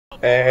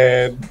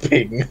And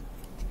ping.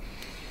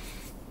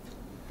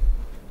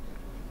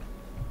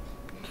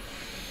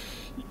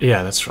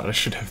 Yeah, that's right. I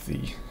should have the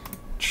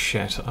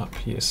chat up.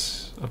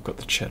 Yes, I've got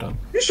the chat up.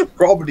 You should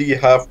probably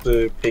have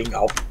the ping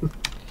up.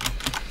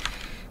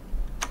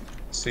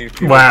 See if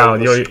people Wow,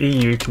 notice. your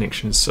EU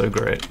connection is so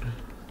great.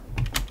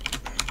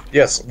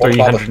 Yes,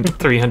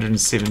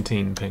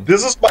 317 ping.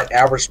 This is my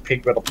average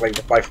ping when I play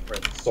with my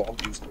friends, so I'm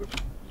used to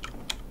it.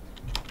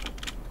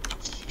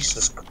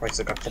 Jesus Christ,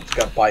 I got jump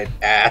scared by an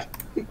ad.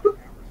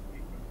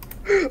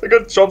 I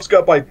got jump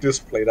scared by a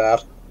display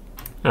ad.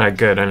 Alright,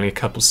 good. Only a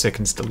couple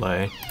seconds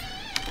delay.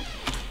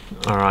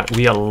 Alright,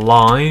 we are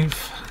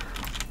live.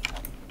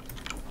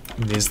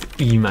 There's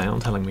the email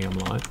telling me I'm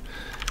live.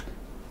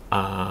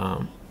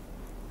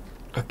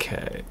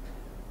 Okay.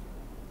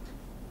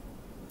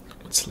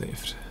 What's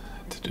left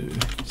to do?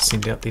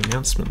 Send out the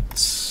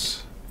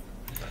announcements.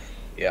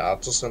 Yeah, I'll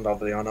just send out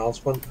the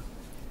announcement.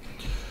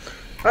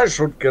 I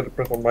should get a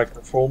better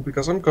microphone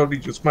because I'm going to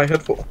use my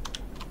headphone.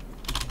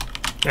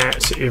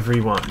 At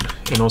everyone,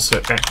 and also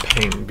at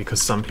ping,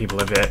 because some people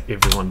have at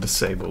everyone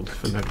disabled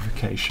for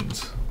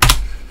notifications.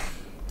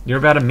 You're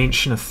about to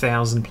mention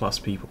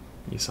 1,000+ people.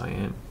 Yes, I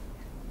am.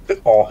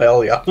 Oh,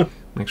 hell yeah.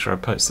 Make sure I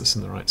post this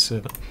in the right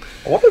server.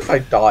 I wonder if I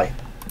die.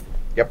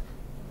 Yep.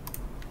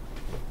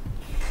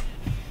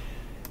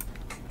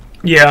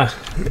 Yeah,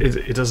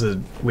 it does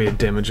a weird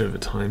damage over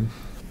time.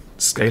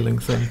 Scaling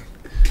thing.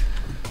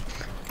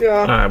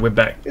 Yeah. Alright, we're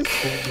back.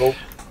 It's cool.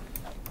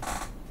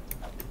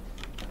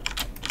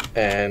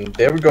 And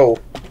there we go.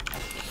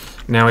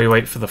 Now we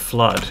wait for the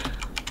flood.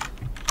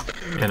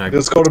 And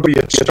There's going to be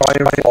a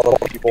giant flood of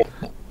people.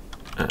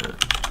 And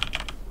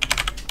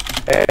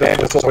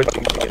it's always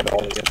going to be an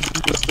audience.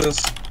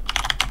 This.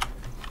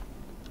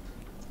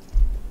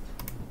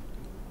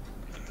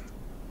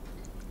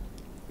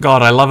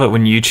 God, I love it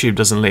when YouTube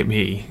doesn't let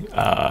me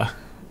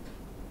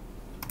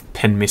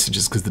pin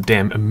messages because the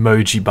damn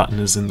emoji button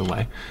is in the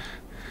way.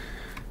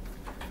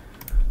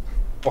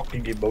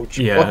 Fucking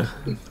emoji. Yeah,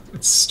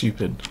 it's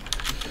stupid.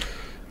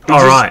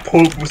 Alright.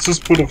 Let's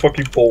just put a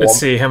fucking poll Let's on.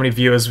 see how many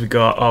viewers we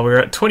got. Oh, we're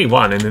at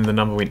 21 and then the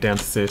number went down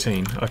to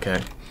 13.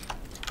 Okay.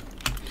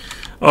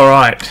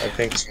 Alright. I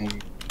think some...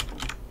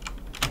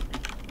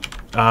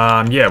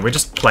 Yeah, we're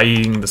just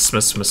playing the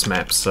smissmas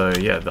map, so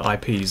yeah, the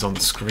IP is on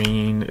the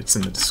screen, it's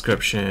in the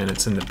description,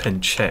 it's in the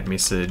pinned chat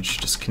message,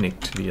 just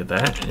connect via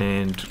that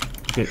and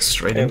get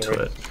straight into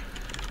it.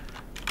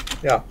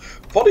 Yeah.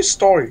 Funny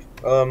story.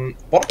 One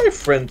of my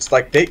friends,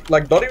 like they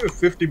not even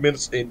 50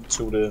 minutes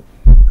into the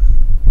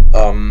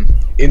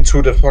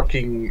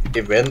fucking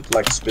event,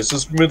 like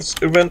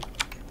smissmas event,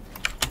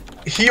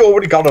 he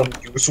already got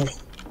unusual.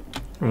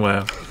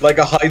 Wow. Like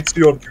a high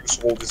tier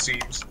unusual, it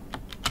seems.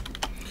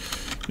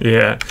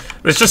 Yeah.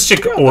 Let's just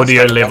check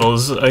audio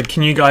levels.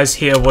 Can you guys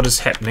hear what is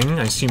happening?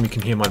 I assume you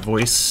can hear my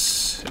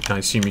voice. I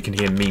assume you can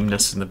hear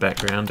memeness in the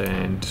background,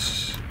 and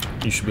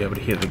you should be able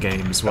to hear the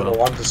game as well. I don't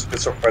want this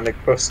schizophrenic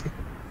person.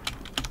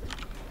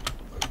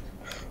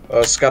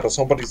 Scatter,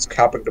 somebody's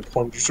capping the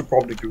point. You should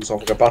probably do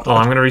something about that. Oh,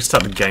 I'm going to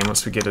restart the game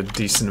once we get a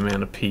decent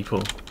amount of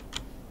people.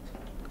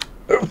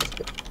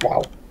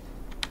 Wow.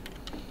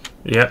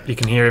 Yep, you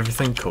can hear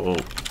everything. Cool.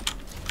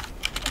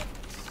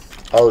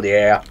 Oh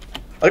yeah.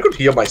 I could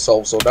hear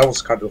myself, so that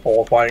was kind of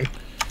horrifying.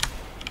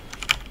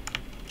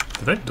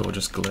 Did that door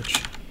just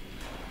glitch?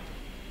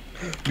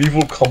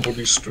 Evil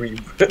company stream.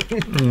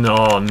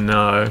 No,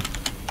 no.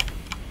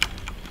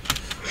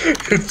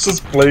 It's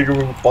just playing with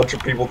a bunch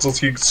of people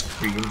just hearing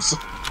screams.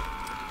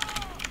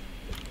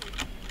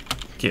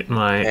 Get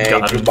my And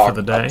garden for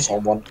the day.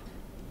 Someone.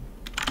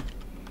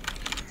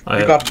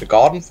 You got the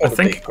garden for I the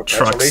day. think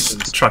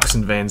Congratulations. Trucks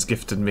and Vans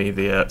gifted me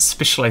the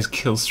specialized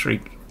kill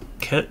streak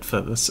kit for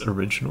this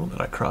original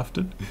that I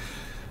crafted.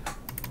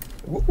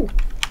 Ooh.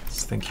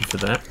 So thank you for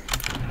that.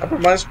 That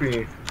reminds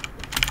me.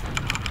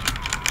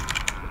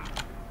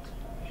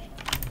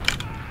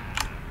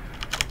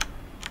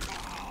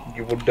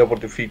 You will never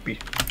defeat me.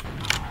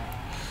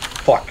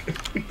 Fuck.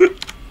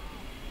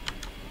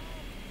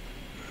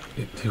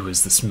 Who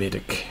is this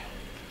medic?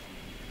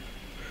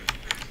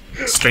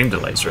 Stream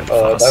delays really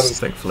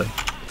fast, thankfully.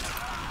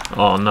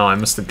 Oh no, I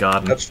missed the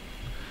garden.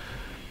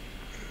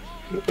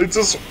 I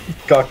just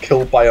got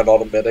killed by an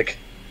automatic.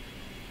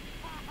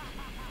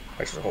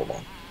 Actually, hold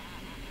on.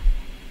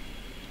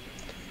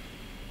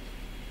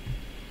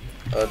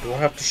 Do I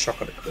have the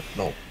shotgun equipped?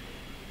 No.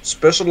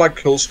 Special like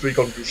kill streak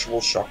on usual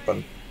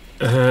shotgun.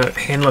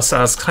 Handless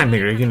asks, hi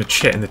Mega, are you going to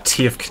chat in the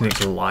TF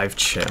Connect live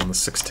chat on the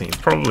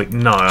 16th? Probably,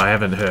 no, I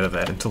haven't heard of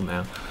that until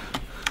now.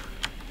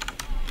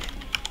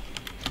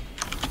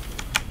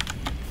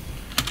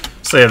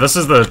 So yeah, this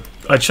is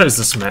I chose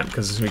this map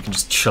because we can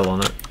just chill on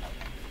it.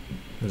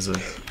 There's a...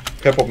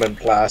 Peppermint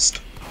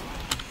Blast.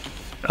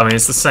 I mean,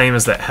 it's the same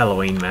as that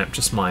Halloween map,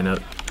 just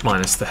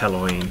minus the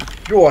Halloween.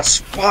 You're a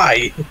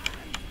spy!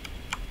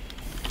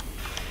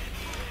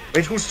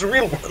 Wait, who's the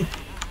real one?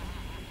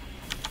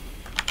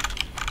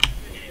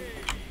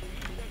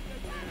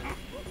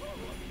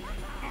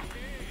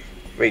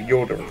 Wait,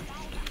 you're the...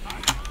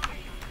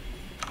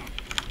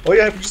 Oh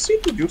yeah, have you seen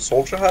the new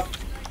soldier hat?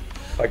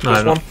 Like No,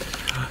 this no. one?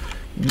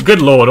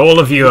 Good lord, all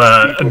of you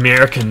are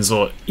Americans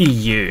or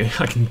EU.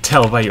 I can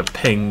tell by your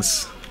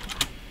pings.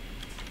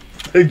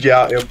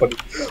 Yeah, but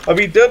I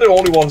mean, they're the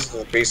only ones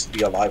that are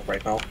basically alive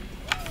right now.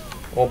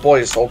 Oh boy,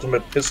 his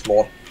ultimate piss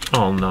lord.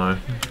 Oh no.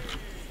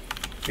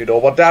 You know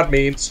what that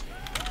means.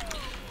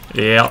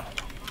 Yeah.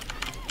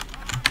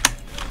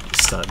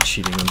 Started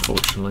cheating,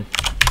 unfortunately.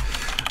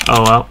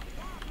 Oh well.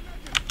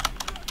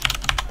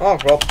 Oh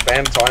well,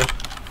 ban time.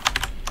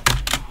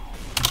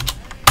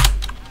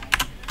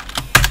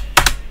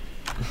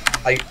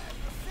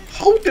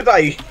 How did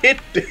I hit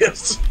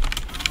this?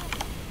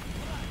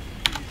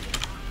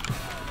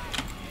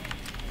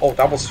 Oh,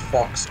 that was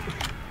Fox.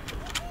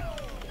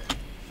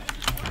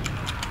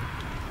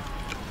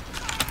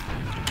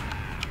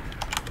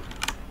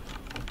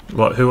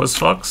 What, who was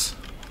Fox?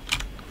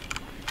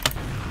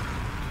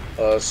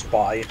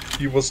 Spy.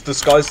 He was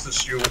disguised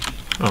as you.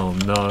 Oh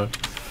no.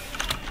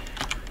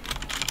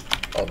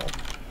 Oh no.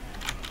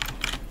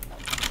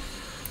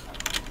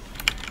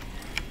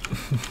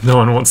 No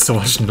one wants to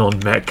watch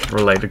non-Mac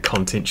related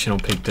content. Channel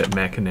peaked at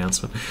Mac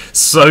announcement.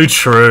 So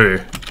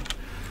true.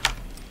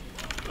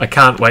 I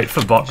can't wait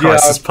for Bot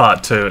Crisis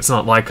Part 2. It's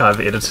not like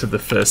I've edited the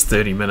first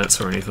 30 minutes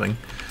or anything.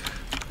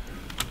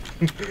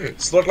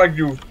 It's not like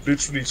you've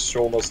literally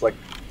shown us like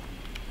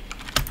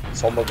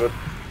some of it.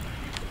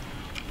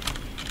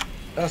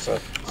 That's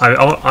it.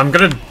 I'm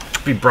gonna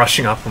be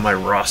brushing up on my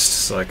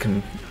Rust so I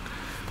can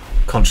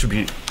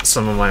contribute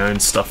some of my own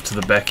stuff to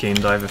the back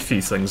end. I have a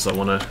few things I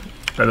want to...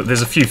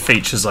 There's a few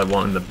features I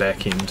want in the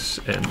back end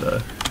and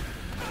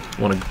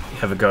want to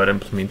have a go at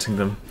implementing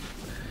them.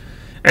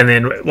 And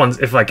then once,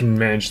 if I can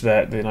manage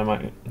that, then I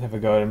might have a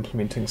go at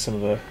implementing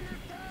some of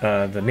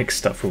the next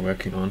stuff we're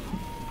working on.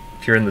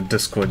 If you're in the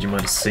Discord, you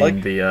might have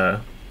seen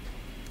the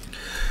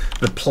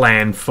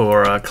plan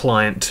for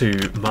client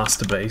to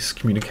master base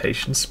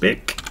communication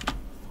spec,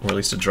 or at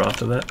least a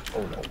draft of that.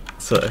 Oh no.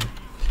 So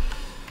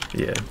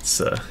yeah,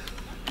 it's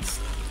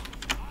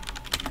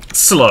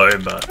slow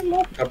but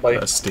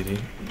steady.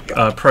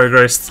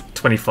 Progress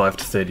 25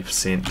 to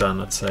 30%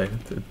 done, I'd say.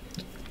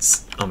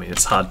 I mean,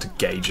 it's hard to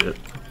gauge it,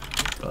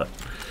 but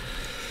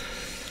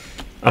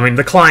I mean,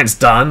 the client's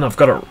done. I've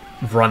got it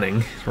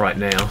running right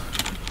now.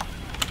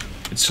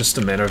 It's just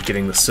a matter of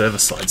getting the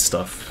server-side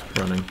stuff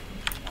running,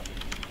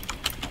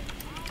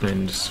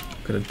 and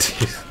the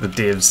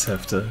devs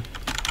have to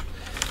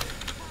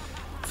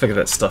figure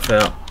that stuff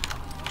out.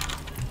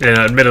 And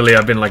admittedly,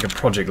 I've been like a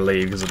project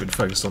lead because I've been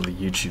focused on the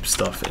YouTube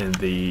stuff, and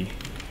the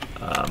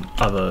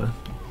other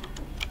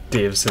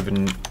devs have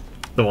been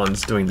the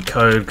ones doing the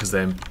code because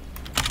they're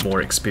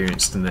more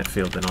experienced in that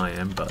field than I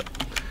am. But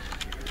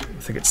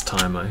I think it's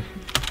time I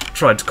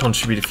tried to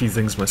contribute a few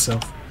things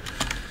myself.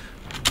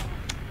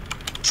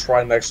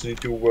 Try and actually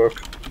do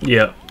work.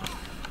 Yeah.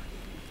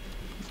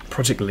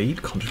 Project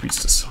lead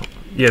contributes to some.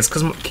 Yeah, it's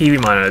because Kiwi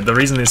Miner. The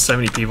reason there's so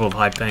many people of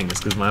high paying is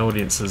because my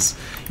audience is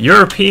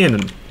European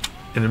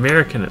and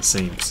American, it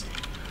seems.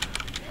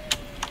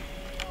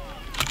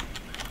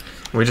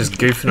 We're just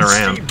goofing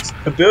around.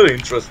 They're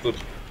interested.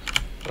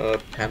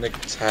 Panic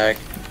attack.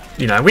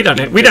 You know, we don't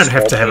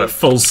have to have a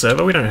full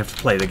server. We don't have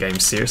to play the game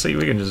seriously.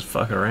 We can just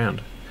fuck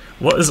around.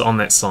 What is on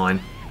that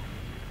sign?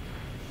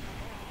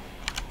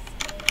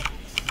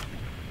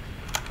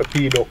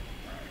 Pepino.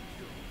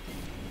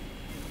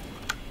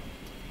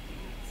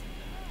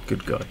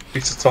 Good God.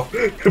 Piece of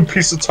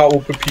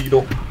towel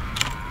Pepino.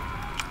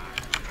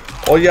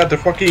 Oh yeah, the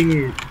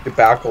fucking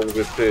debacle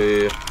with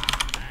the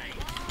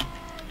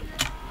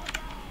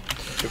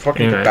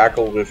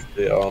debacle with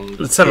the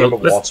Game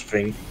Awards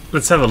thing.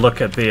 Let's have a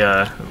look at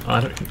the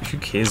who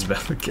cares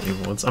about the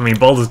Game Awards? I mean,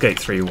 Baldur's Gate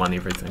 3 won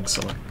everything,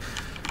 so like.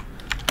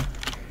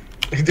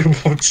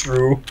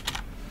 True.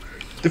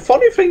 The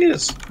funny thing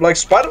is, like,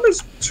 Spider-Man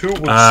 2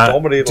 was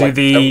nominated like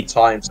 7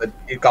 times and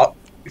it got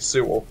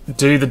 0.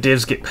 Do the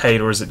devs get paid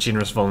or is it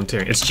generous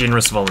volunteering? It's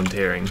generous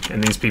volunteering,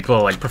 and these people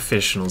are like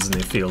professionals in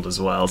their field as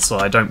well, so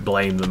I don't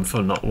blame them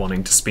for not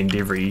wanting to spend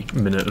every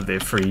minute of their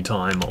free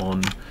time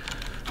on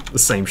the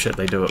same shit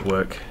they do at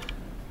work.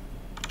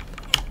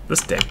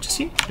 This damages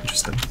you?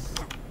 Interesting.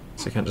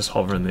 So you can't just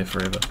hover in there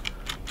forever.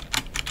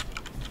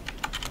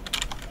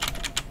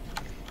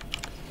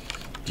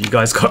 You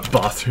guys got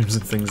bathrooms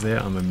and things there?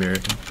 I'm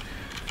American.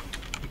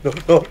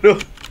 No.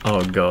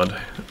 Oh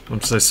god.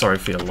 I'm so sorry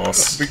for your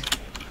loss,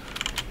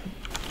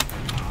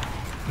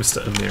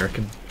 Mr.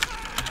 American.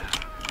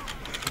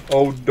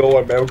 Oh no,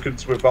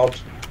 Americans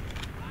without...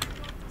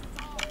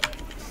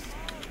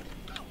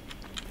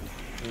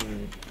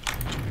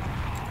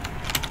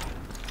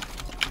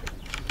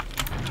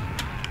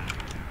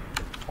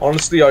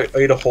 Honestly, I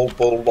ate a whole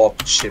bowl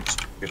of chips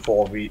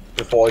before I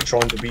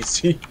joined the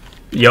BC.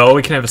 Yo,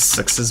 we can have a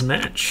sixes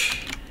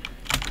match.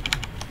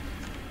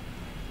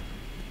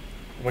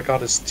 Oh my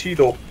god, it's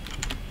Tito.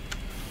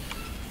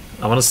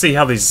 I want to see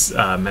how these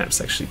maps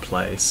actually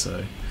play,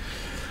 so...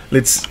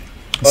 It's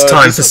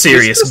time for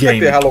serious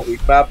gaming. Like the Halloween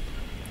map.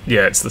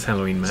 Yeah, it's the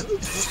Halloween map.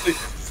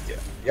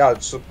 Yeah,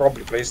 it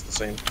probably plays the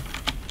same.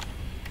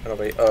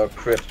 Anyway,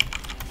 crit.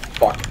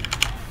 fuck.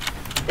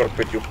 Gotta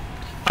quit you.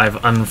 I've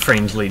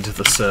unfriendlied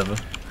the server.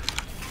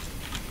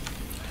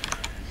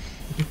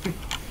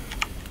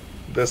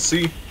 Let's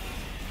see.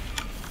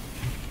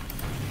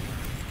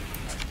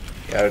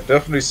 Yeah, it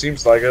definitely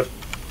seems like it.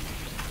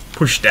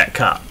 Push that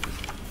cart.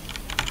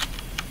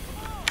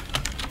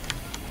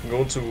 I'm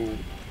going to...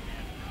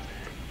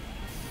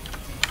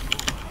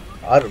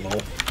 I don't know.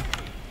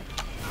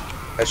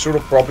 I should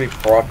have probably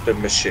brought the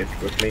machete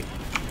with me.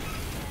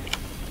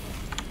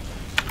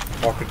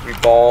 Rocketry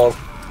ball.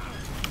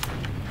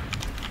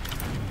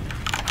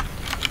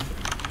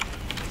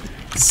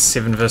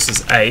 7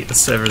 versus 8, the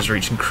server is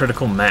reaching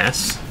critical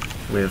mass,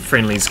 where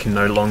friendlies can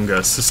no longer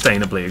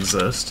sustainably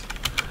exist.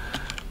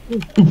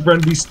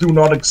 Friendlies do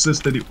not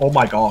exist anymore. Oh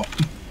my god.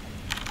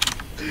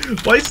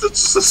 Why is it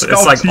just a scout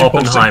It's like team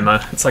Oppenheimer.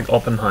 It's like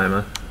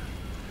Oppenheimer.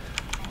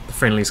 The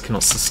friendlies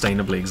cannot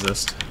sustainably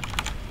exist.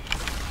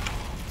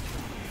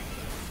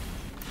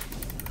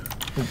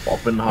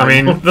 Oppenheimer. I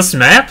mean, this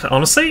map,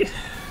 honestly,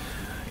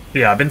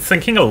 yeah, I've been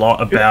thinking a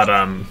lot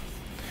about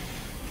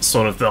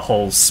sort of the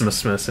whole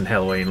smissmas and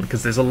Halloween,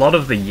 because there's a lot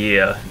of the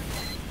year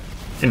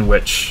in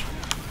which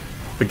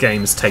the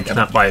game is taken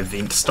up by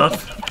event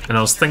stuff, and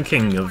I was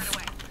thinking of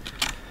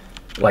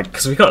like,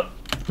 because we got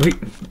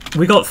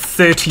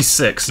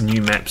 36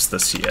 new maps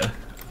this year,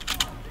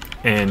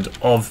 and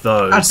of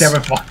those,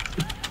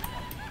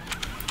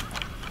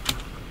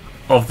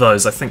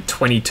 I think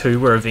 22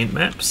 were event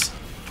maps.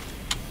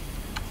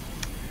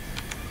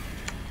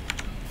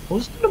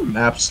 Most of the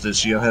maps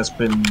this year has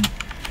been...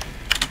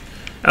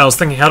 And I was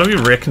thinking, how do we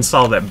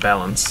reconcile that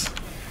balance?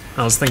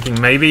 I was thinking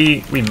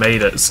maybe we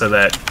made it so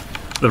that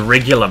the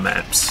regular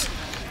maps,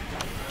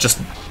 just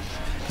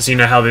because you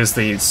know how there's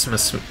the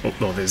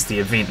there's the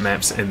event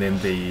maps and then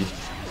the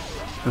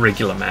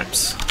regular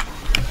maps.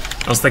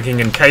 I was thinking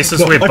in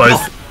cases where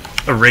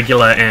both a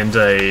regular and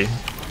a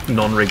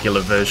non-regular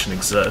version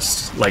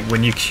exist, like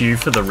when you queue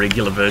for the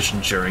regular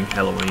version during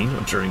Halloween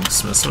or during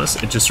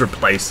smissmas, it just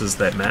replaces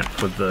that map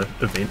with the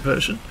event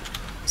version.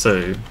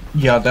 So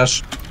yeah,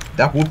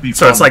 that would be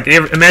so fun. it's like,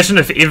 imagine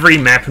if every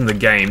map in the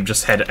game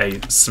just had a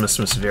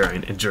smissmas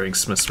variant, and during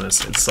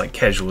smissmas it's like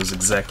casual is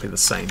exactly the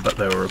same, but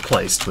they were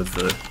replaced with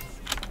the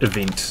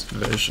event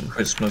version.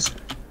 Christmas.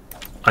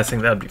 I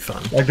think that'd be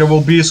fun. Like, there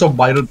will be some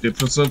minor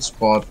differences,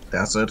 but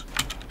that's it.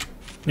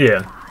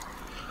 Yeah.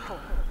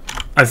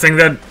 I think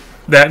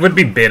that would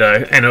be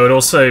better, and it would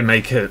also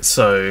make it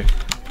so,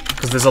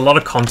 because there's a lot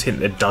of content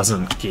that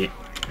doesn't get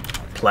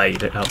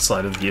played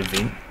outside of the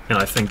event, and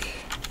I think,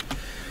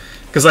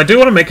 because I do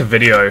want to make a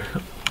video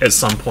at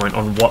some point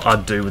on what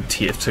I'd do with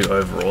TF2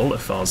 overall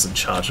if I was in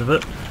charge of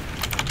it.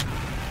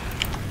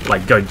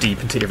 Like, go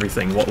deep into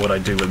everything. What would I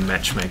do with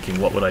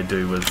matchmaking? What would I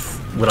do with...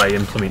 Would I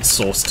implement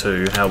Source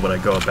 2? How would I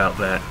go about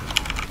that?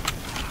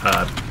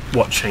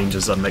 What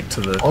changes I'd make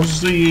to the...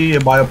 Honestly,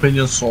 in my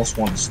opinion, Source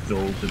 1 is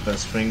still the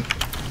best thing.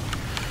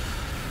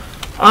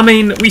 I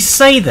mean, we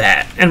say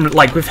that, and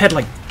like, we've had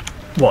like,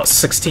 what,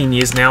 16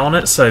 years now on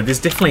it, so there's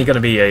definitely going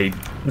to be a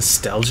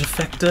nostalgia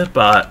factor,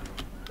 but...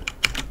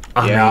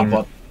 I mean,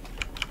 but...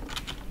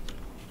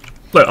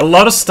 Look, a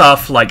lot of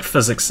stuff like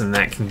physics and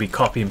that can be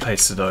copy and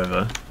pasted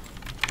over.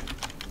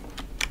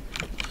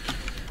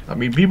 I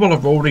mean, people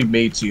have already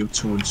made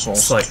TF2 and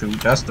Source like, 2,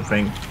 that's the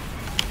thing.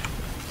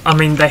 I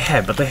mean, they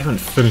have, but they haven't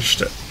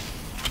finished it.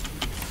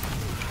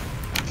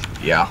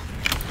 Yeah.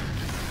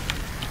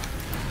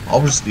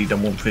 Obviously, they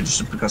won't finish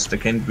it because they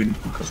can't really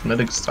do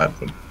cosmetics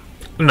type of...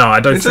 No,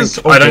 I don't think.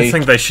 Okay. I don't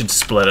think they should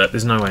split it.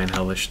 There's no way in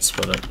hell they should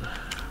split it.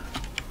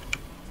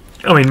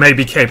 I mean,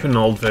 maybe keep an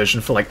old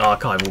version for like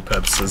archival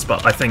purposes,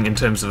 but I think in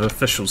terms of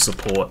official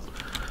support,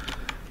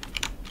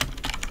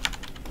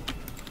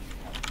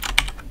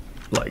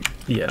 like,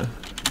 yeah,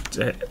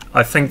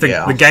 I think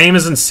the game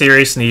is in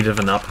serious need of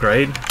an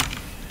upgrade,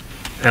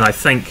 and I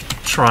think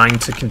trying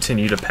to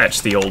continue to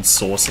patch the old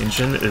Source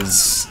engine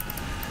is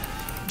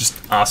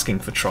just asking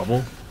for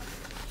trouble.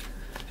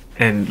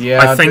 And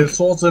yeah, I think the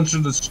Source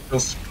engine is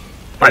just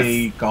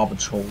a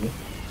garbage hole.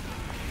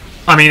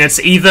 I mean, it's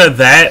either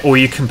that or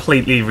you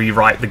completely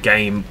rewrite the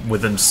game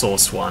within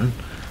Source 1.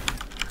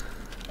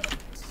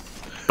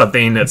 But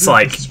then it's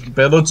like, It's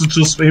better to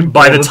just import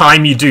by the it.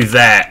 time you do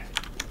that,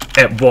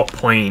 at what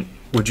point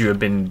would you have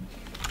been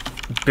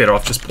better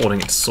off just porting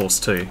it to Source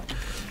 2?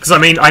 Because, I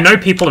mean, I know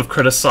people have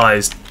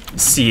criticized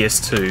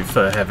CS2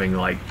 for having,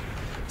 like,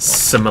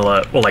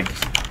 similar, or like,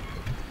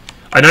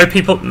 I know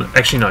people,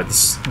 actually no,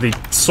 the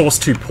Source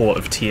 2 port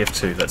of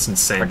TF2 that's in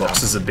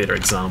Sandbox is a better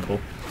example.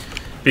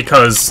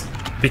 Because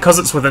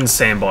it's within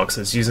Sandbox,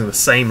 it's using the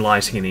same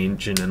lighting and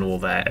engine and all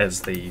that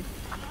as the,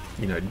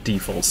 you know,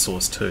 default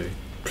Source 2,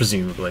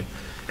 presumably.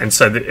 And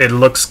so it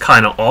looks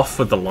kind of off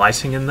with the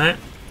lighting in that,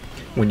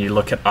 when you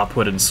look at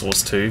Upward in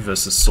Source 2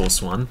 versus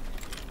Source 1.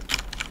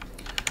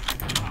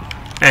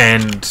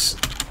 And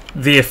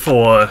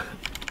therefore,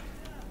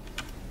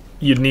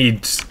 you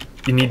need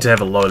to have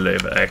a low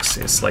level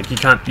access. Like, you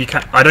can't,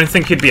 I don't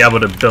think you'd be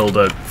able to build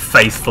a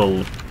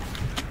faithful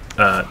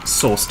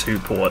Source 2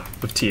 port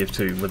of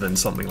TF2 within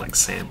something like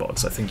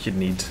Sandbox. I think you'd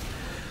need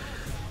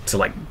to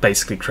like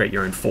basically create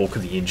your own fork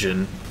of the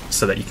engine,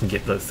 so that you can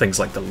get the things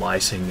like the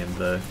lighting and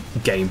the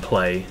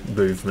gameplay,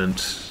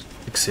 movement,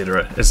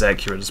 etc. as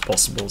accurate as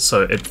possible,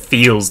 so it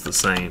feels the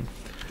same.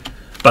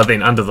 But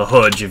then under the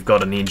hood, you've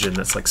got an engine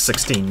that's like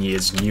 16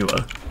 years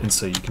newer, and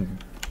so you can,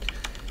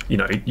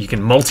 you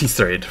can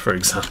multi-thread, for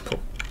example.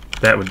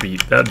 That would be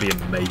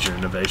a major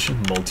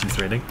innovation,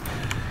 multi-threading.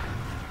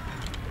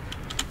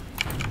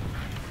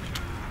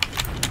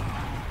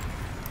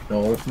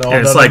 No,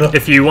 and it's like,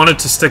 if you wanted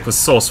to stick with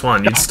Source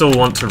 1, you'd still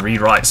want to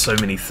rewrite so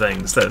many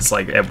things that it's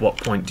like, at what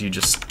point do you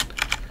just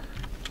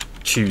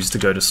choose to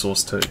go to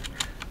Source 2?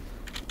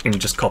 And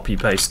just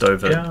copy-paste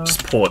over,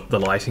 just port the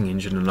lighting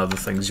engine and other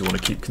things you want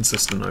to keep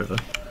consistent over.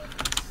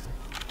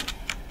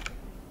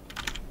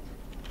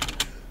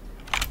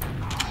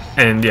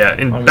 And yeah,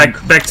 and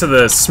back to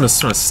the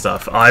smissmas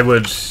stuff, I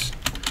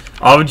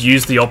would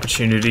use the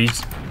opportunity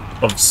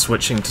of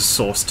switching to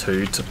Source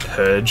 2 to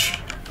purge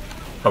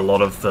a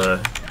lot of the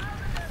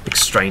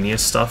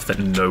extraneous stuff that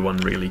no one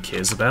really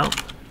cares about,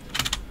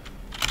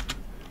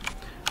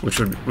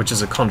 which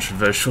is a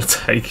controversial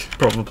take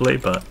probably,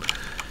 but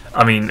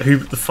I mean, who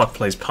the fuck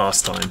plays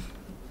Pastime?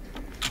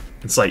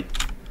 It's like,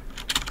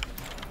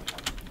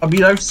 I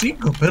mean, I've seen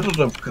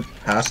competitive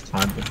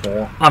Pastime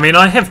before. I mean,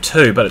 I have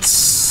too, but it's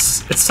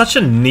such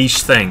a niche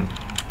thing.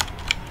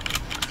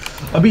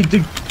 I mean, the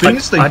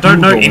things I don't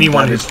know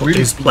anyone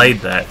who's played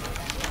that.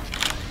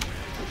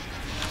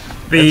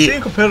 I've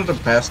seen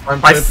competitive Pastime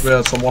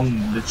where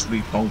someone literally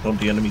plonked on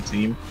the enemy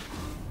team.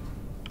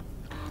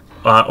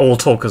 All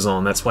talk is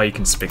on, that's why you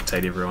can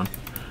spectate everyone.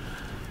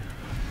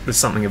 There's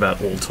something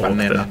about all talk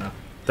that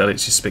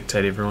lets you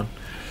spectate everyone.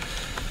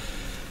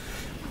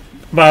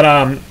 But,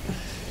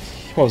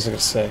 what was I going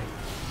to say?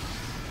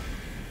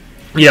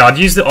 Yeah, I'd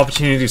use the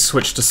opportunity to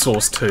switch to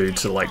Source 2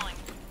 to, like,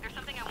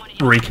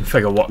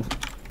 reconfigure what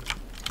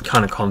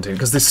kind of content,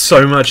 because there's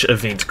so much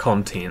event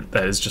content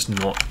that is just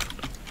not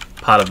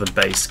part of the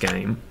base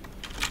game.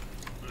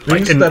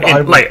 Like,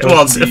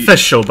 well, it's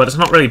official, but it's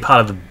not really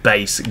part of the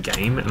base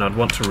game, and I'd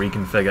want to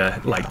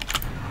reconfigure, like,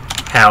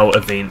 how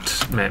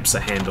event maps are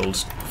handled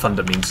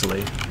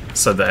fundamentally,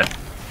 so that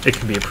it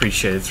can be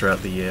appreciated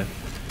throughout the year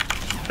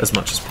as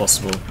much as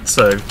possible.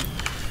 So,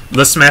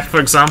 this map, for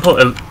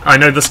example, I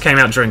know this came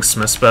out during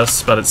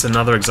smissmas, but it's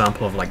another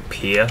example of like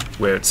Peer,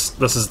 where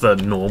this is the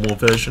normal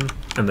version,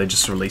 and they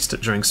just released it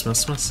during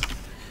smissmas.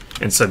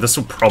 And so this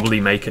will probably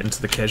make it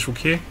into the casual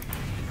queue.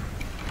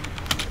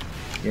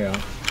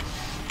 Yeah.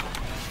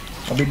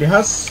 I mean, it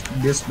has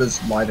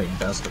this lighting,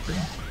 that's the thing.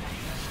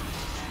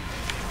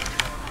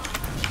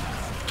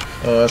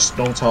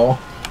 Snow Tower,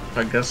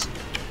 I guess.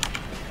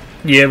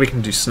 Yeah, we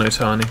can do Snow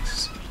Tower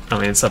next. I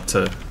mean, it's up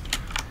to...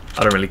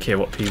 I don't really care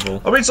what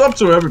people... I mean, it's up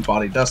to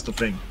everybody, that's the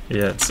thing.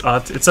 Yeah,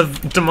 it's a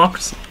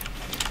democracy.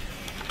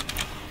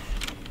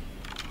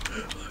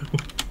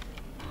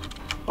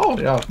 Oh,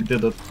 yeah, we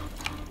did it.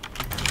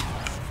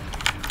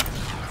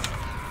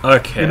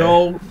 Okay. You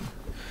know,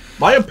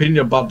 my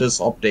opinion about this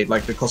update,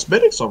 like, the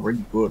cosmetics are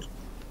really good.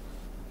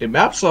 The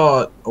maps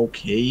are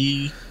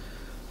okay.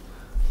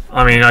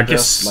 I mean, I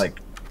guess... like...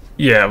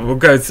 Yeah, I'll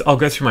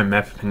go through my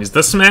map opinions.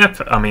 This map,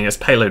 I mean, it's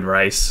Payload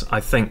Race. I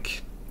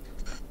think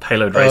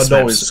Payload Race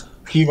no, maps... it's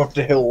King of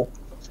the Hill.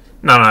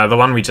 No, the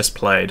one we just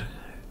played.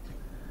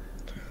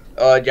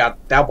 Yeah,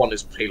 that one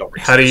is Payload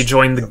Race. How do you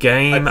join the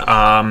game?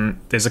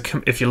 There's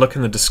if you look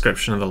in the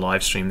description of the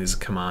live stream, there's a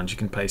command you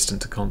can paste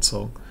into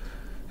console,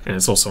 and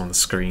it's also on the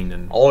screen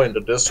and in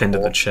the Discord. pinned to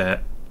the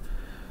chat.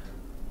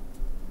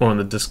 Or in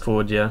the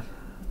Discord, yeah.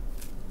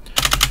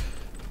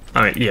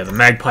 Alright, yeah, the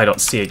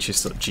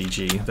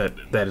magpie.chs.gg,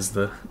 that is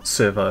the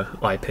server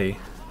IP.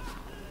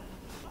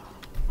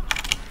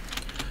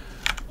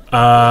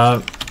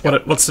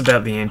 What's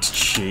about the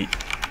anti-cheat?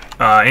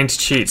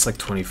 Anti-cheat's like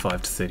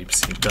 25 to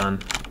 30% done,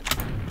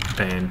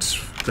 and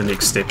the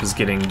next step is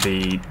getting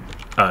the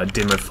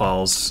demo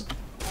files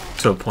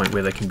to a point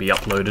where they can be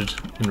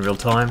uploaded in real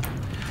time,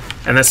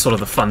 and that's sort of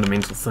the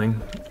fundamental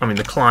thing. I mean,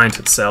 the client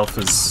itself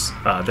is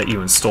that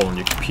you install on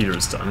your computer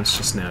is done. It's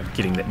just now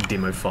getting that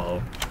demo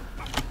file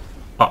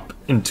up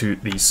into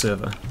the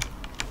server.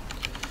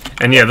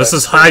 And yeah, this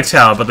is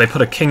Hightower, but they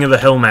put a King of the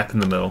Hill map in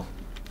the middle.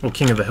 Or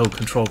King of the Hill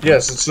control point.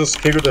 Yes, it's just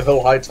King of the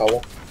Hill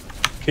Hightower.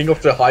 King of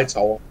the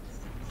Hightower.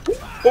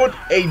 Put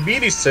a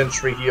mini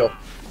sentry here.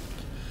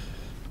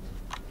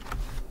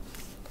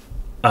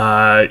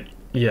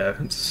 Yeah,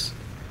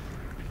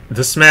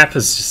 this map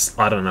is just...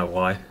 I don't know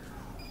why.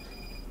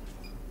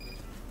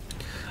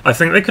 I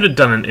think they could have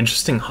done an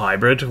interesting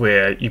hybrid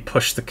where you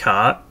push the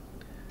cart,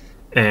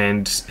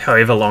 and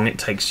however long it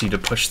takes you to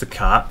push the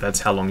cart, that's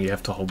how long you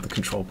have to hold the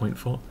control point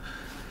for.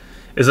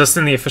 Is this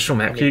in the official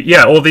map queue?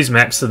 Yeah, all these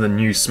maps are the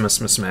new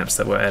smissmas maps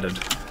that were added.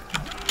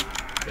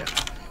 Yeah.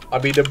 I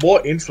mean, the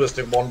more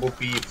interesting one would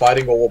be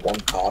fighting over one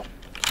cart.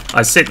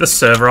 I set the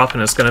server up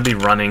and it's going to be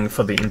running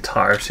for the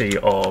entirety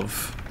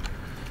of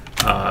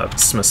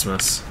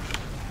smissmas.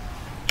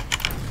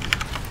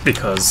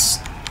 Because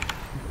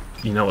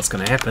you know what's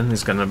going to happen.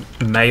 There's going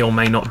to may or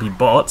may not be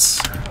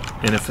bots,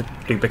 and if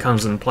it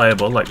becomes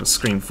unplayable, like the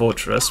Scream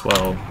Fortress,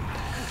 well,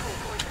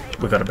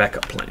 we got a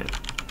backup plan.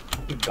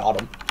 You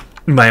got him.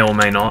 May or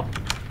may not.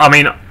 I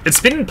mean,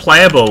 it's been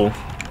playable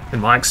in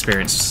my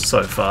experience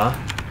so far,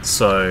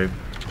 so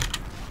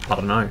I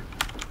don't know.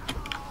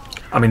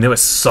 I mean, there were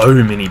so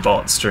many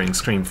bots during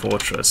Scream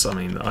Fortress. I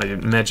mean, I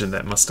imagine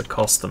that must have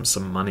cost them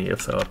some money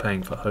if they were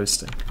paying for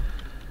hosting.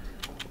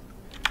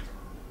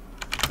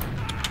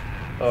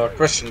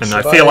 Question. And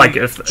I feel like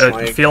if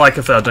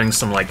they were doing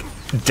some like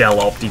Dell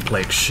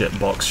Optiplex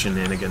shitbox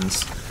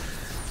shenanigans,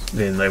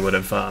 then they would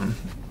have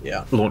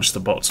launched the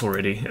bots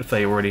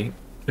already.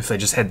 If they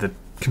just had the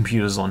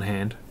computers on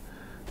hand.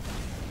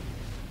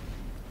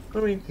 I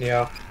mean,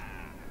 yeah.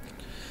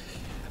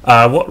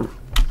 What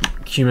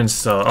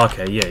humans?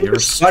 Okay, yeah, you're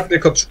like the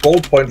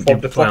control point from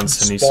the fucking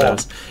spawn.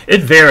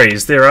 It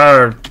varies. There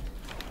are,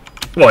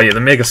 well, yeah, the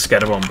mega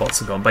scatterbomb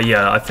bots are gone, but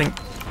yeah, I think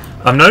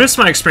I've noticed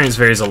my experience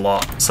varies a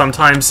lot.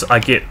 Sometimes I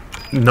get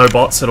no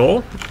bots at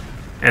all,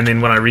 and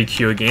then when I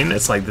re-queue again,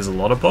 it's like there's a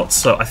lot of bots.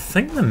 So I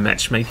think the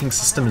matchmaking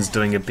system is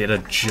doing a better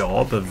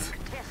job of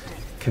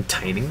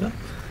containing them.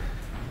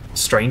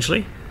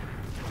 Strangely,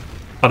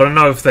 I don't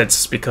know if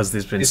that's because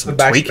there's been some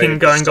tweaking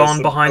going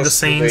on behind the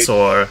scenes,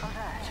 or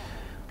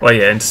well,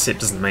 yeah,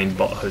 Intercept is the main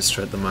bot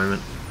hoster at the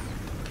moment.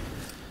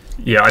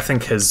 Yeah, I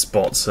think his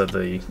bots are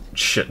the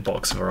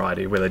shitbox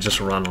variety, where they just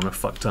run on a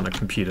fuck ton of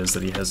computers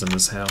that he has in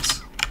his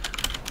house.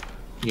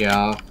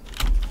 Yeah.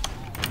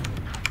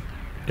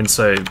 And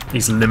so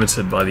he's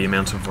limited by the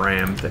amount of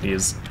RAM that he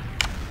is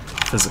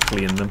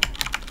physically in them.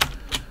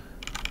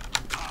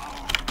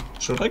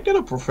 Should I get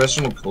a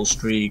professional kill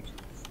streak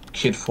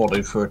kit for the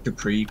 3rd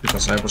degree,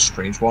 because I have a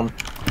strange one?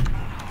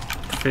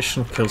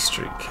 Professional kill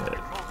streak kit.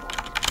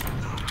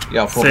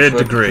 Yeah, for the 3rd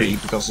degree,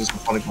 because it's a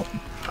funny button.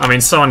 I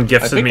mean, someone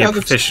gifted me a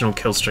professional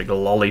kill streak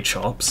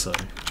lollipop, so...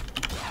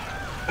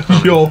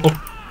 Yo!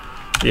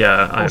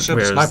 Yeah, where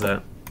is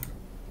that?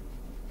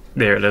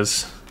 There it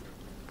is.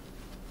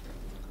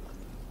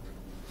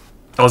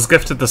 I was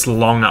gifted this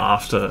long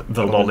after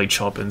the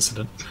lollipop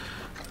incident.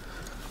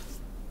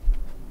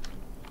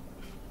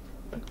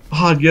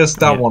 Ah, yes,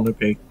 that one,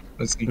 okay.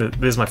 Let's see.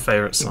 There's my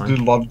favourite sign.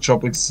 The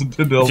lollipop incident.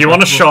 If you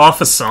want to show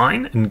off a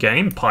sign in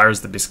game,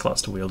 Pyro's the best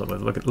class to wield it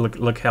with.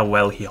 Look how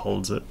well he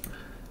holds it.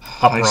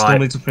 Upright, I still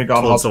need to figure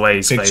out how the way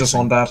he's pictures facing.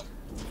 on that.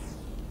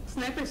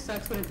 Sniper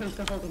sucks when it comes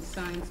to holding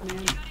signs,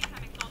 man.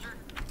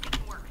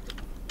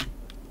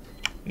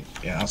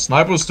 Yeah,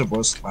 Sniper's the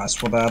worst class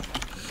for that.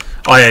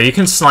 Oh yeah, you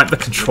can snipe the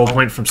control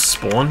point from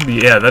spawn.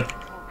 Yeah, that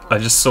I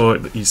just saw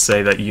you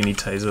say that uni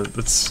taser.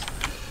 That's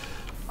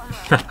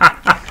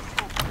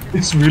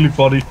it's really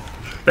funny.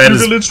 That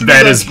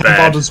is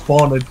bad.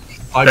 Spawn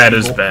and that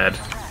is bad.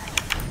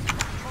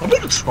 I'm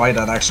gonna try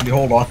that actually.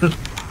 Hold on.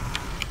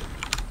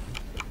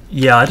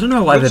 Yeah, I don't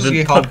know why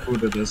they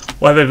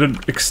why they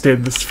didn't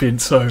extend this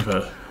fence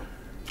over.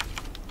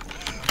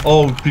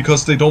 Oh,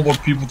 because they don't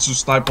want people to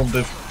snipe on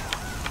the.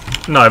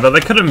 No, but they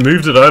could have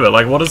moved it over.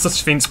 Like, what is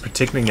this fence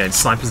protecting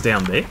against? Snipers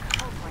down there?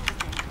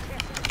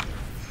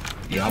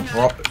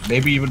 Yeah,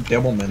 maybe even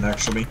Devilman,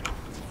 actually.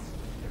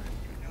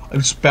 I'm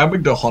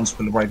spamming the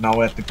Huntsman right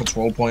now at the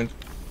control point.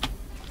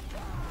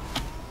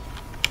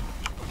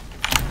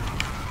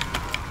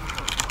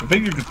 I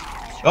think you could...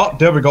 Oh,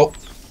 there we go.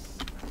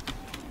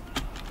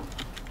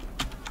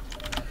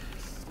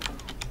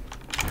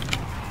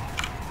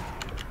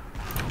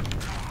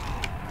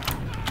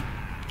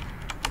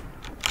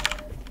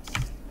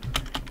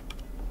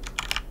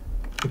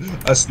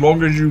 As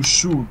long as you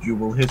shoot, you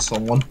will hit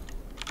someone.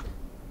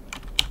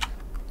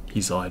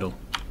 He's idle.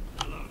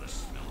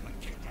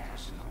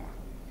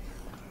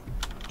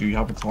 Do you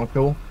have a taunt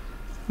kill?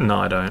 No,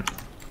 I don't.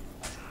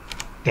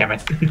 Damn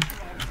it.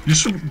 You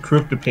should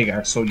equip the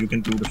pickaxe so you can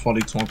do the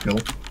funny taunt kill.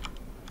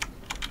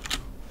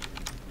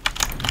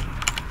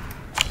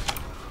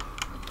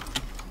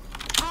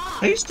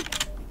 I used to...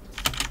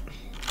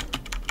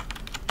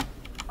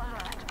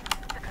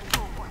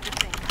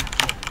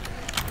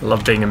 I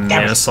love being a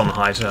menace on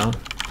Hightower.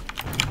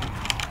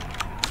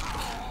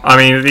 I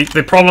mean,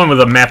 the problem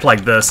with a map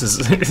like this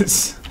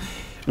is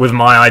with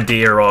my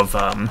idea of,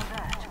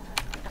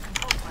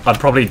 I'd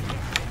probably,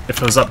 if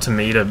it was up to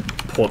me to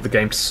port the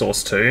game to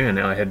Source 2 and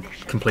I had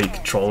complete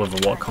control over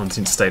what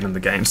content stayed in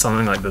the game,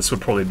 something like this would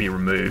probably be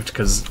removed,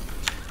 because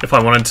if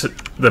I wanted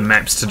the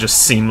maps to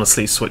just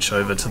seamlessly switch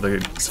over to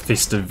the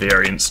festive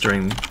variants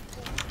during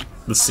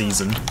the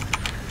season,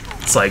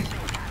 it's like,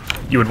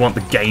 you would want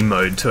the game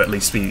mode to at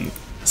least be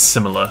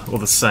similar or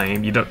the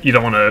same. You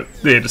don't want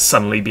there to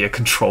suddenly be a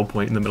control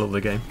point in the middle of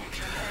the game.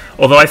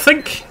 Although I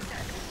think,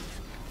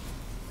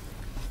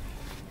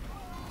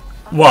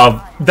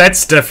 well,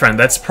 that's different.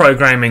 That's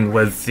programming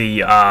with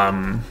the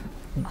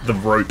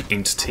rope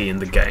entity in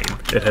the game.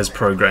 It has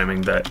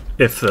programming that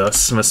if the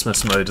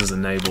smissmas mode is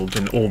enabled,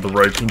 then all the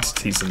rope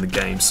entities in the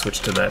game switch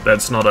to that.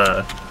 That's not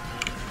a.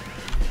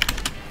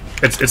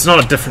 It's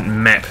not a different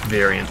map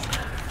variant.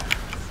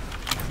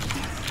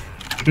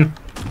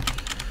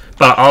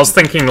 But I was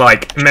thinking,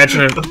 like,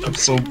 imagine if,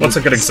 what's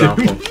a good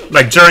example?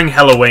 Like, during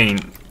Halloween,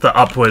 the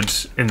upward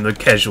in the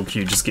casual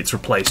queue just gets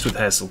replaced with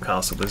Hassel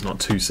Castle. There's not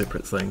two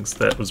separate things.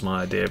 That was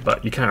my idea,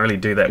 but you can't really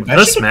do that with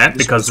this map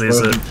because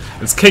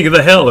it's King of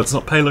the Hill. It's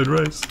not Payload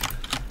Race.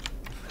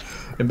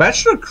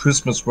 Imagine a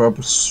Christmas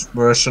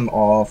version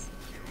of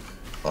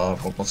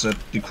what was it?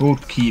 The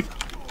Crude Keep.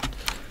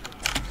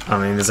 I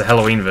mean, there's a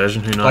Halloween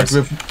version. Who knows?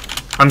 Like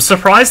with, I'm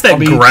surprised that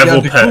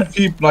Gravel the Pit. Crude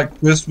Keep, like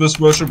Christmas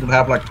version, would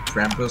have like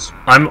Krampus.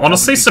 I'm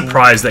honestly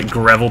surprised that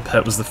Gravel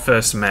Pit was the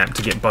first map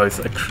to get both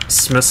a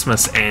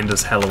smissmas and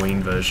his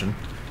Halloween version,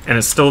 and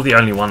it's still the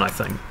only one, I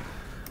think.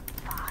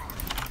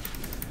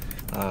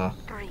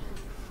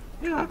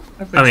 Yeah.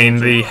 I mean,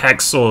 the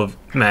Hacksaw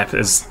map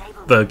is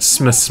the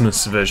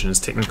smissmas version is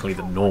technically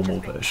the normal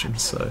version,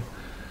 so.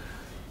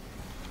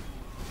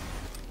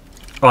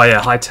 Oh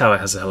yeah, Hightower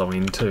has a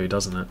Halloween too,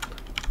 doesn't it?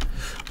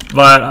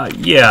 But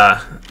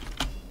yeah,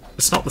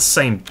 it's not the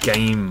same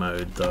game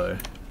mode though.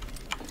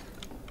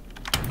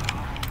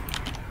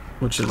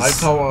 Which is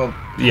Hightower.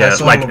 yeah,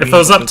 like if it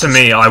was up to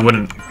me, I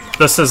wouldn't.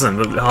 This isn't.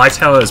 The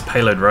Hightower is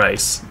Payload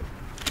Race.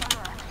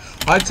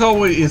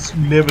 Hightower is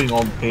living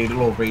on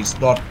Payload Race,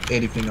 not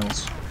anything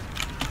else.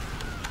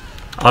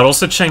 I'd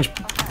also change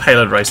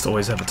Payload Race to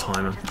always have a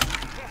timer.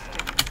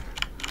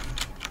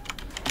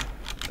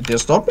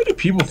 There's not many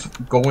people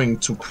going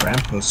to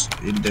Krampus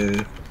in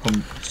the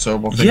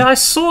server thing. Yeah, I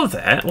saw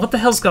that. What the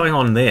hell's going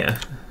on there?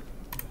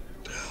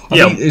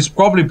 I mean, it's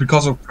probably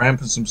because of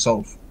Krampus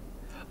himself.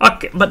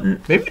 Okay, but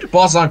maybe the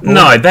boss aren't.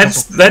 No,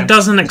 that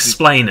doesn't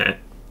explain it.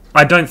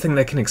 I don't think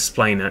they can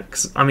explain it.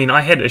 'Cause, I mean,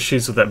 I had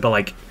issues with it, but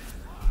like,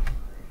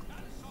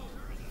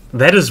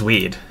 that is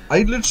weird.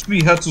 I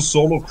literally had to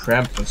solo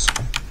Krampus.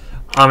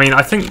 I mean,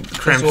 I think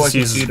Krampus so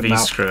uses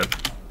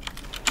V-script.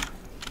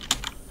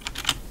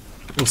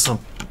 Or some.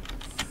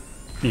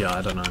 Yeah,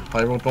 I don't know.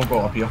 Pyro, don't go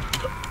up here.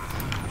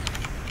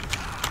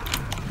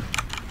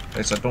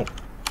 I said don't.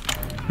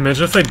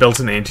 Imagine if they built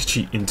an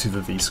anti-cheat into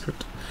the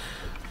V-script.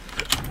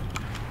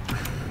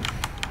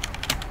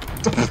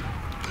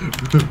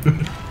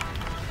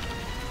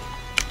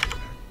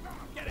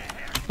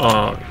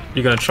 Oh,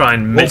 you're gonna try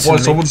and miss me?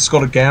 Someone's got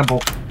to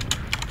gamble.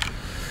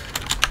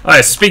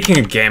 Alright, speaking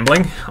of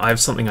gambling, I have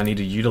something I need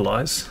to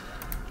utilize.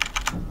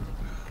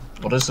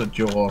 What is it,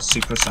 your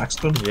secret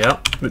Saxton?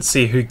 Yep, let's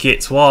see who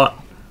gets what.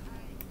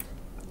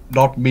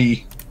 Not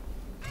me.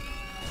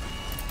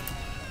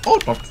 Oh,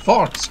 Dr.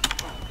 Fox.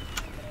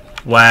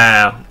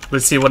 Wow,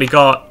 let's see what he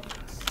got.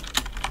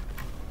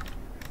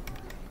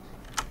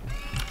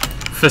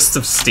 Fist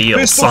of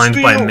Steel,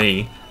 signed by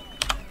me.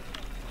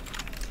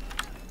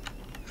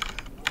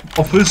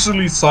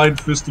 Officially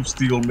signed Fist of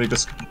Steel, Mega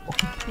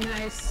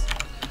Nice.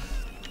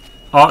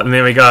 Oh, and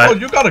there we go. Oh,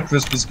 you got a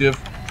Christmas gift.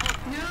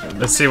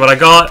 Let's see what I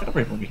got.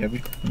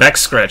 Heavy. Back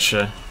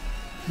scratcher.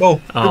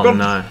 No. Oh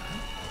no.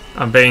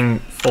 I'm being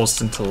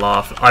forced into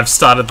laugh. I've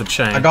started the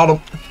chain. I got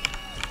him.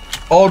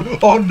 Oh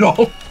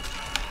no.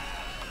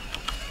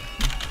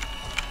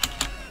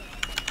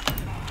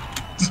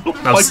 Oh,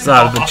 I've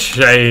started the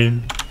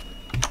chain.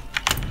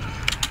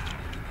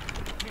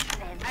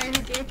 I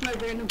already gave my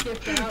random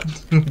gift out.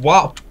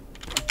 Wow.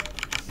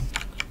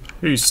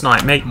 Who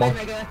sniped me? Hi,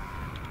 Mega.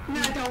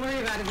 No, don't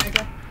worry about it,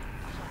 Mega.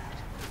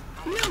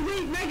 No,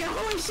 wait, Mega,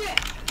 holy shit!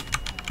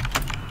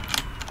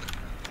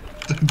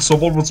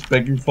 Someone was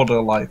begging for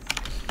their life.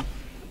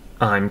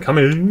 I'm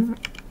coming.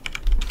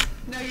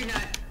 No, you're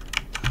not.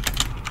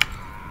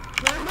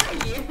 Where are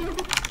you?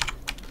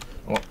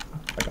 Oh,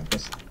 I got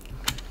this.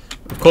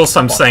 Of course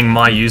I'm saying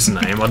my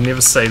username. I'd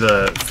never say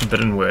the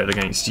forbidden word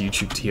against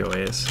YouTube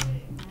TOS.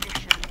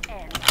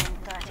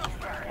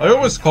 I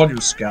always call you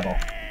Scatter.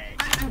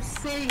 I'm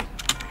saying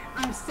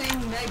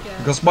Mega.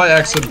 Because my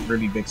accent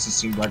really makes it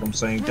seem like I'm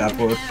saying that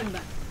word.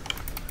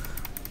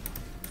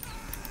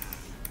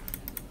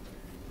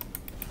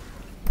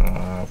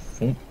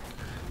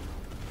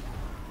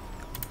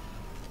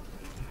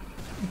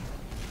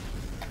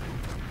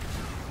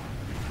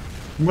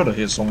 I'm gonna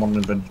hit someone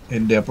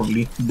in there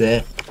probably.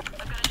 There.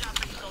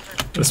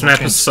 This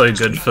map is so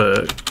good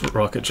for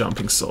rocket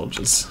jumping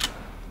soldiers.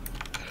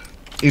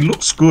 It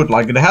looks good,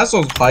 like it has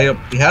a higher,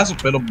 it has a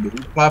better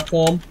middle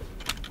platform.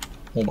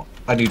 Hold on,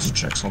 I need to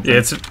check something.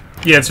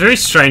 Yeah, it's very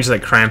strange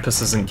that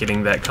Krampus isn't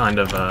getting that kind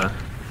of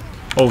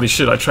holy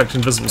shit, I tracked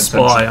invisible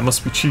spy, I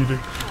must be cheating.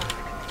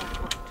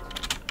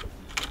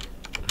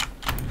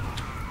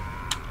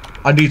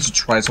 I need to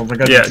try something.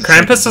 Yeah,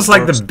 Krampus is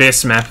like the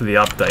best map of the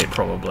update,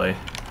 probably.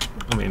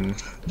 I mean...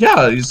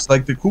 Yeah, it's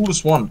like the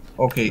coolest one.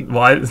 Okay.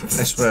 Why? I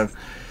swear.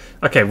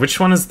 Okay, which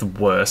one is the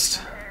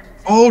worst?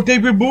 Oh, they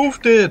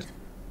removed it!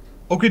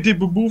 Okay, they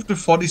removed the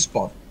funny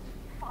spot.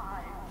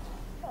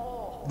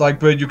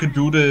 Like where you can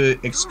do the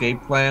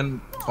escape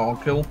plan,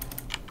 can't kill.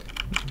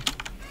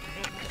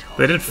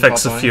 They did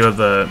fix a few of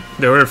the...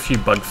 There were a few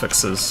bug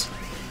fixes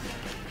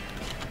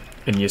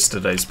in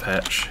yesterday's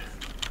patch.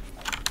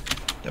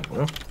 There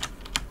were.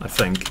 I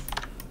think.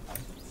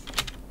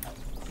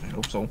 I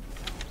hope so.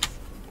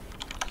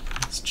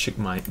 Let's check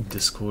my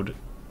Discord.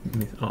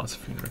 Oh, it's a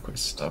friend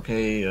request.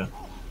 Okay.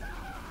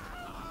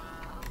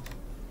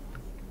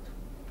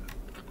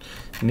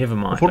 Never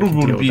mind. I thought I it can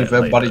deal would be with if that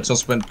everybody later.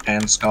 just went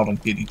pan scout and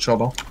hit each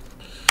other.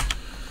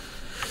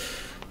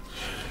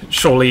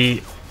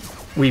 Surely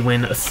we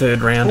win a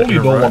third round Surely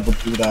in a no row. one would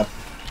do that.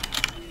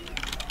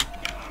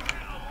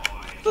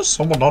 Does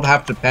someone not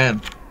have to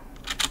pan?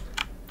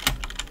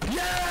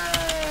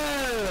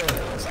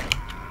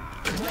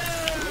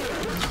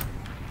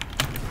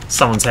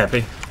 Someone's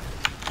happy.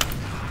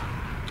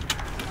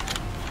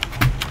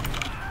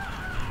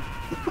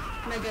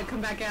 Mega,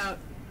 come back out.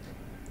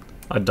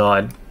 I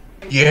died.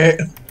 Yeah.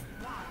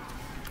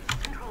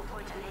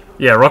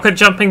 Yeah, rocket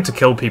jumping to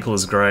kill people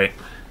is great.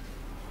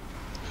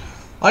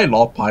 I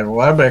love Pyro.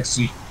 I'm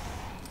actually...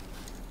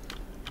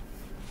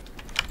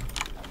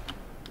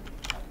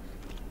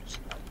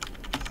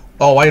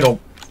 Oh, I don't...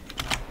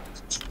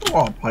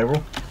 Oh,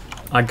 Pyro.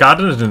 I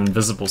guarded an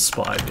invisible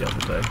spy the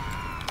other day.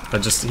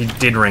 He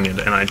did ring it,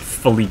 and I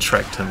fully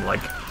tracked him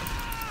like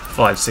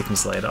 5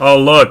 seconds later. Oh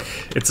look,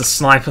 it's a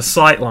sniper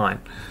sightline.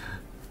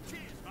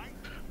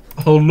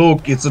 Oh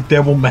look, it's a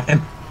devil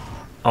man.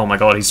 Oh my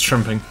god, he's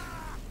trimping.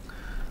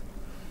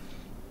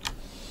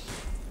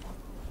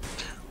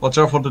 Watch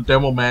out for the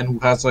demo man who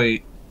has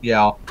a...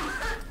 Yeah.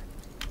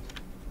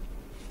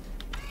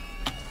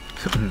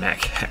 Mac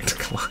hacked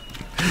climb.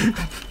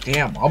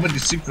 Damn, how many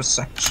secret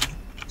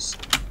sections?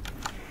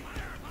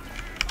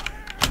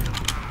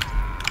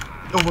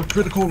 Oh, we're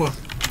critical.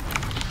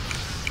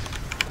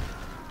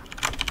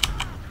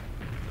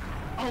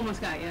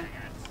 Almost got ya.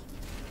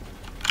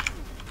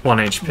 1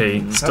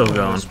 HP, still That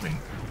going. almost me.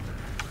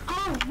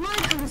 Oh,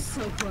 what? I was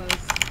so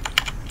close.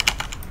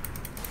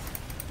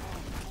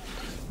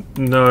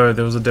 No,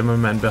 there was a demo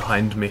man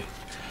behind me.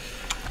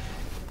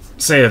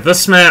 So yeah,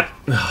 this map...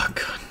 Oh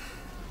god.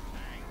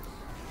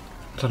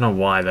 I don't know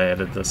why they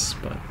added this,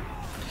 but...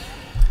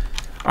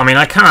 I mean,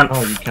 I can't...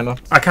 Oh, you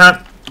cannot.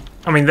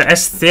 I mean, the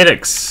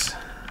aesthetics...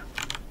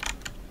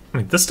 I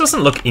mean, this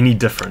doesn't look any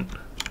different.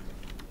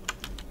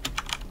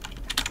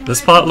 This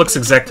part looks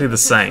exactly the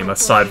same,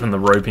 aside from the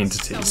rope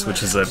entities,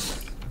 which is a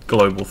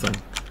global thing.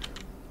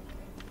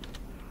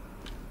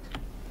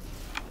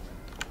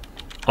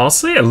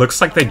 Honestly, it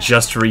looks like they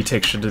just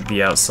retextured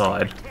the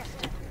outside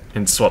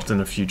and swapped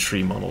in a few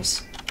tree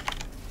models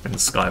in the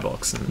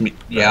skybox. And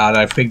Yeah,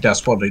 I think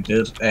that's what they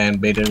did, and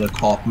made it a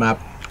card map.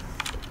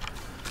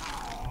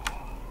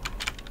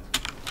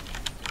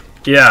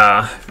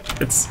 yeah,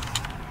 it's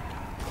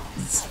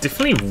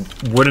definitely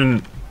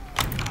wouldn't.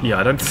 Yeah,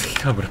 I don't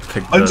think I would have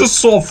picked I this. just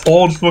saw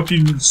 4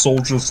 fucking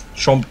soldiers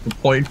jump the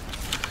point.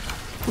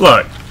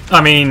 Look,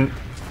 I mean,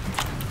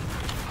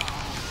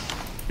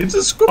 It's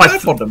a good map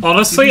for them.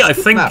 honestly, It's a I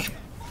good think map.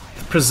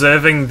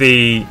 preserving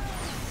the.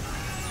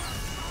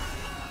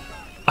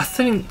 I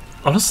think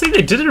honestly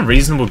they did a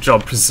reasonable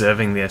job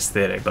preserving the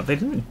aesthetic, but they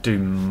didn't do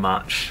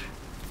much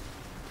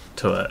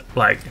to it.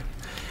 Like,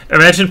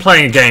 imagine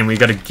playing a game where you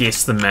got to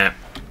guess the map,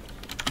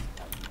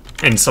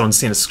 and someone's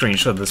seen a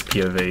screenshot of this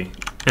POV,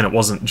 and it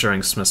wasn't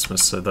during smissmas,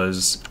 so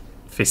those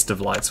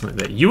festive lights weren't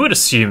there. You would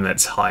assume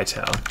that's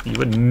Hightower. You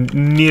would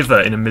never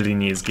in a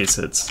million years guess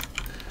it's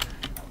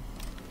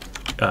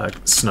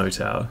Snow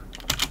Tower.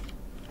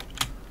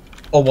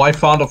 Oh, I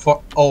found a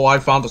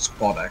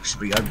spot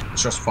actually. I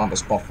just found a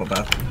spot for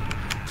that.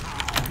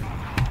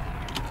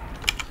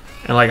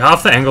 And like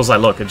half the angles I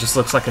look, it just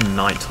looks like a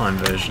nighttime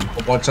version.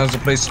 Oh boy, chance to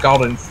play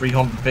Scout in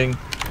 300 ping.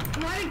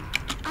 What?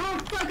 Oh,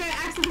 fuck, I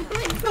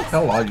accidentally...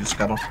 Hell are you,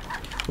 Scatter?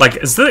 Like,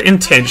 is the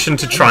intention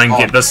to try and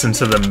get this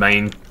into the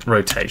main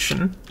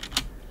rotation?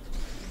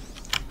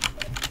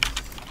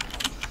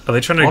 Are they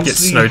trying to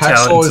Honestly, get Snow Tower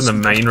Hacksaw into is- the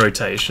main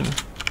rotation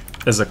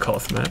as a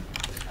Koth map?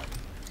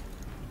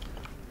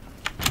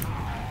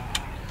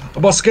 I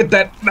must get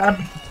that map.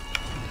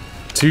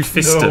 Too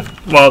festive.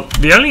 Well,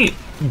 the only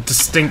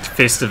distinct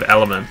festive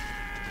element.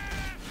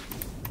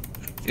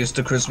 Is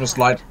the Christmas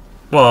light.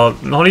 Well,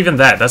 not even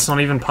that. That's not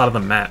even part of the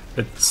map.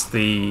 It's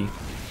the.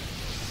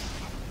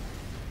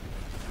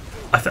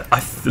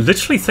 I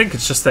literally think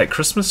it's just that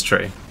Christmas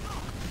tree.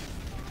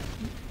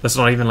 That's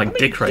not even like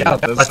decorated. yeah,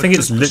 that's I think a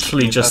it's Christmas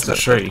literally tree, just the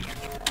that's tree.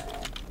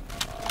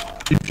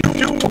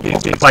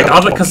 If Like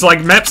other, because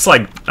like maps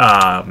like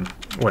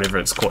whatever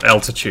it's called,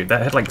 altitude,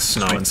 that had like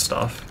snow and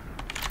stuff.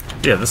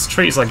 Yeah, this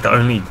tree is like the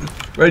only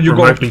Where you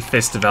go? remotely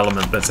festive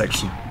element that's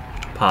actually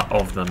part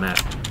of the map.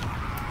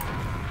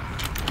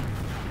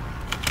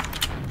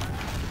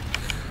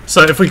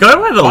 So if we go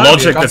by the Finally, I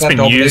logic got that's that been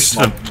double used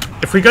for,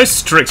 dismount. if we go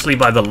strictly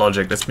by the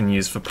logic that's been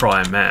used for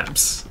prior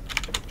maps,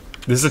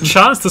 there's a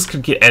chance this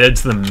could get added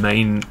to the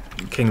main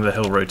King of the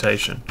Hill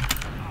rotation.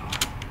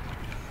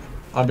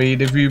 I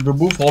mean, if we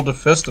remove all the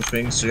festive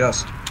things,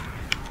 yes.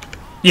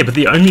 Yeah, but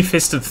the only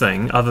festive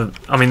thing,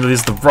 I mean,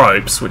 there's the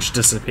ropes, which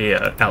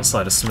disappear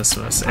outside of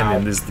smissmas, and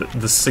then there's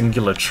the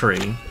singular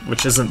tree,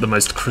 which isn't the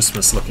most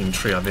Christmas-looking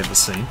tree I've ever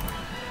seen.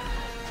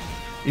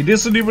 It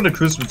isn't even a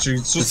Christmas tree,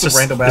 it's just It's a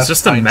random ass it's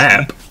just a pine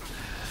map. tree.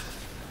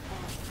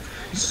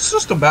 It's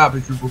just a map.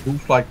 If you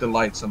remove like the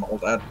lights and all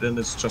that, then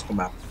it's just a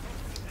map.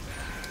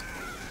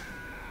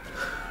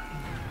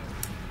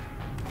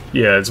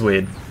 Yeah, it's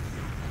weird.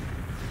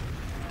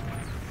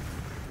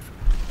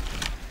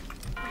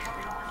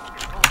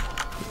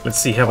 Let's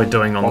see how we're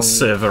doing on the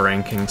server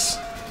rankings.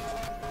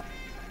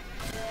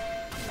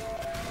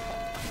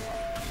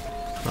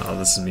 Oh,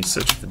 this is me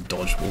searching for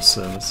dodgeball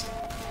servers.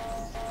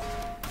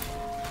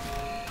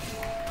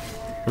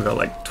 We've got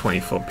like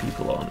 24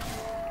 people on.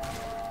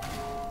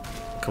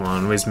 Come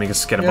on, where's Mega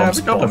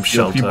Scatterbomb's bomb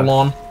shelter? People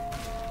on.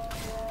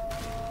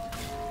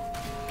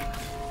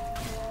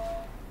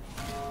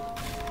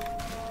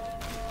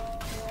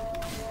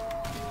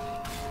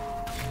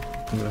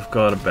 We've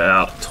got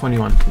about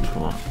 21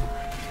 people on.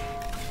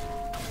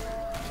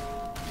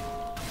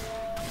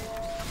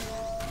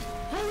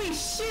 Holy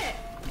shit!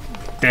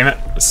 Damn it,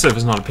 the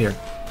server's not appearing.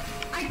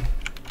 I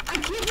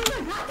can't believe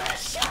I got that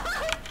shot!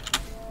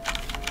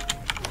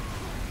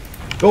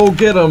 Go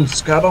get him,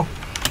 Scatter.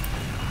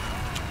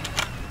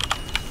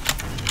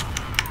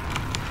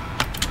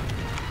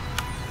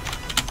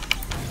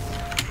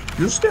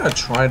 Usually I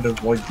try to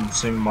avoid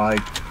using my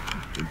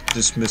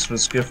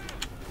dismissmas gift.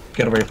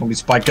 Get away from me,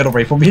 Spike, get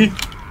away from me!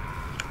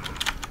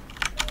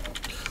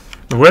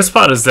 The worst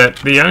part is that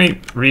the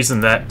only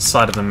reason that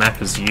side of the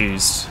map is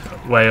used,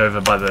 way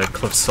over by the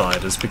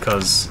cliffside, is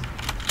because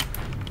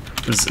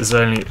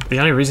the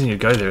only reason you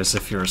go there is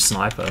if you're a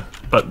sniper.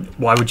 But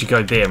why would you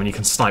go there when you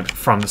can snipe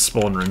from the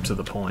spawn room to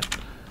the point?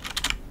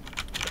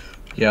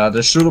 Yeah,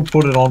 they should have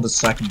put it on the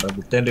second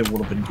level, then it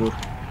would have been good.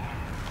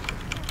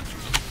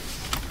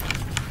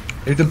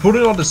 If they put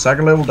it on the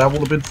second level, that would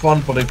have been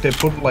fun, but if they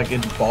put it like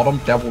in the bottom,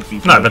 that would be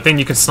fun. No, but then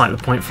you can snipe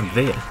the point from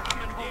there.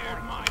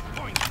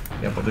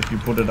 Yeah, but if you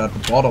put it at the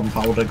bottom,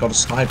 how would they got to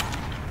snipe?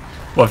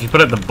 Well, if you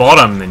put it at the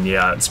bottom, then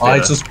yeah, it's better. I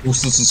just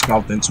boosted the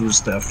scout into his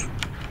death.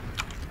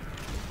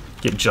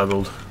 Get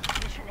juggled.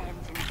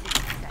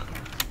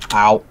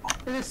 Ow.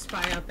 There's a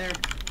spy out there.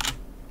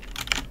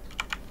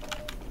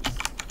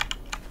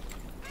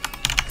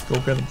 Go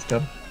get him,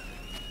 Scatter.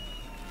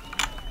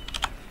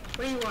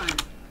 What do you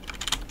want?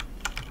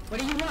 What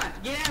do you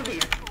want? Get out of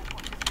here!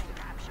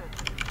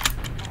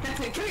 That's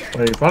it, come here!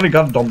 Wait, you finally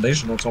got a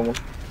domination on someone.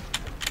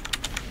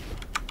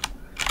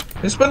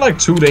 It's been like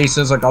 2 days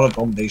since I got a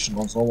domination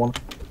on someone.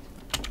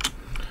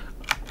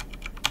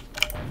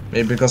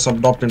 Maybe because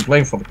I've not been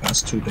playing for the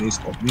past 2 days,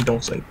 but we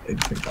don't say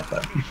anything about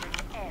that.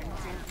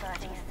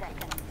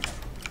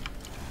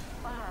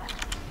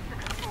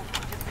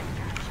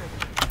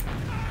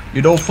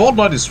 You know,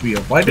 Fortnite is weird.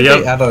 Why did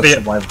they add a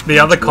survival? The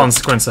other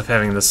consequence of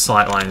having this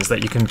sightline is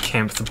that you can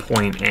camp the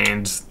point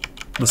and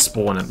the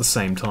spawn at the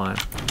same time.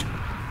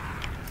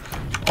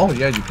 Oh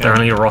yeah, you can. They're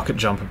only a rocket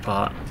jump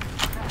apart.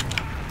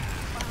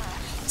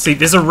 See,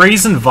 there's a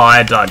reason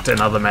Viaduct and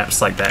other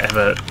maps like that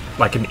have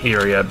like an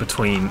area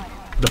between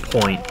the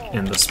point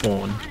and the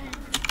spawn.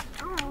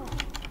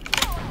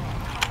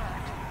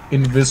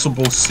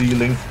 Invisible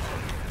ceiling.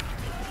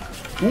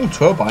 Ooh,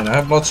 turbine. I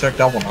have not checked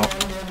that one out.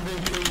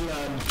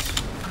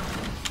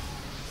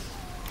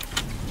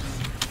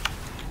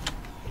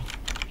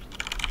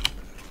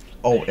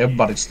 Oh,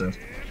 everybody's dead.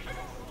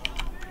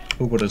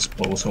 Who could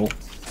expose who?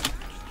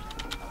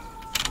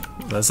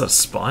 There's a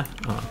spy?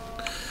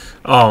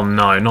 Oh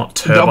no, not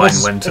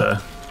Turbine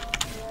Winter.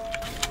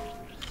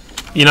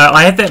 You know,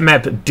 I had that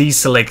map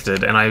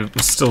deselected and I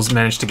still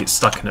managed to get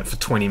stuck in it for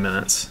 20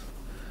 minutes.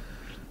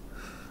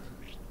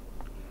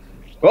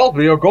 Well,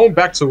 we are going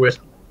back to it.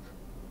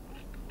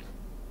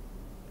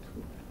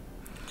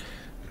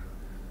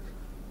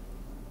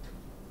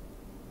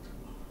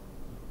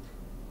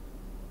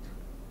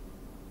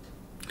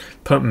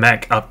 Put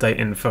Mac update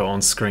info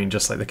on screen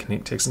just like the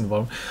Connect text in the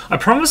bottom. I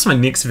promised my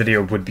next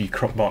video would be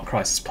Bot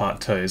Crisis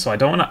Part 2, so I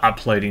don't want to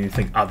upload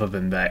anything other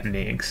than that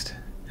next.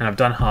 And I've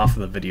done half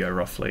of the video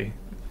roughly.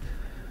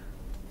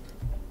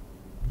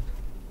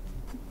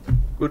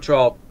 Good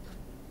job.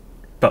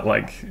 But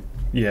like,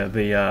 yeah,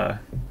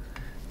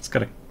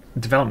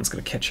 development's got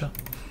to catch up.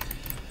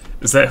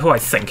 Is that who I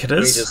think it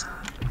is?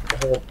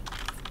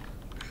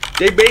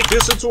 They made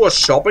this into a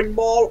shopping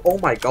mall? Oh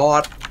my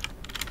god.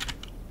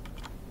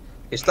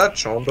 Is that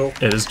Jonto?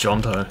 It is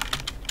Jonto.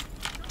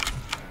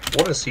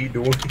 What is he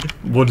doing?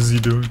 What is he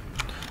doing?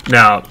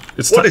 Now,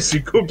 it's what is he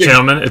cooking?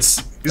 Gentlemen, it's...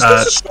 Is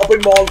this a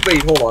shopping mall?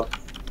 Wait, hold on.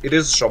 It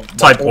is a shopping mall.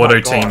 Type auto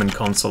team and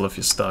console if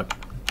you're stuck.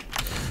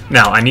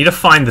 Now, I need to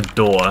find the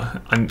door.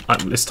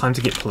 It's time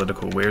to get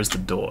political. Where is the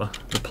door?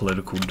 The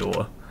political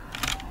door.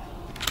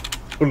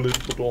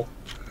 Political door.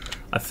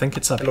 I think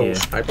it's up Hello, here.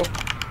 sniper.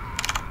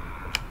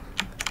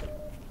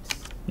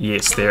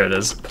 Yes, there it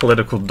is.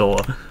 Political door.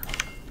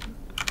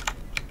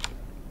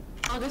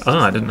 Oh,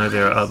 I didn't know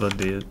there are other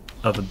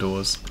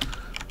doors.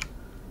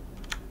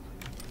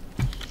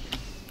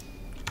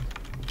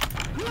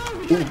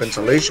 Ooh,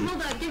 ventilation.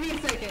 Hold on, give me a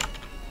second.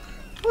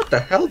 What the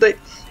hell? They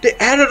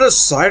added a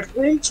side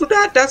room to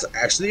that? That's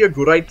actually a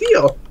good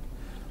idea.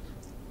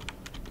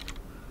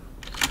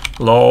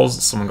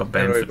 Lols, someone got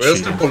banned Anyway, for where's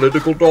cheating. the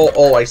political door?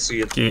 Oh, I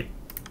see it.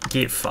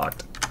 Get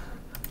fucked.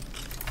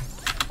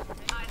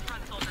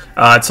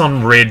 It's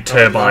on red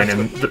turbine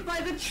and Hit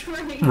by the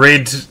train.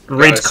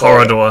 red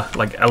corridor,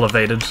 like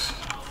elevated.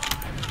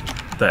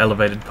 The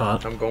elevated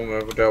part. I'm going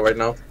over there right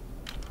now.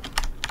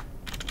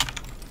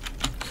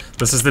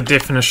 This is the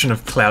definition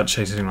of cloud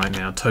chasing right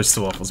now. Toast the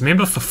waffles.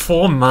 Member for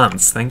 4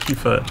 months. Thank you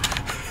for...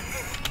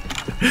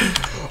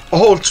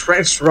 Oh,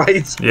 trans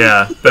rights.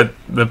 Yeah,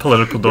 the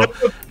political door.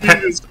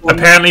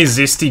 Apparently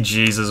Zesty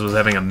Jesus was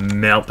having a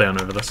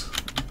meltdown over this.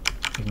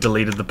 He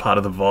deleted the part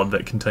of the VOD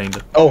that contained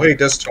it. Oh, hey,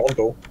 there's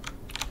Tondo.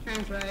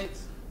 Trans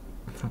rights.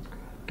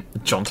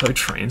 Jonto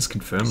trans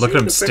confirmed. Look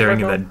at him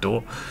staring at that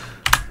door.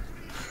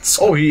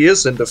 Oh, he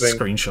is in the thing.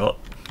 Screenshot.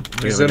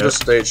 He's in the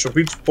stage. Should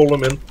we pull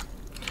him in?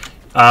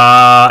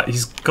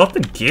 He's got the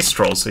guest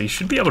role, so he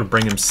should be able to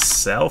bring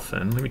himself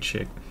in. Let me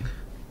check.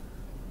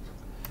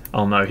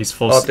 Oh no, he's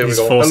forced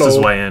his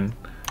way in.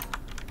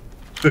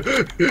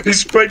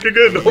 He's breaking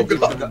in. Oh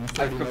god.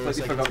 I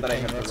completely forgot that I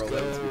have to roll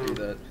it to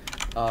do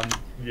that.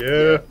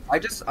 Yeah.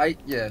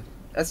 Yeah.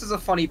 This is a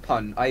funny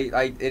pun.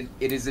 It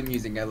is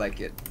amusing. I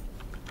like it.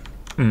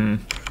 Hmm.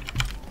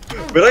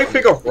 When I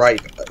think of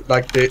Wright,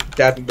 like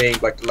that name,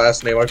 like the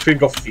last name, I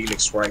think of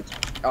Phoenix Wright.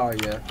 Oh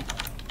yeah.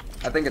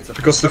 I think it's a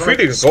Because the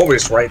Phoenix is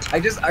always right. I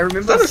remember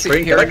Is that a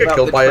string? Can I get about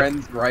killed the by it?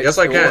 trends right Yes,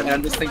 I door, can. and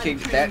I'm just thinking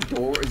that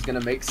door is gonna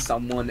make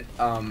someone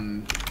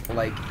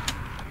like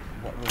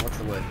what's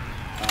the word?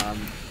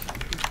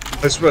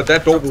 I swear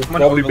that door will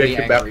Someone probably overly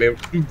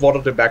make one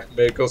of the back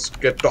makers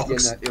get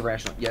dogs. Yeah, no,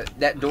 irrational. Yeah,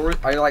 that door.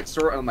 I like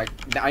saw it. I'm like,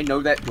 I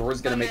know that door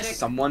is gonna make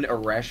someone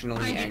irrationally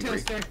Behind you,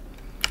 angry. toaster.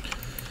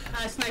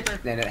 Sniper.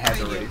 And it has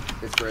Behind already. you.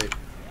 It's great.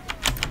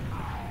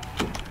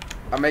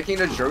 I'm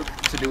making a joke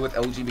to do with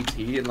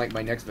LGBT in like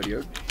my next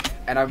video,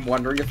 and I'm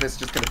wondering if it's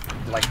just gonna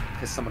like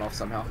piss someone off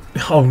somehow.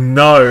 Oh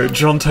no,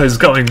 Jonto's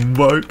going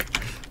woke.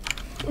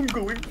 I'm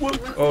going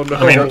woke. Oh no.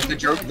 I mean, The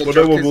joke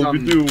whatever is will we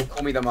do?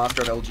 call me the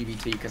master of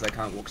LGBT because I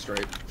can't walk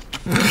straight.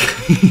 No,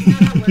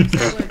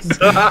 that works.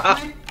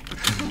 That works.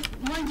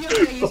 Mind you,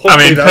 okay, you I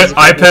mean, that's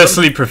I good.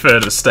 personally prefer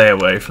to stay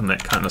away from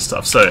that kind of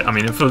stuff. So, I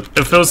mean, if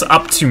it was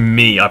up to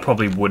me, I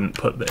probably wouldn't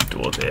put that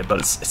door there. But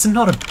it's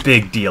not a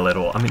big deal at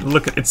all. I mean,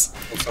 look, it's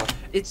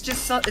It's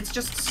just subtle. it's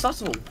just a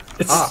subtle.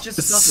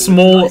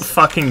 small It's nice.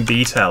 fucking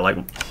detail. Like,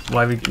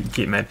 why we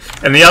get mad?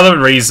 And the other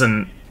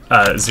reason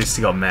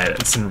Zesty got mad,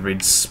 it's in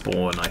red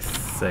spawn, I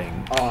think.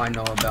 Oh, I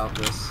know about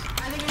this.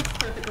 I think it's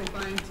perfectly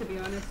fine, to be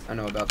honest. I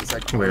know about this.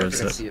 Where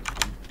is it? See it.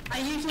 I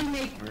usually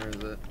make... Where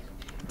is it?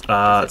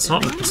 It's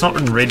not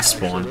in red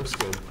spawn. Maybe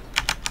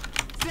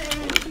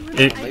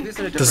it's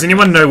in a Does different-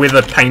 anyone know where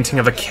the painting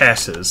of a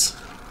cat is?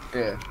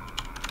 Yeah.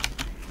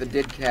 The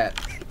dead cat.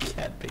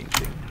 Cat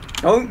painting.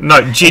 Don't.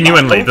 No,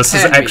 genuinely, Don't this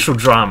is pan me. actual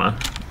drama.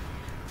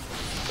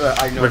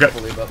 I know We got-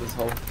 fully about this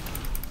whole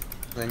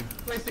thing.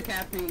 Where's the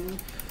caffeine?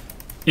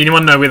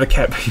 Anyone know where the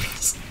cat painting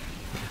is?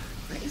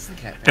 Where is the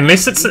cat?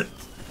 Unless it's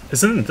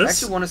isn't it I this?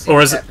 actually wanna see Or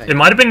the is cat it? painting. It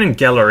might have been in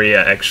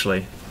Galleria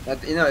actually.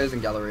 You know, it is in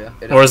Galleria.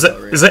 Or is in it?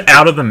 Galleria. Is it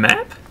out of the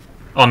map?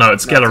 Oh no, it's No,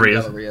 it's in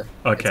Galleria. Galleria.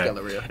 Okay, It's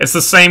Galleria. it's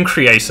the same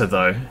creator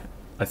though,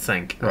 I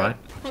think, right?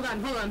 Hold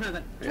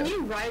on. Can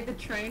you ride the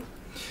train?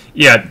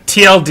 Yeah,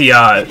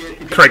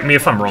 TLDR. Correct me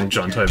if I'm wrong,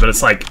 Jonto, but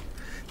it's like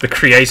the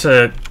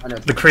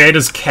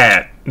creator's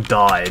cat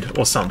died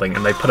or something,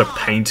 and they put a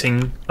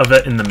painting of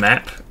it in the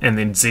map, and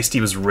then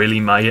Zesty was really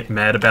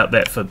mad about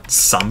that for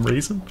some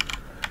reason.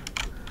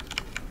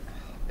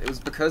 It was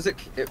because it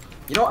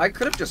you know, I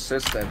could have just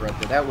searched that right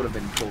there. That would have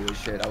been cool as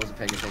shit. I wasn't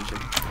paying attention.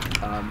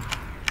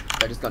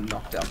 I just got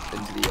knocked out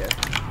into the air.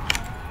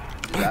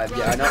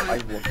 Yeah, I know. I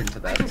walked into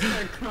I that. just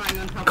started crying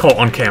on top Caught of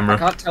on the train. I camera.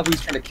 can't tell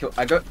who's trying to kill.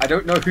 I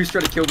don't know who's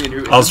trying to kill me and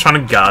who. I was isn't.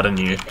 trying to garden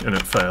you, and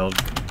it failed.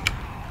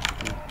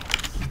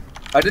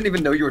 I didn't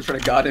even know you were trying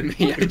to garden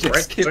me. I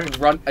just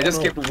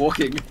kept kept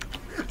walking.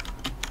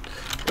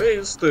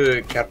 Where's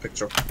the cat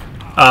picture?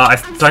 I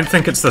don't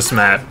think it's this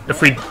map.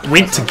 If we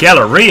went to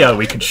Galleria,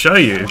 we could show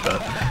you,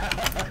 but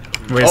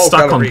we're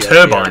stuck Galleria, on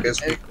Turbine. Yeah, I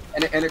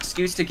guess An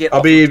excuse to get. I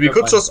off mean, of we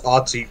could Turbine. just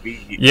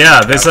RTV.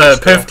 Yeah, there's Yeah, a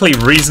perfectly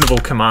reasonable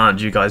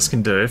command you guys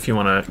can do if you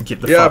want to get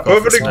the Yeah, fuck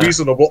off this perfectly map.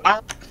 reasonable.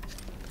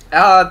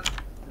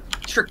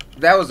 Trick.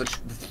 That was a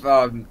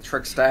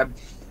trick stab.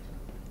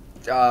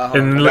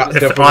 In, Yeah, if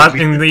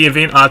definitely. in the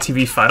event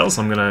RTV fails,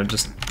 I'm gonna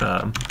just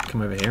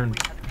come over here and...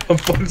 I'm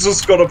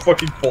just gonna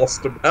fucking force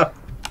the map.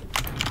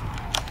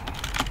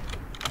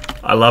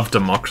 I love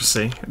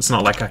democracy. It's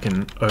not like I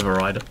can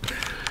override it.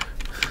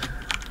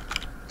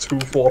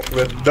 2-4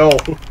 win. No.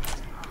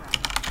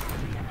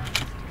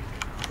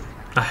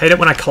 I hate it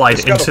when I collide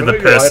into the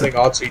person.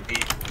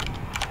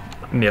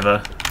 RTV.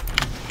 Never.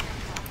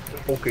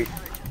 Okay.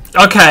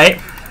 Okay,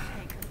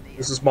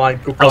 This is mine.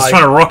 Goodbye. I was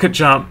trying to rocket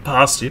jump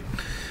past you.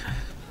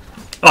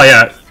 Oh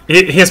yeah,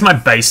 here's my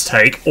base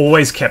take.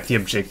 Always cap the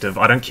objective.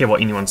 I don't care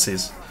what anyone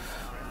says.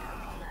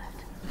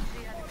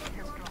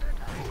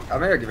 I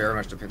think it very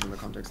much depends on the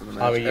context of the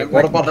match. I mean, And,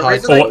 what like, about the high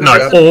reason score? I- Or, the no,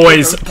 reason I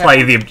always don't cap-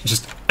 play the...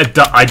 Just...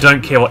 I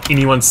don't care what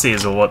anyone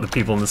says or what the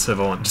people in the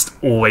server want. Just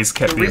always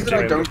cap The the reason I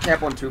objective. don't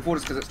cap on 2-4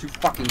 is because it's too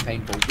fucking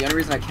painful. The only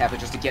reason I cap is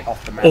just to get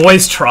off the map.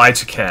 Always try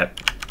to cap.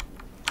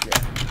 Yeah.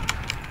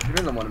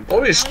 Depends on what I'm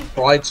Always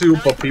try to,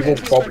 but people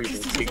probably will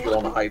kick you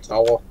on a high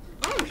tower.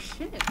 Oh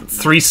shit.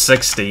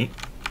 360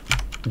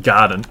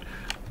 garden.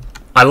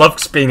 I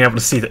loved being able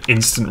to see the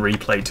instant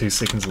replay 2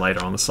 seconds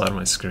later on the side of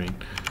my screen.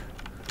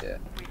 Yeah.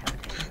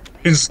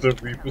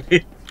 Instant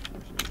replay.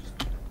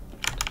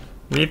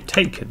 We have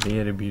taken the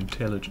enemy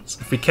intelligence.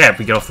 If we camp,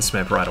 we get off this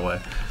map right away.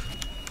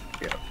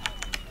 Yeah.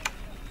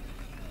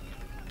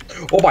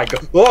 Oh my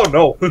god. Oh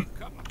no.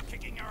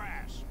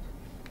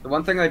 The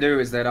one thing I do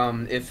is that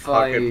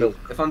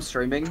if I'm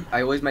streaming,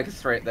 I always make a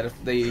threat that if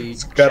the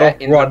Scatter,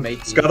 chat ends run. up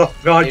making, Scatter,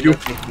 behind end you.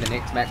 up making the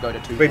next map go to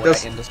 2, Wait, I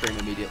end the stream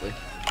immediately.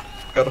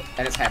 Scatter.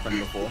 And it's happened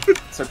before.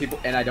 So people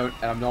and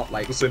I'm not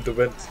like Just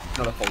intervent.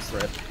 not a false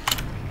threat.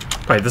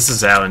 Wait, this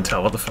is our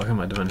intel. What the fuck am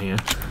I doing here?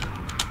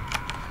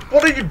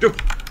 What are you doing?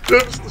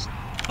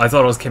 I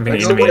thought I was camping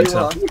That's enemy the way you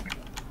intel.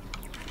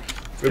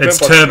 are. It's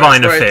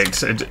turbine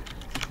effect.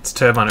 It's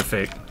turbine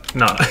effect.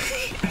 No.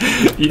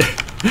 Yeah.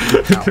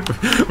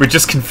 We're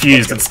just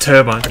confused. It's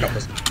turbine.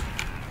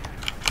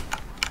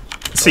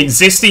 See,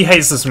 Zesty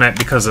hates this map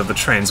because of the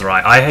trans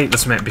right. I hate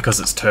this map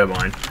because it's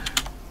turbine.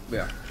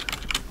 Yeah.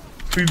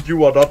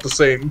 You are not the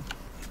same.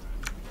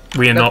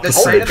 We are not the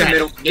train same. in the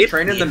middle. The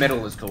train in the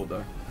middle is cool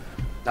though.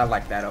 I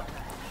like that up.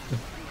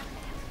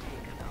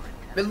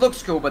 It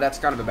looks cool, but that's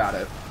kind of about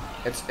it.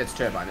 It's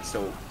turbine. It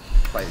still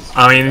plays.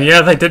 I mean,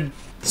 yeah, they did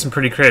some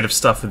pretty creative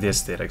stuff with the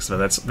aesthetics, but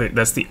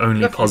that's the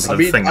only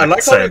positive thing I I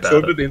like can say how they about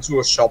turned it. it into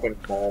a shopping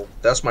mall.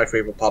 That's my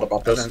favorite part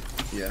about this.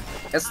 Yeah.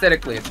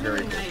 Aesthetically, it's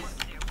very cool.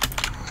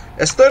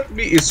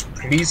 Aesthetically, it's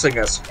pleasing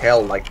as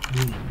hell. Like,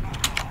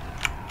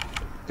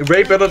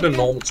 way better than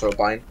normal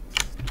turbine.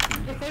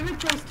 If they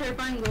replace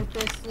turbine with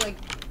this, like,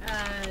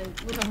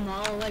 with a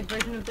model-like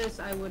version of this,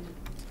 I would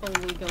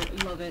totally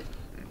love it.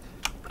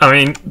 I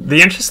mean,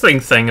 the interesting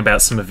thing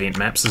about some event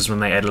maps is when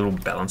they add little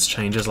balance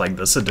changes like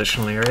this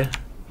additional area.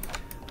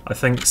 I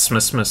think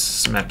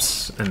smissmas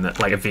maps and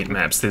like event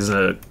maps, there's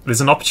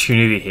an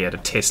opportunity here to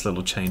test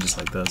little changes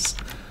like this.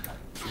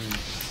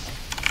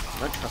 I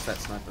don't trust that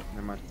sniper.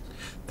 Never mind.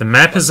 The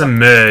map is a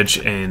merge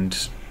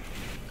and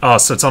oh,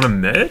 so it's on a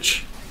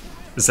merge?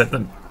 Is that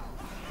the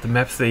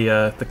map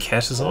the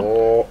cat is on?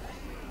 Oh,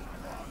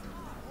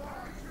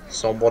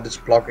 somebody's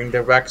blocking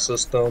the rack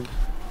system.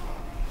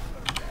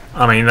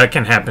 I mean, that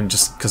can happen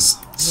just because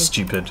it's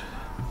stupid.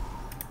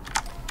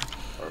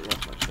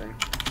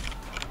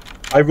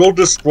 I will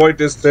destroy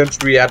this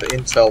century at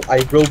Intel.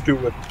 I will do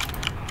it.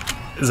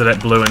 Is it at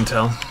blue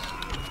intel?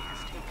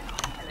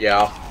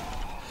 Yeah.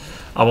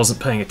 I wasn't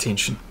paying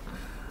attention.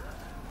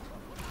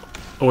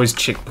 Always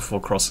check before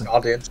crossing.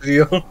 God,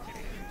 engineer.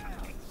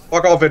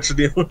 Fuck off,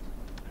 engineer. Did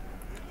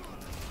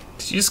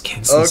you just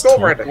cancel this go talk?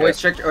 right ahead.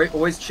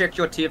 Always check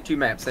your TF2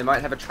 maps. They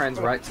might have a trans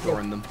right score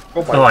in them.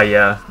 Go Oh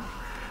yeah.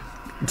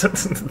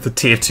 The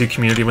tier 2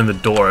 community when the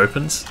door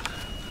opens.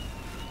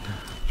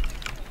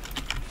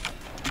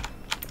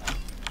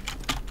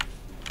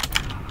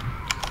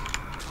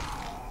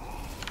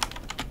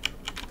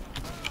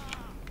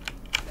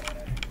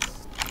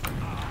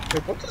 Hey,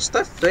 what does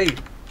that thing?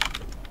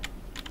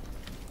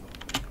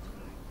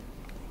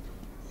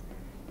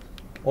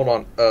 Hold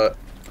on,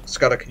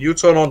 Scatter, can you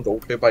turn on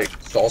roleplay? I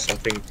saw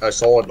something. I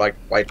saw it like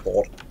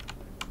whiteboard.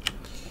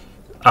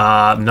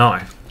 No.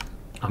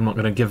 I'm not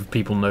gonna give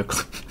people no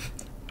clue.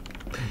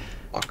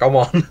 Oh, come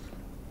on.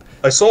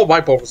 I saw a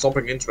whiteboard with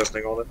something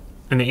interesting on it.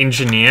 An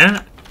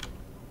engineer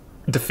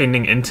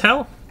defending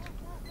intel?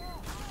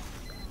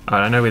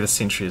 Alright, I know where the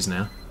sentry is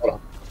now. Hold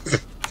on.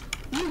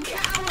 You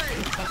coward!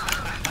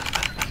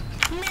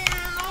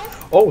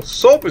 Meow! Oh,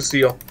 Soap is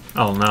here.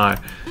 Oh no.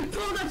 You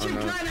pulled out your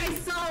gun, I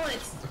saw it!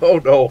 Oh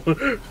no.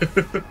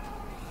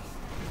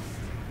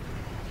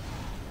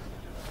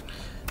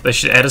 They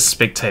should add a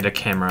spectator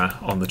camera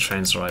on the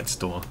trans rights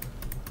door.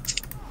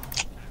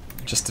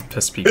 Just to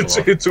piss people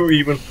off. to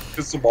even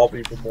piss them off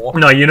even more.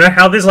 No, you know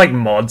how there's like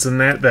mods in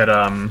there that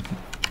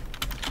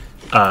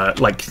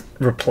like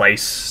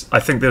replace. I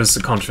think there was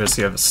a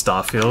controversy over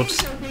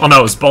Starfield. Oh no,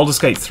 it was Baldur's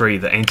Gate 3,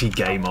 the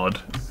anti-gay mod,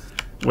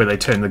 where they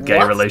turned the gay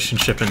What?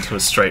 relationship into a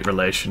straight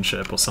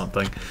relationship or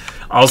something.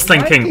 I was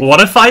thinking,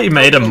 what if I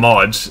made a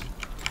mod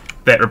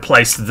that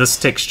replaced this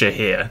texture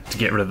here to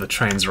get rid of the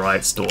trans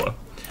rights door?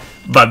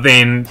 But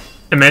then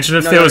imagine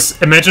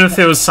if imagine if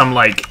there was some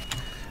like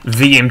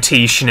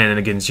VMT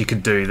shenanigans you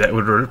could do that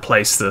would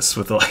replace this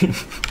with like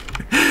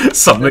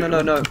something.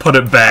 No. Put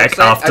it back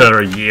after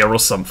a year or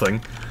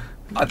something.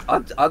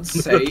 I'd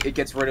say it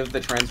gets rid of the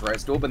trans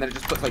rights door, but then it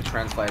just puts like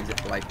trans flags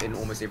like in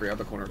almost every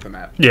other corner of the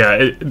map. Yeah,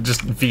 it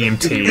just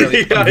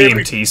VMT Yeah,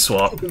 VMT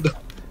swap.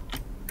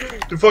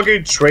 The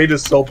fucking trade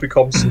itself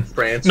becomes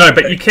trans. No,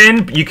 but you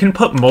can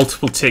put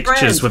multiple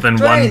textures within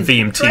one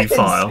VMT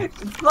file.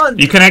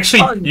 You can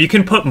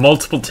actually put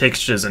multiple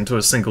textures into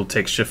a single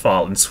texture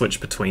file and switch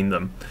between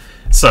them.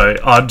 So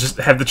I'd just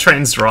have the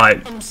trans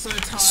right,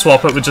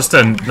 swap it with just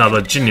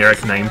another generic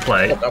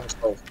nameplate, That was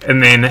dope.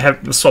 and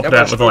then swap it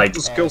out with like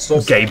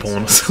so gay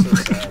porn or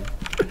something.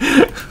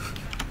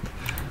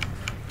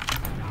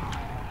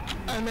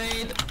 I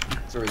made...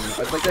 Sorry, I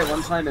was like that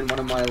one time in one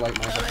of my like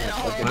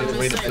I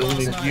waited a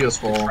billion years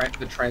for.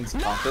 the trans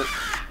carpet,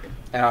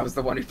 and I was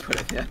the one who put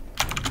it there.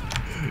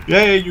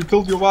 Yeah, you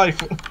killed your wife.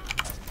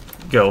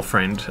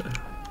 Girlfriend.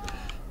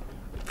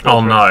 Oh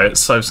no,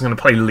 so I was going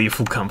to play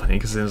Lethal Company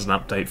because there's an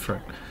update for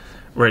it.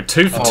 We're at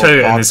 2 for Oh, 2, God,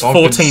 and there's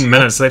Dawkins. 14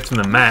 minutes left in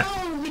the map.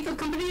 Oh, lethal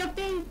company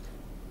update.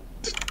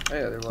 Oh,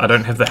 yeah, there was. I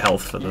don't have the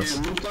health for this.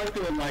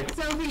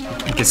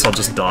 I guess I'll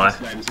just die.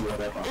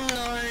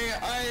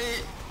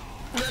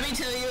 Let me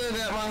tell you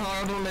about my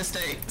horrible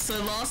mistake. So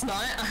last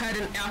night I had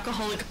an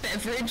alcoholic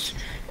beverage,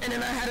 and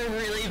then I had a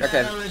really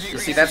bad allergic You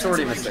see, that's reaction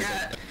already to my mistaken.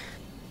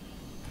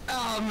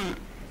 cat.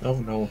 Oh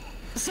no.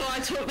 So I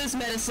took this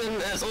medicine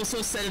that's also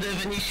a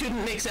sedative, and you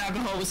shouldn't mix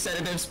alcohol with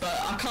sedatives, but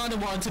I kind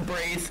of wanted to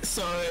breathe,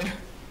 so...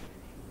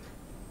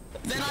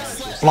 Then I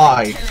slept for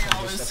Fly. like 10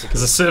 hours.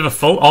 Is the server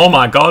full? Oh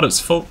my god, it's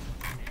full.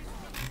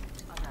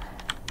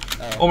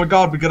 Oh my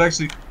god, we could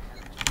actually...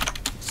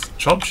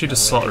 Sharpshooter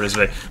slot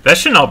reserve. That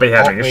should not be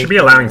happening. It should be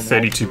allowing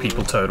 32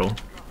 people total.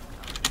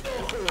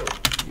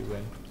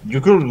 You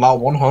could allow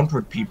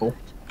 100 people.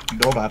 You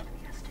know that.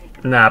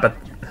 Nah, but...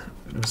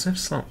 Was there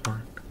slot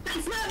one?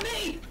 That's not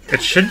me.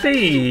 It should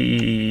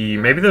be...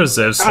 Maybe the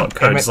reserve slot damn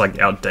code is it. like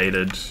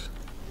outdated.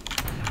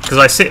 Because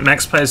I set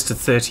max players to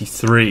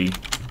 33.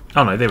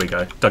 Oh no, there we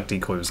go. Duck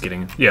Decoy was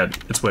getting it. Yeah,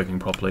 it's working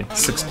properly.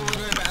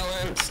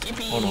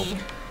 Oh no.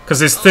 Because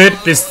there's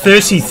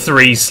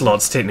 33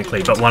 slots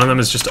technically, but one of them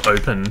is just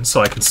open,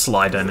 so I can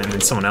slide in and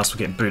then someone else will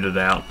get booted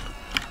out.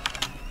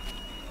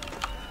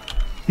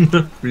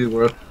 We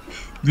were.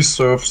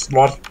 Reserve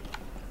slot.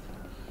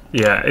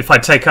 Yeah, if I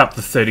take up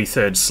the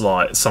 33rd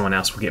slot, someone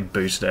else will get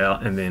booted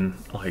out, and then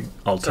like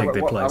I'll So, take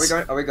their place.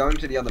 Are we going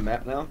to the other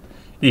map now?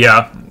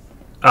 Yeah.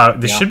 There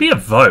Yeah. should be a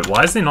vote.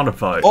 Why is there not a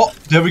vote? Oh,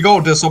 there we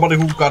go. There's somebody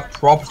who got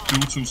dropped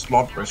due to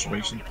slot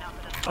reservation.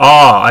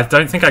 Oh, I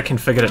don't think I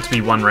configured it to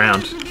be one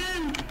round.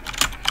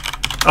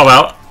 Oh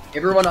well.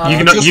 Everyone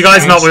You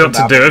guys know what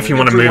to do if you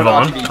want to move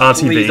on. Please,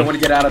 RTV. don't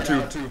want to get out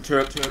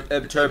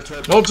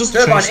of No, just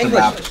Turbine, change the English.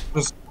 map.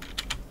 Just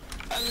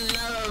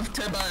I love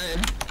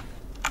Turbine.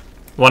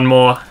 One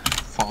more.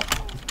 fuck.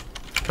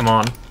 Come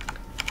on.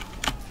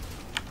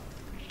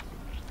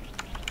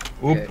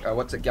 Oop. Okay,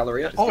 what's it?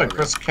 Galleria? It's Oh, I Galleria.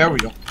 pressed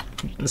carrier.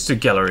 Let's do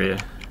Galleria.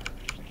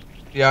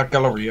 Yeah,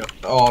 Galleria.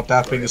 Oh,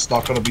 that thing is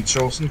not gonna be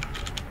chosen.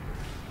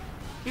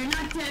 You're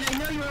not dead. I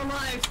know you're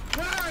alive.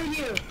 Where are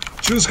you?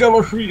 Choose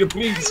Galleria,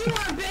 please. There you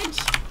are,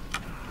 bitch.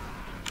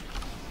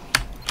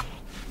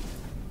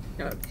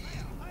 Yeah,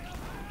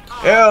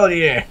 Hell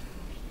yeah.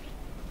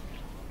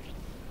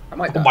 I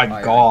might Oh die. my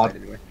I God.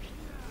 died anyway.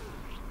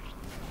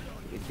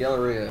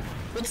 Galleria.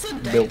 What's the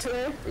date Milk.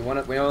 today? We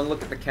want to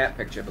look at the cat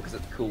picture because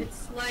it's cool.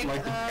 It's like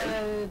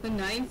the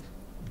 9th.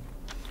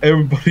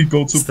 Everybody go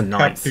to It's the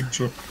cat 9th.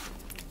 picture.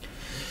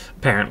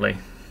 Apparently.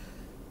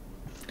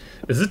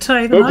 Is it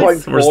today the Oh my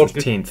 9th or is it God.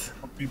 the 10th?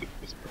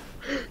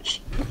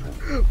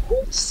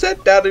 Who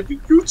said that in the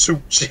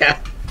YouTube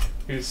chat?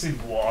 You see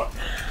what?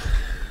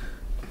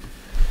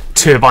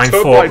 Turbine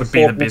 4 Turbine would be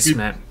 4 the would best be-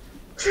 map.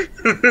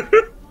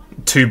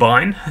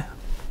 Turbine?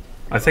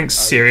 I think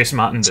Serious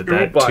Martin did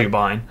that. Turbine.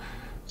 Turbine.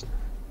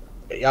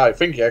 Yeah, I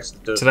think he actually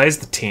did. Today's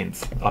the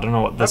 10th. I don't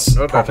know what this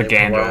I've heard that name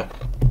propaganda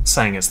for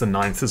saying it's the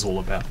 9th is all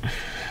about.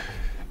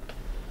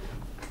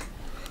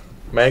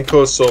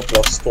 Manco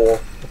surplus store.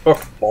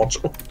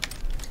 Module.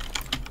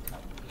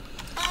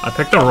 I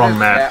picked the wrong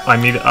map. I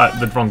need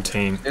the wrong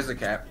team. There's a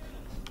cat.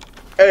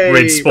 Hey,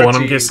 Red Spawn,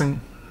 I'm Reggie.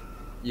 guessing.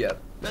 Yeah.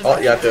 Oh,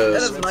 yeah, That is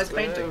there's. a nice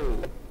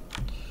painting.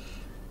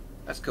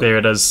 That's cool. There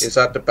it is. Is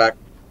at the back.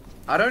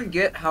 I don't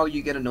get how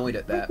you get annoyed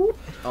at that.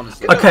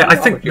 Honestly. Okay, I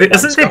think Okay,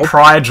 isn't there let's go.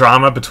 prior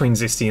drama between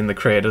Zesty and the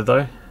creator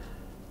though?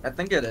 I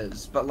think it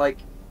is, but like,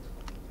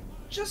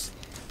 just.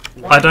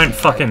 I don't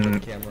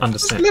fucking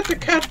understand Let the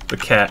cat. the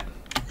cat.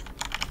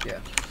 Yeah.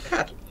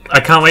 Cat. I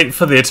can't wait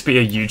for there to be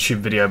a YouTube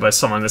video by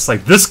someone that's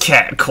like, this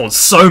cat caused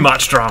so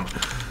much drama.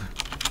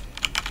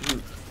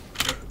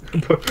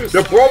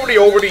 There probably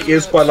already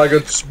is by like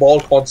a small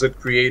content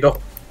creator.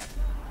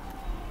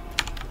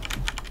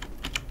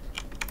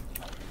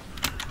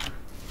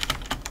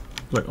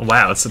 Look,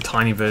 wow, it's a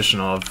tiny version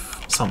of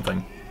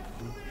something.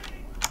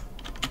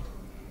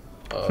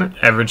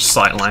 Average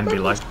sightline be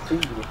like,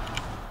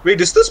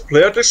 Wait, is this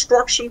player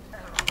destruction?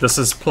 this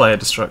is player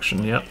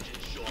destruction, yep.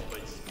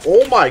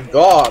 Oh my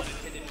god.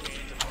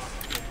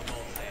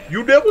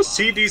 You never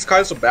see these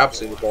kinds of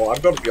maps anymore,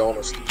 I'm gonna be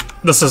honest.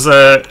 This is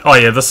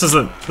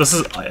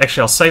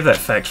actually, I'll save that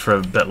fact for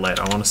a bit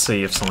later. I want to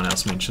see if someone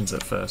else mentions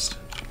it first.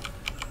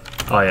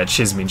 Oh yeah,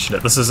 Ches mentioned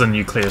it. This is a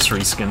Nucleus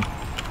reskin.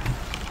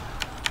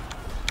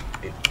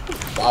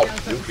 Wow, Yeah,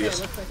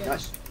 nucleus. looks like it.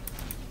 Nice.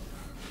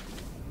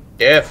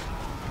 Yeah.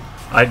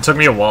 It took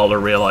me a while to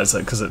realize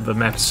it because the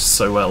map is just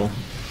so well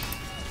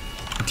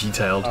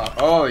detailed.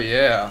 Oh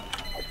yeah.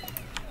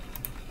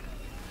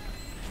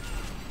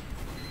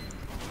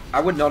 I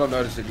would not have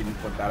noticed if you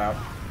didn't put that out.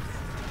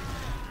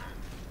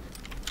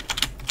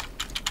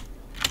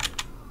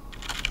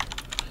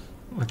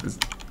 Like this.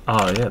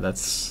 Oh yeah,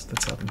 that's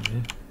up in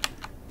here.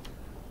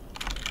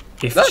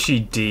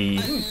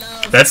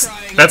 FGD.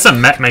 That's a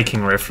map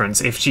making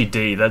reference.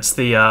 FGD. That's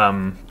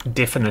the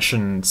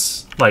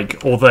definitions,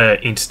 like all the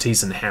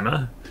entities in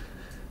Hammer.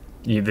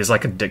 There's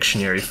like a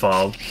dictionary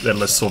file that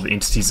lists all the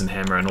entities in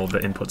Hammer and all the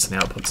inputs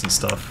and outputs and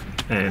stuff.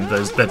 And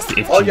that's the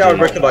FGD. Oh yeah, I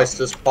recognize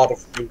this part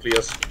of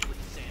nucleus.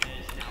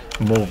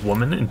 More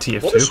women in What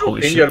is TF2? your Holy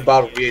opinion shit.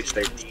 about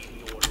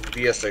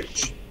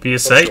VSH?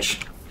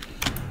 VSH?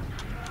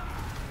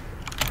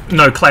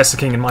 No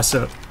classicing in my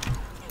server.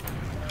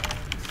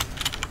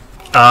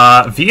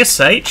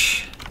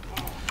 VSH?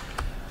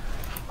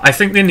 I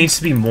think there needs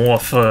to be more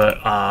for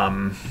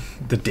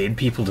the dead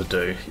people to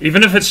do.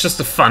 Even if it's just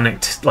a fun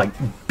like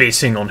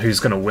betting on who's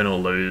gonna win or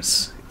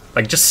lose.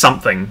 Like just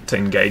something to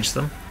engage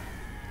them.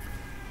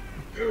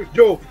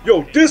 Yo,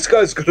 this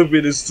guy's gonna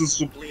win. Is this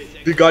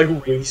the guy who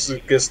wins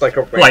gets like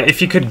a Like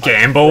if you could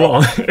gamble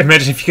on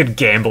imagine if you could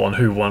gamble on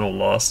who won or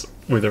lost,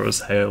 whether it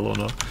was Hale or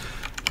not.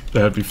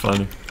 That'd be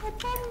funny.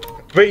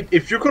 Wait,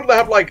 if you could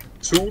have like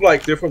two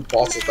like different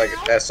bosses, like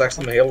a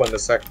Saxon Hill and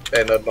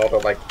another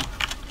like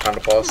kind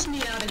of boss,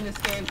 Me out in this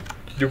game.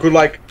 you could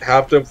like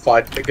have them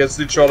fight against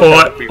each other. Or-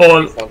 That would be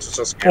really fun to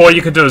just Or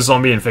you could do a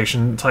zombie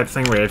infection type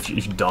thing where if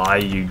you die,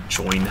 you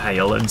join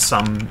Hale in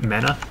some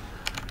manner.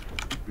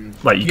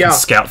 Like you can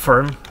scout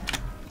for him.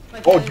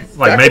 Oh,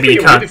 Like, that maybe could be you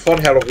a can't- really fun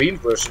Halloween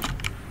version.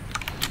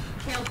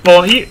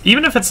 Well,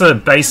 even if it's a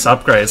base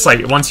upgrade, it's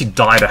like once you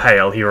die to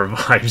Hale, he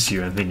revives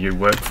you and then you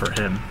work for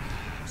him.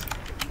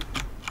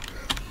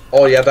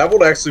 Oh yeah, that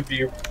would actually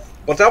be,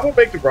 but that would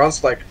make the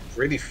runs like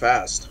really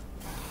fast.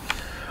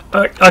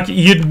 Like,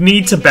 you'd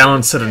need to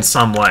balance it in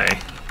some way.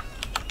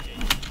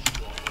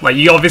 Like,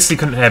 you obviously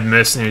couldn't have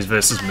mercenaries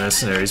versus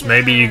mercenaries.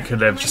 Maybe you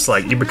could have just,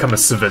 like, you become a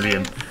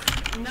civilian.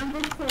 Number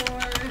 4.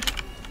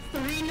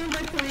 3, number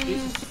 3.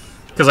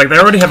 Because, like, they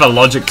already have a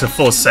logic to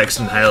force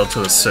Saxon Hale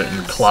to a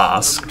certain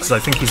class, because I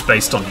think he's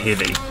based on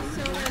heavy.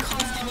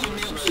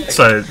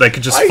 So, they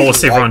could just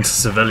force everyone to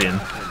civilian.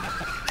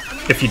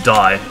 If you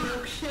die.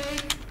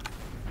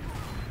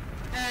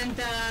 And,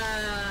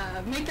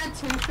 make that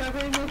 2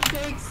 strawberry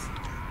milkshakes.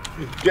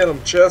 Get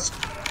him, chest.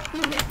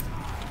 Come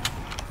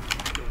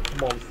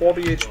on,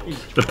 40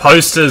 HP. The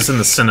posters in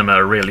the cinema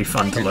are really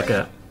fun to look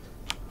at.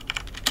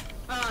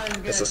 Oh, I'm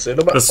good. It's a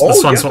cinema. This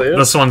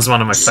this one's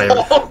one of my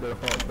favorite.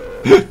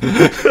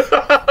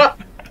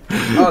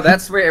 Oh,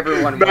 that's where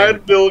everyone went.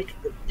 Man Milk,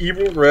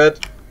 Evil Red,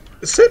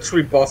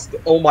 Century Bust.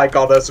 Oh my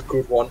god, that's a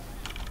good one.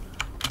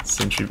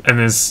 And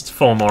there's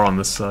 4 more on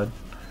this side.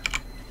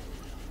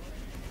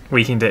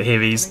 Weekend at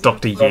Heavies,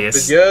 Dr.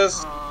 Yes.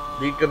 Yes,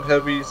 Weekend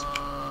Heavies,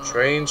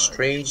 Trains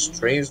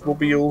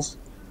Mobiles,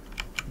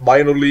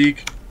 Minor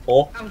League.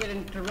 Oh, I'm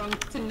getting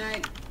drunk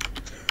tonight.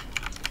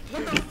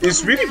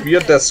 it's really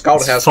weird that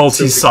Scout has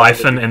Faulty two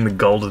Siphon and the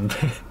Golden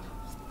Bear.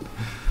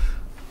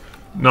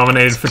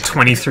 Nominated for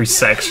 23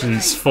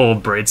 sections, 4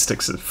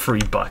 breadsticks, a free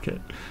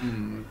bucket.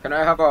 Can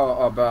I have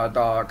Fucking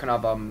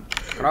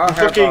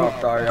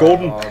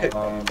golden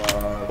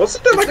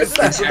Wasn't there like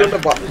an incident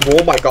about?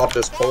 Oh my god,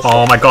 this poster.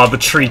 Oh my god, the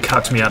tree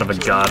cut me out of a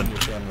garden.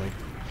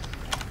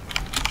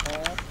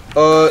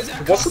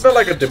 Wasn't there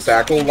like a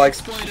debacle like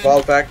a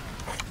while back?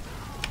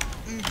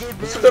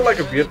 Wasn't there like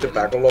a weird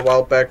debacle a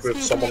while back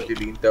with someone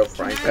deleting their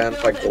frying pan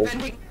like gold?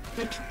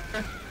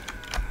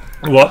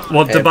 What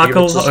And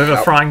debacle even just over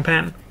out- frying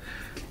pan?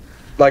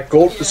 Like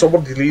gold,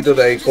 someone deleted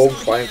a gold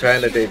frying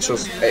pan and they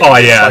just. Oh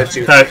yeah,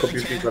 decided to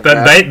completely went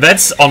mad.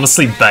 that's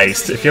honestly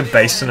based. If you're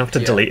based enough to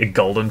delete a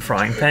golden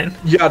frying pan,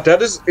 Yeah,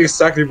 that is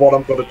exactly what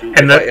I'm gonna do.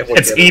 and if I ever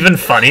it's get it. even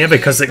funnier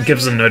because it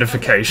gives a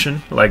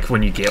notification, like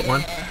when you get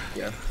one.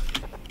 Yeah.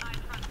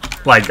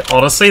 Like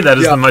honestly, that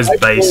is Yeah, the most I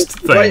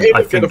based will- if I thing I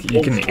ever get a think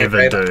you can full ever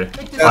frying do.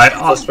 That's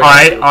the first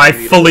thing I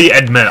fully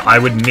admit I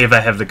would never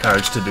have the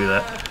courage to do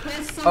that.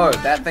 Oh,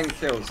 that thing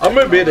kills. I'm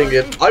admitting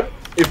it.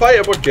 If I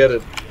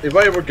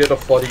ever get a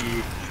funny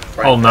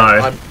frying Oh, no.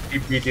 pan, I'm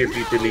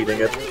immediately deleting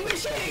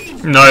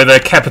it. No, they're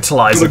I'm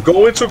capitalizing. gonna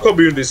go into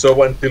community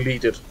server and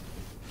delete it.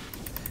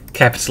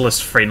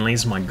 Capitalist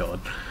friendlies, my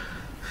god.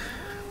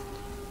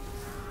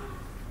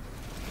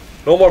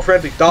 No more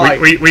friendly, die.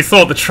 We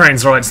thought the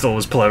trans rights law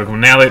was political.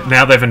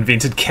 Now they've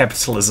invented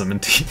capitalism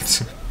and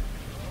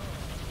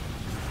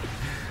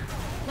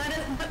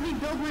Let me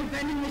build my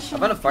vending machine. I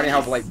find it funny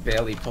how like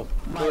barely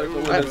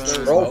political I it have is.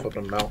 to scroll for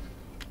them now.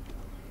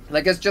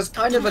 Like it's just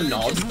kind of a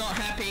nod, Just not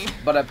happy.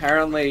 but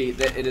apparently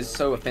it is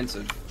so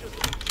offensive.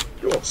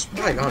 You're a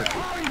spy, aren't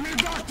you?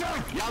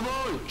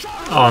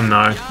 Oh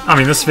no. I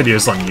mean, this video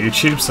is on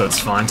YouTube, so it's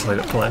fine to let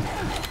it play.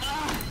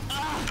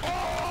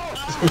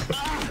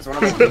 It's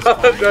one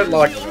of those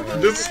Like,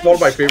 this is one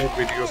of my favorite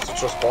videos to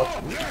just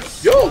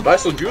watch. Yo,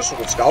 nice and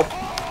useful, Scout.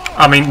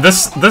 I mean,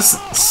 this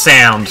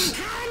sound.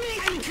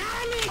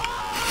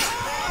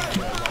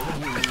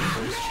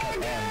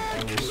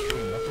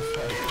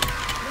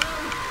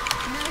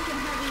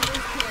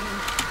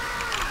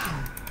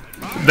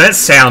 That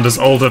sound is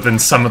older than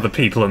some of the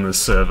people in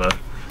this server.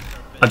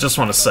 I just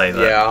want to say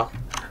that. Yeah.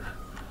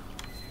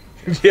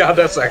 Yeah,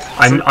 that's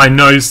actually. I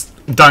know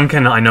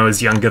Duncan. I know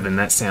is younger than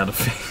that sound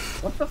effect.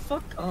 What the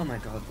fuck? Oh my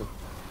god.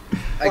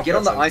 I get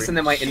on the ice and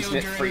then my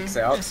internet freaks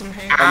out. There's some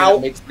hate. And Ow. then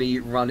it makes me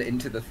run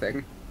into the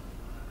thing.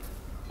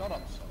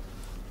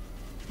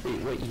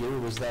 What year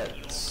was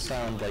that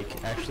sound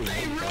like actually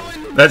made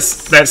by? That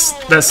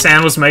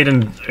sound was made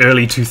in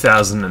early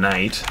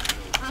 2008.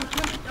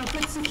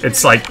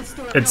 It's like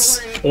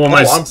it's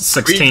almost I'm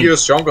 16. 3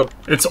 years younger.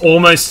 It's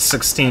almost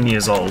 16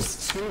 years old.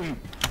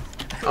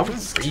 I'm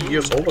 3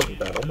 years older than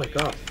that. Oh my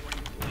god.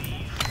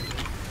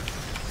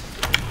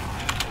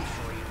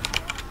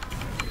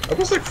 I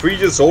was like 3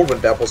 years old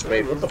when that was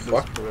made. What the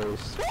fuck?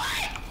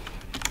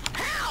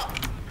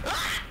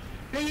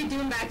 What are you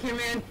doing back here,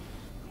 man?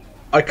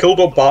 I killed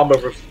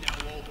Obama with...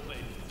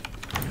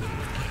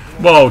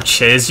 Whoa,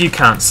 Chiz, you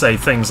can't say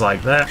things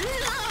like that.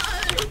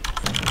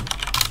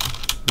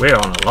 We're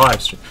on a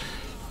live stream.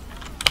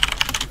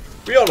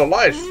 We on a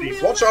live stream.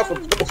 Watch out for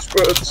those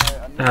birds.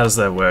 How does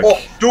that work? Oh,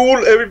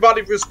 duel!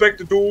 Everybody respect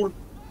the duel.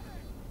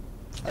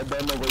 I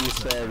don't know what you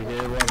said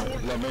here.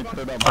 Let me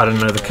put up. I don't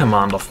know the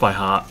command off by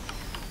heart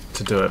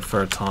to do it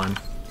for a time.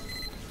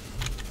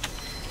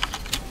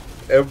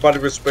 Everybody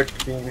respect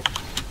the duel.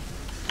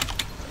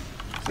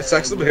 The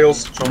Saxon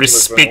Hills.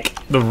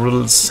 Respect the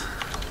rules.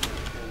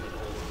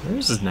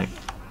 Where's his name?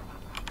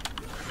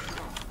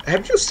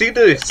 Have you seen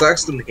the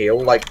Saxon Hill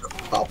like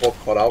cardboard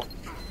cutout?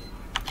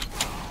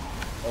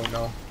 Oh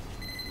no.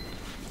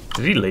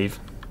 Did he leave?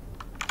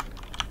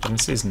 I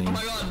didn't see his name. Oh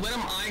my god, when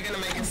am I gonna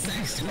make a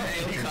sex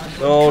today?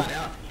 No.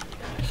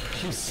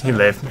 He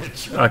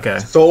left. Okay.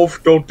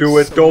 Soph, don't do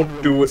it.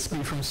 Don't do it.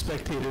 From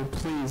spectator,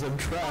 please. I'm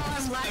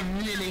trapped. I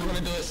really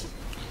wanna do it.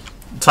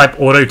 Type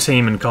auto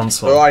team in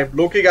console. So I'm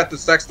looking at the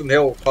Saxon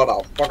Hill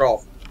cutout. Fuck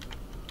off.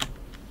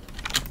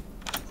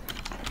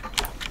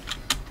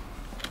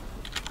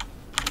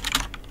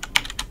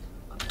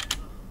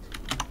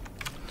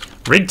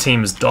 Red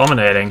team is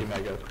dominating.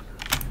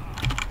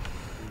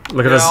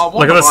 Look at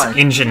this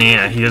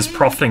engineer. He is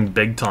profiting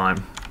big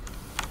time.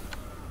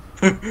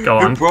 Go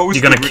on.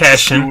 You're gonna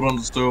cash in.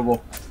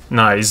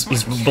 No,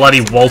 he's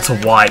bloody Walter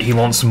White. He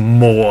wants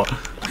more.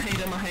 I hate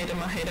him, I hate him,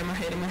 I hate him, I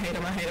hate him, I hate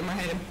him, I hate him, I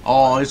hate him.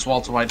 Oh, it's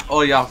Walter White.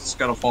 Oh yeah, it's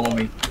gotta follow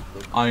me.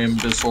 I am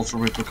the Social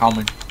Ripper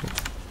coming.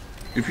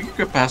 If you can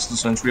get past the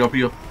sentry up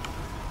here.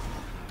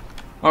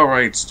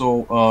 Alright,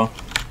 so, oh,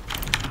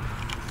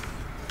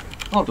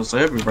 there's a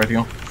heavy right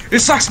here.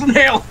 It's Saxon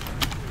Hill!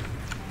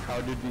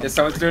 Yeah,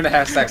 someone's doing a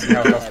hashtag Saxon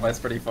Hill. That's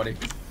pretty funny.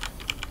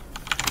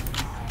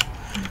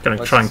 Gonna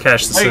try and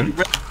cash this in.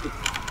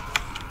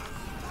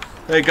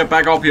 Hey, get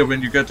back up here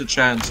when you get the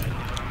chance.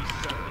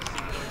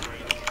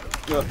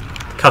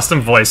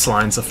 Custom voice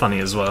lines are funny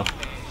as well.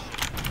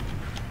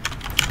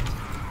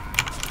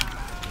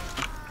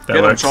 That Get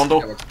him, works.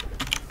 Chondo.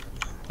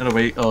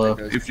 Anyway,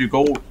 if you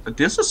go...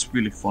 This is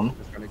really fun.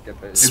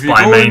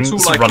 Spy mains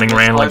running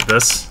around like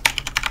this,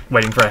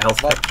 waiting for a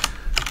health pack.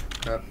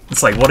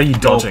 It's like, what are you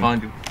dodging?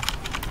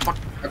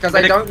 Because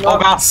I don't know.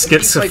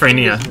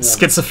 Schizophrenia.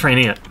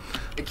 Schizophrenia.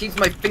 It keeps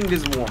my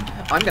fingers warm.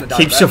 I'm gonna die.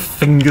 Keeps your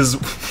fingers.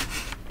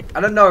 I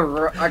don't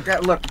know. I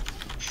got look.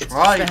 It's just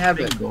a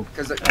habit.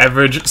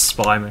 Average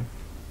spy main.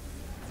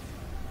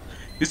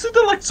 Isn't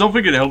there like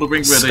something in Elden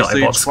Ring where they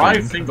say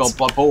try finger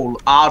butthole?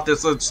 Ah,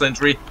 this is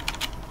sentry.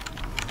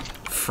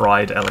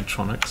 Fried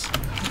electronics.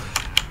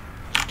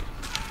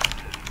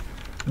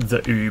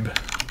 The oob.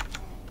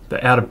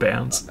 They're out of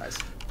bounds. Nice.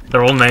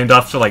 They're all named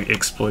after like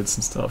exploits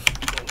and stuff.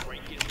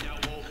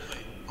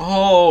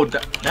 Oh,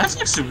 that's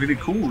actually really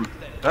cool.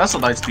 That's a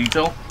nice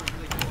detail.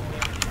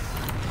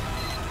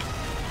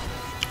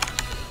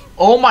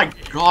 Oh my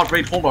god,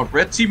 wait, hold on.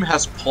 Red team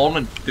has pawn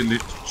and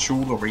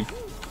jewelry.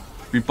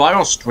 We buy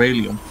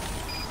Australian.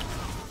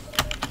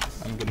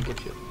 I'm gonna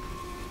get you.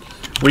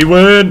 We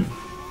win!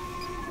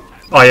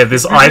 Oh yeah,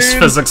 there's ice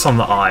physics on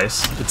the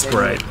ice. It's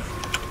great.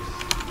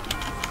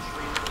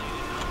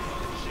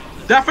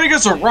 That thing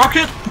is a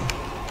rocket!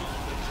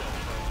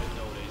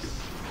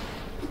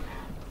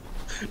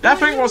 That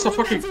thing was a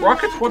fucking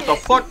rocket? What the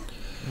fuck?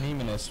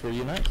 Meminus, were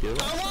you not here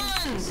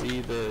to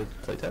see the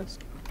playtest?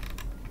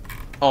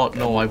 Oh,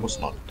 no, I was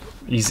not.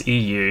 He's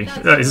EU.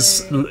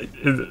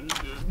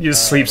 Your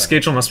sleep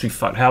schedule must be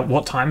fucked.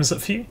 What time is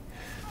it for you?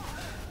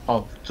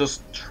 Oh,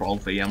 just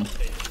 12 AM.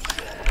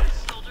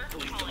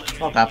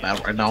 Not that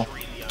bad right now.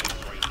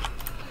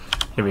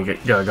 Here we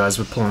go, guys.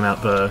 We're pulling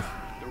out the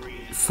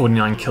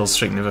 49 kill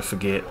streak, never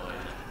forget.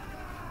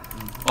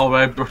 Oh,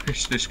 right,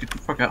 British, get the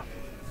fuck out.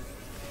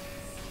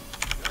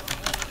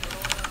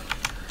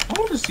 I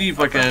want to see if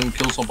I can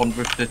kill someone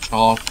with the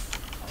chart.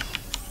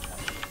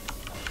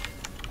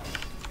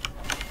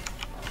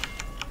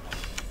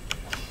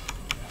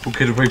 Oh,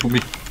 get away from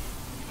me.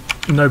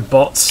 No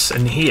bots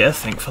in here,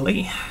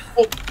 thankfully.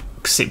 Oh.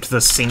 Except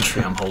the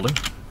sentry I'm holding.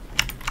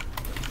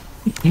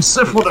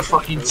 Except for the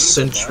fucking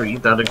sentry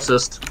that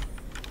exists.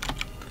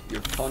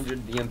 You've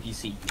conjured the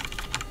NPC.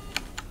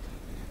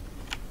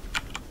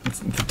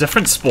 The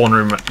different spawn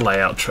room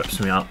layout trips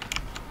me up.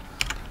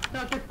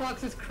 Dr.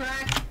 Fox is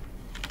cracked.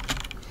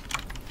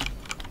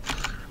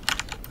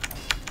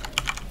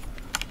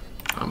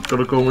 I'm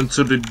gonna go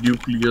into the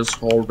nucleus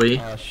hallway.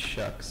 Ah,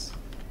 shucks.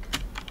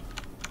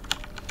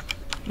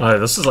 Oh,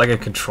 this is like a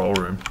control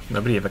room.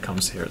 Nobody ever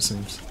comes here, it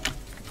seems.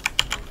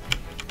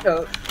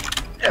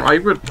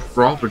 Private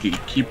property,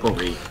 keep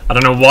away. I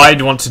don't know why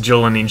you'd want to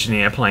duel an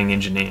engineer playing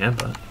engineer,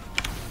 but...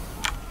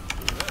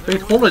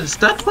 Wait, hold on, is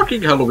that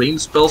fucking Halloween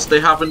spells they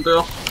have in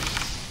there?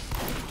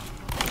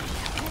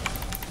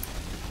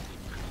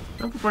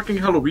 fucking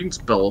Halloween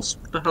spells.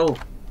 What the hell?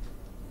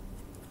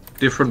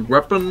 Different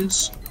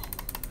weapons.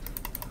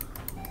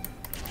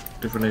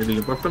 Different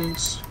alien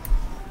weapons.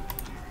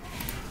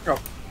 Oh.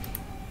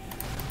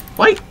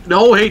 Wait,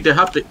 no, hey, they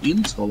have the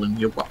intel in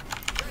here. What?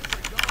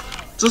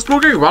 Just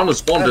looking around the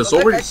spawn, there's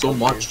already so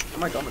much. Oh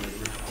my god,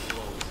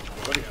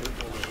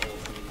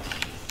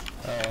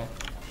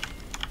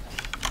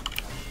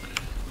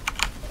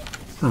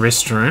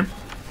 Restroom.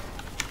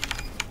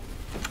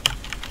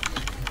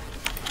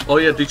 Oh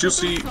yeah, did you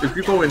see, if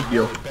you go in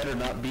here... Better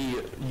not be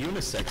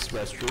unisex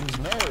restrooms,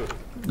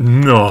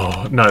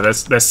 No,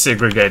 that's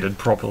segregated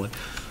properly.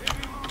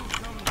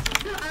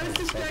 I was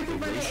distracted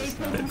by the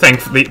apron.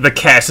 Thankfully, the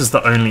cat is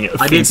the only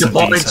I need to offensive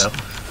point. detail.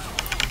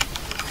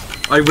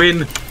 I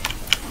win.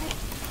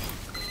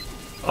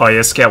 Oh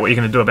yeah, Scout, what are you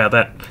going to do about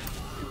that?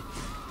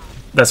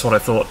 That's what I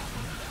thought.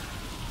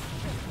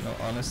 No,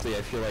 honestly,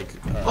 I feel like...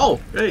 Oh,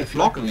 hey,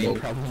 lock and the load.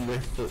 problem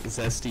with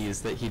Zesty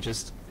is that he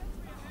just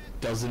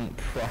doesn't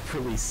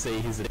properly say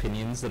his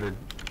opinions that are,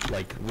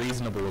 like,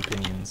 reasonable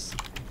opinions.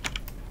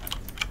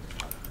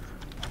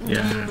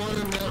 Yeah. Want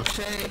a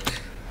milkshake?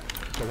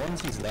 The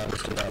ones he's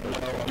loudest about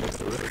are always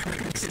the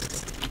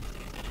worst.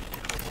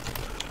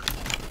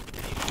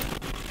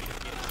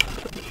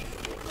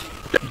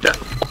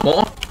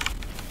 Huh?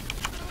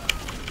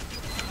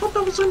 What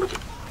the was in Dude,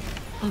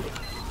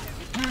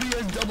 he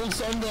has double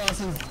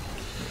sunglasses.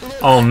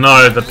 Oh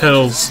no, the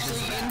pills.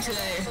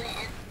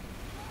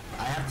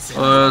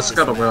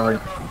 Scuttle, where are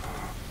you?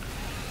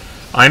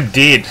 I'm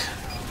dead.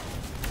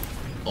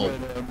 Oh.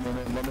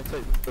 Let me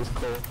take this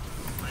call.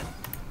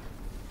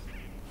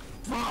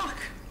 Fuck!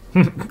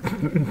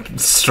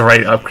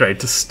 Straight upgrade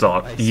to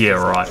stock. Yeah,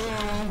 right.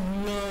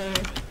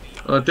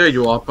 There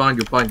you are, find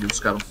you,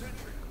 Scuttle.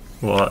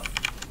 What?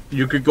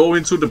 You could go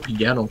into the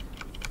piano.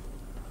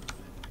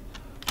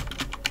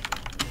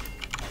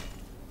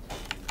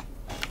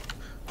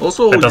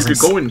 Also, you could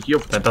go in here.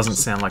 That doesn't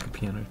sound like a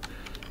piano.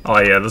 Oh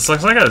yeah, this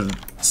looks like a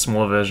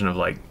smaller version of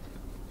like...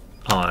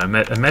 Oh,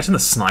 imagine the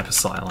sniper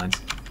sidelines.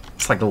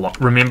 It's like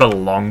remember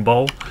Long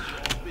Bowl?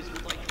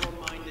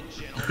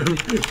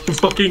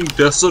 Fucking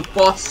desert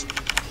boss.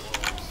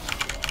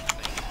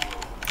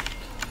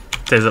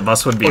 Desert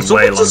Bus would be way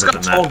someone longer just than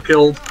got that. Tom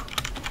killed.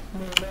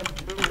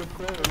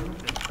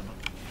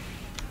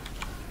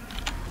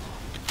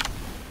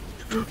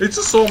 It's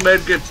just so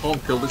mad get Tom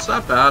killed. It's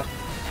that bad.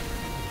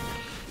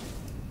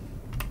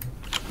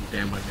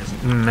 Damn, I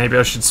guess. Maybe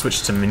I should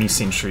switch to mini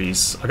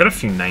sentries. I got a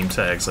few name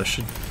tags. I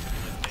should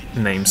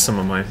name some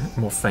of my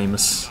more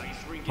famous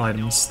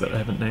items that I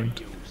haven't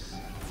named.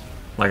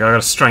 Like I got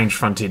a Strange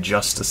Frontier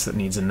Justice that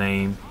needs a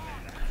name.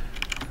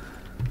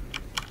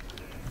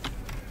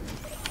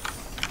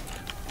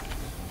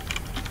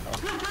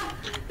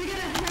 We got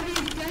a heavy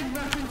dead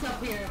reference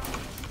up here.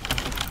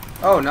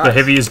 Oh, nice. The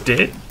Heavy is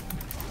dead?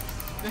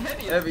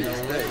 Heavy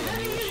is dead.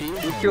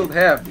 You killed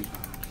Heavy.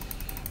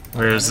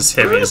 Where is this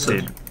Heavy is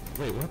dead?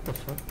 Wait, what the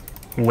fuck?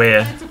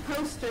 Where? It's a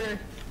poster.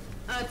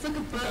 It's like a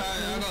bus.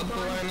 I got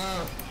blown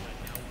up.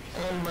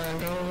 Oh my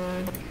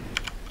god.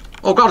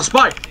 Oh god, a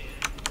spy!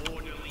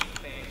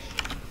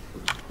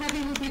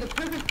 Heavy would be the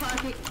perfect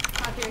pocket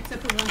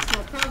except for one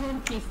small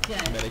problem. He's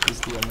dead. Medic is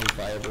the only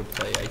viable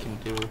play I can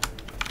do.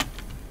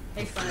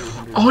 Hey,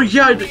 fine. Oh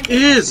yeah, it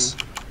is!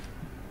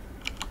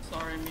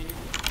 Sorry, me.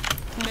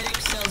 Medic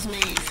sells me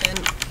Finn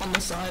on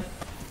the side.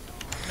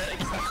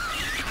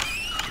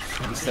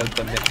 He said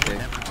the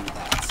mid-game.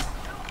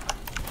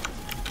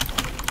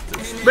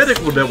 Medic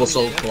would never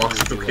sell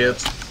clocks to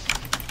kids.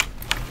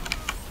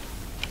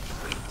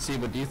 See,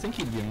 but do you think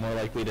he'd be more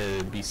likely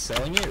to be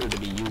selling it or to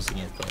be using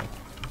it though?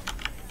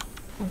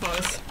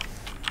 Both.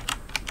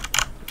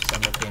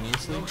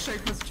 Simultaneously?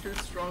 Milkshake was too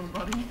strong,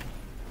 buddy.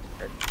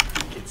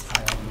 It's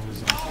high on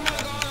losing. Oh my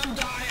god, I'm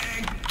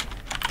dying!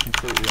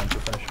 Completely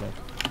unprofessional.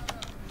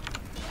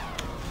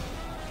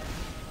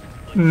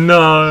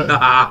 No.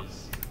 Haha.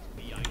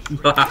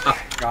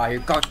 Ah, you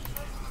got.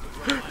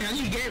 Can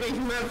you get me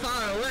from that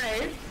far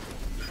away?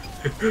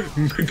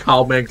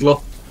 Carl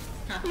Mankler.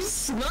 You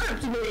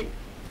sniped me!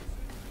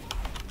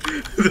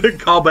 The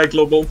Carl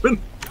Mankler moment.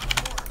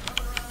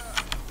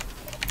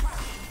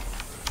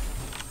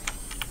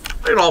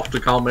 Right off the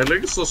Carl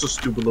Mankler, it's such a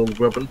stupid little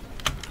weapon.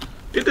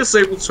 It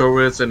disables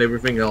turrets and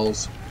everything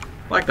else.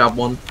 Like that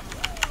one.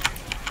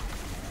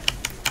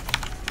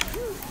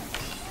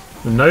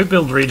 The no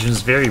build region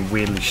is very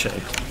weirdly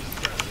shaped.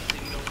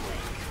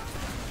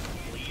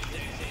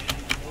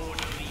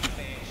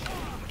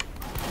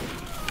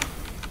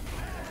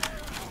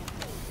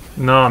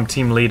 No, I'm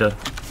team leader.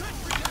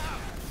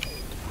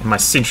 And my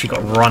sentry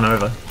got run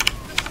over.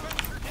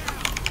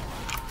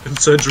 And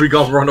Sentry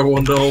got run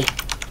over though.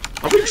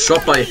 I'm being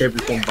shot by a heavy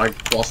from like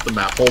across the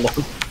map. Hold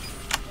on.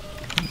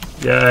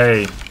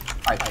 Yay.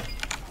 Hi.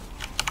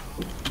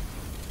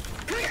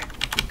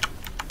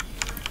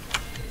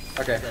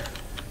 Okay.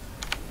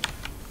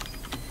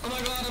 Oh my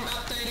god, I'm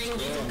updating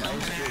Lethal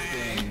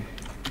Company.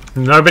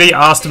 Nobody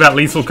asked about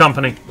Lethal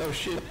Company. Oh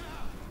shit.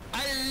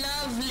 I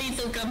love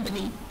Lethal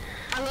Company.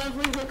 I love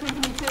Lethal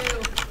Company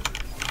too.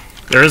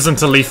 There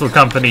isn't a Lethal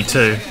Company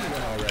 2.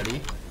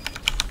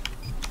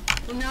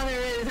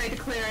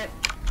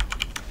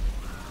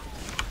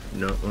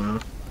 No,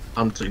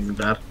 I'm taking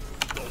that.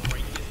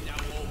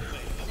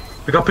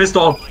 I got pissed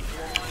off.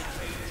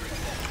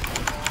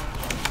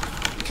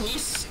 Can you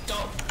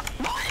stop?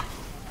 What?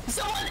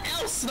 Someone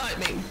else sniped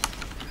me.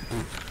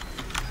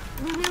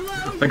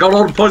 I got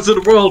all the points in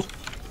the world.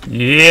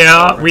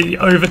 Yeah, we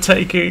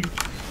overtaking.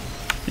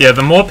 Yeah,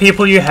 the more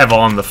people you have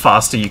on, the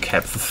faster you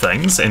cap the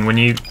things. And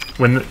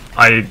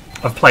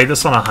I've played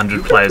this on a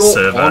 100-player go on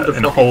server, the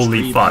and fucking holy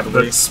tree, fuck, by the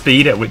way. the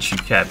speed at which you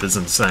cap is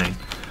insane.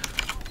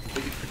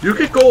 You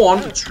could go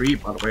on the tree,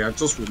 by the way. I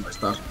just realized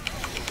that.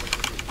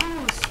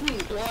 Oh,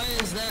 sweet. Why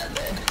is that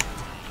there?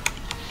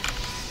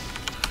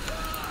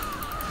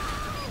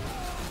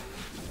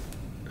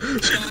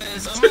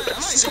 Guys, I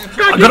might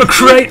go I got a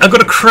crate! I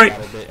got a crate!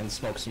 A bit and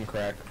smoke some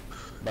crack.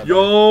 Bye-bye.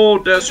 Yo,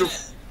 there's your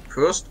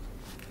first.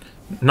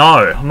 No,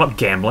 I'm not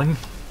gambling.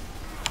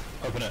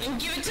 Open it. and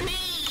give it to me.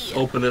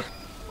 Open it.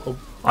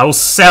 I will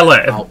sell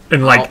it Ow,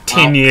 in like ow,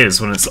 10 ow.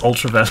 years when it's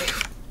ultra valuable.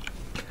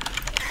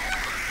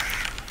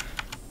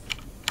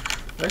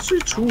 Actually,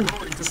 true.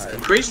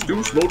 Crazy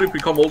do slowly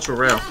become ultra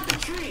rare.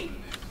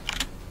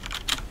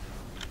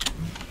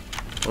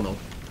 Oh no.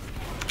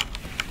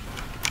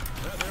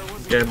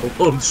 Gamble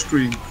on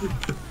stream.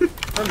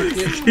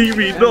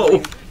 Kiwi,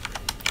 no.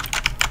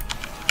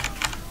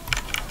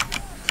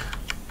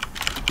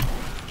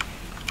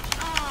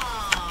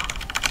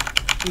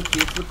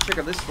 Look, check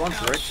out this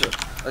sponsor, right? So,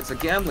 it's a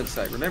gambling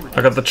site, remember?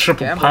 I got the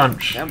triple Gamble,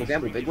 punch. Gamble,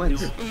 gamble, big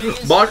wins.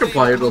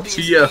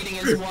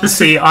 Markiplier.tia.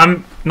 See,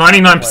 I'm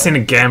 99%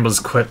 of gamblers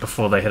quit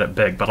before they hit it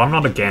big, but I'm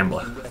not a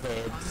gambler.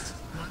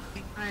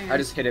 I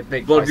just hit it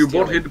big. But by you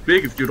won't stealing. hit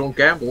big if you don't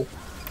gamble.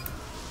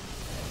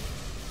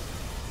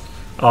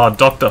 Oh,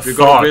 Dr. You're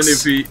gonna win Fox.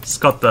 if he- It's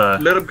got the...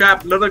 Let him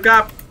gap, let him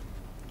gap.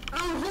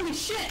 Oh, holy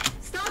shit!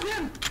 Stop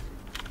him!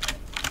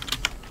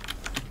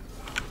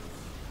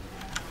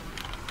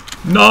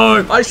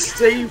 No! I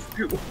saved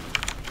you.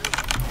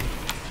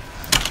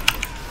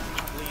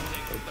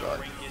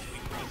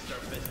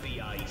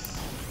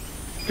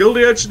 Kill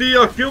the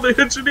engineer, kill the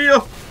engineer.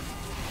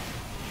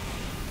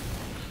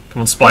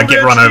 Come on, Spy, Kill the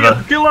get run engineer,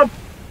 over. Kill him.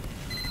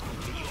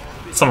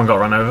 Someone got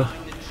run over.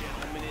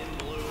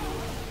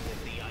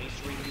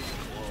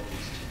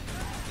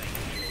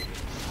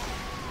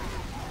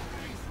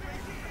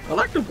 I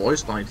like the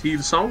voice line. He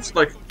sounds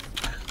like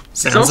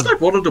Sounds like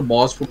one of the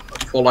mods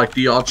for like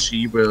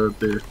DRG where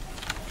the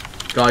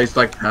guy's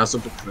like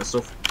passive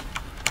aggressive.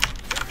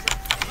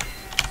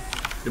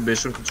 The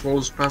mission control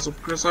is passive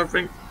aggressive, I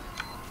think.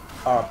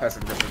 Oh,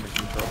 passive aggressive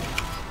mission control.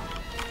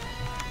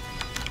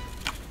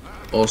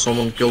 Or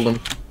someone killed him.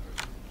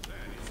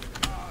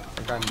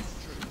 I think I'm...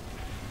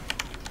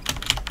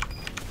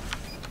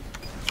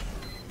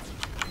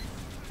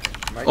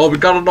 Oh, we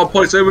got enough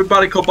points.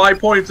 Everybody can buy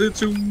points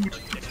into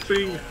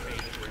thing.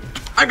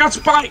 I got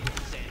Spike.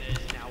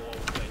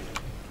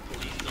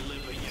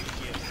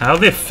 How are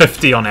there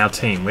 50 on our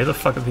team? Where the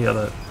fuck are the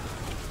other...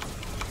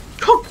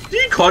 God,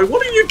 Decoy,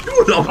 what are you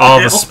doing up Oh,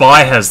 there? the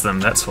Spy has them,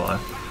 that's why.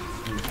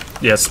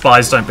 Yeah,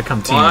 spies don't become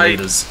team Spy.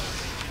 leaders.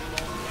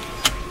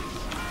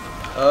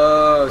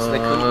 Oh, so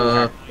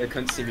they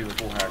couldn't see me with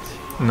full hacks.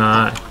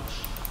 No.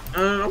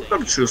 I'm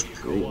gonna choose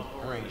Pro.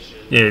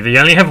 Yeah, they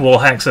only have wall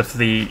hacks if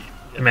the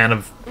amount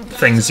of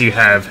things you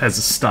have has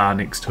a star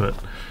next to it.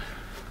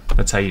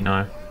 That's how you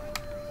know.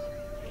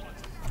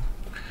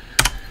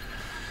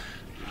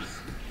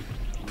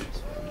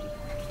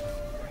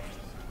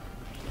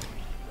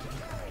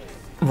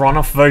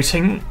 Runoff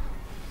voting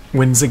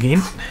wins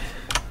again.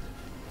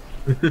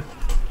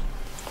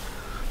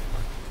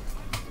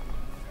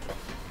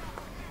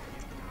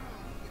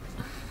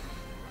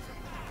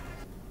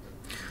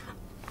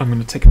 I'm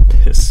gonna take a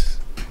piss.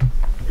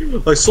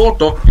 I saw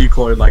Doc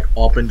Decoy like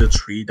up in the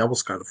tree. That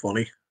was kind of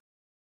funny.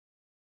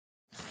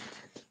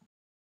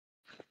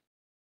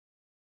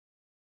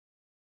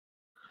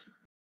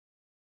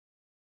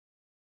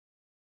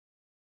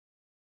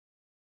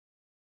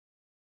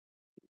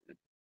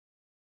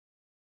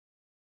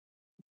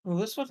 Well,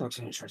 this one looks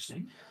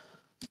interesting.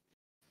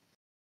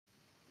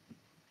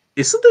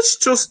 Isn't this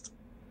just...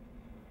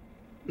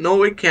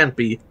 No, it can't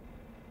be.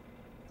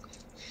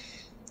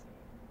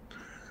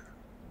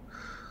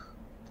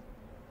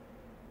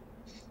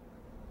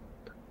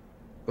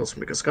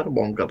 Because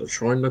Scatterbomb got to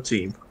join the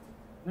team.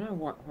 No,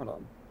 what? Hold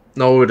on.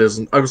 No, it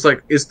isn't. I was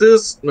like, is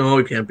this... No,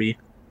 it can't be.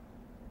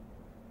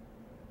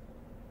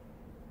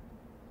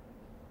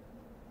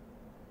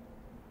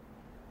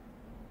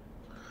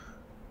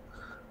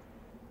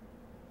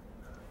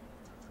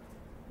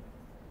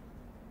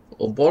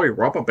 Oh boy,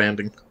 rubber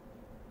banding.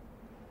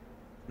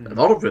 A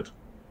lot of it.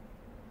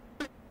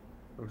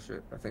 Oh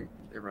shit, I think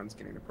everyone's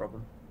getting the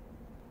problem.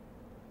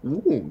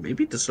 Ooh,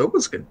 maybe the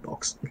servers get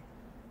boxed.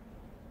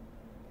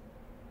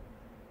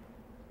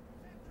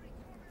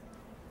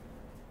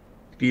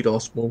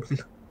 DDoS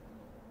moment.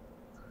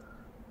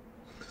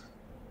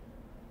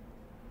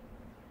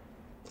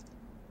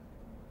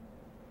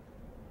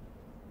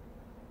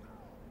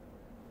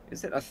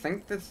 Is it? I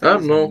think the I thing's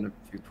don't know. having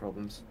a few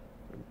problems.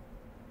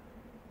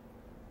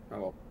 Oh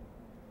well.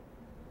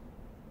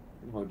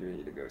 We're going to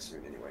need to go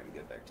soon anyway and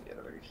get back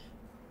together.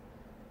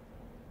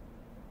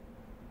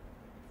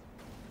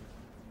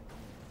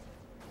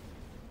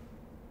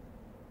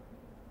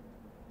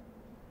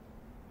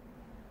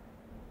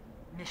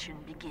 Mission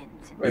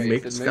begins. Wait,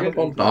 make the did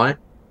skeleton die?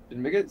 Did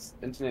Migat's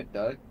internet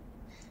die?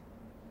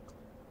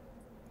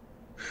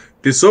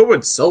 The server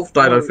itself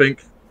died, I No.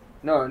 think.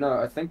 No,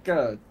 I think,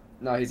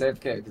 no, he's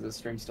AFK because the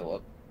stream's still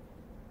up.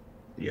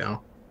 Yeah.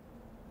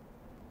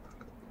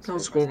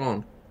 What's going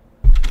on?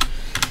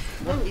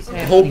 What is Oh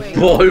happening?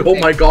 boy, oh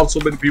my god, so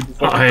many people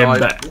fucking I am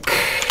died. back.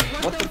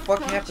 What the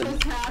fuck happened?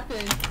 just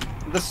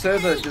happened? The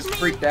server just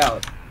freaked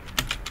out.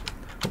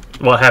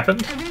 What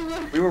happened?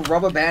 Everyone, We were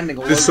rubber banding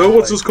all The over server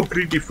place. just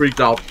completely freaked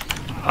out.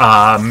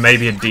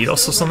 Maybe a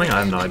DDoS or something? I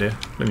have no idea.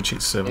 Let me check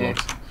the server Yeah.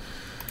 logs.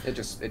 It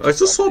just I just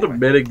saw stopped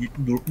the anyway.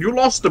 medic. You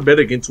lost the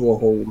medic into a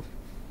hole.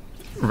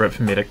 Rip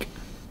medic.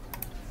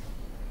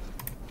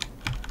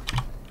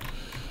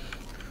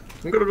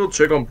 I'm gonna go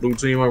check on blue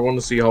team. I want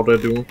to see how they're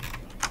doing.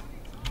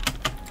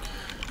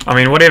 I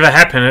mean, whatever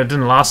happened, it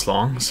didn't last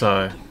long,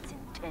 so...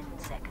 10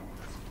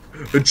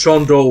 seconds.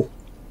 John Doe,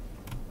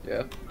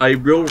 Yeah. I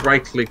will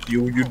right click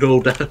you. You know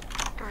that.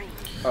 3,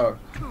 Oh.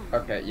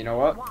 Okay. You know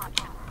what?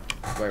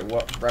 Wait.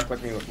 What? Right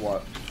click me with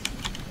what?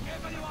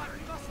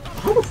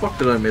 How the fuck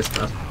did I miss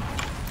that?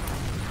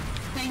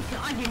 thank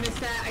God you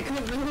missed that. I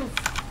couldn't move.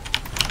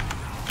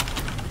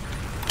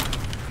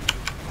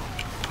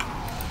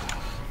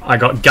 I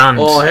got gunned.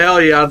 Oh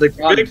hell yeah, the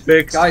big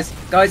fix. Guys,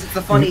 it's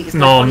the funny. It's the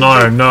No, funny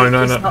no, thing. no, Please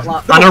no, start no.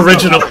 laughing.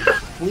 Unoriginal. Please start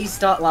laughing. Please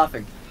start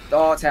laughing.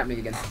 Oh, it's happening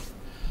again.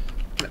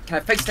 Can I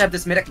face stab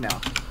this medic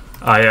now?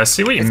 I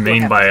see what you It's what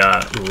mean by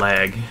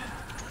lag.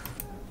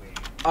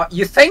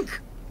 You think?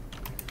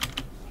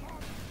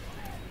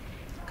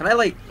 Can I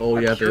like? Oh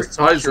yeah, I'm there's curi-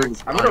 ties on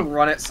the I'm gonna spine.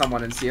 run at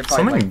someone and see if I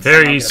Something like, somehow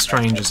very get a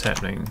strange back is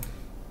happening.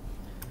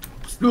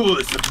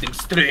 Oh, something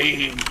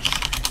strange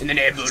in the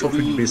neighborhood.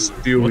 Something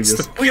mysterious.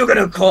 What's Who you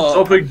gonna call?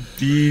 Something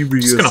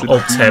devious. Just gonna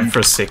alt tab for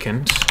a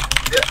second.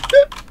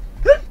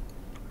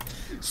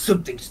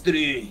 Something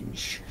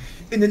strange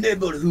in the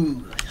neighborhood.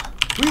 Who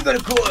you gonna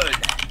call?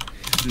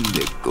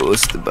 The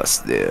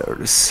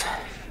Ghostbusters.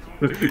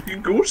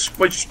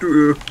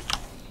 Ghostbuster.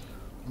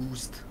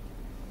 Ghost.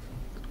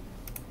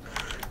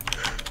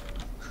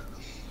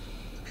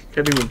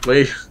 Can't even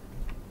play.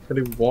 Can't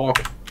even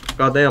walk.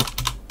 Goddamn.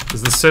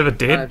 Is the server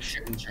dead?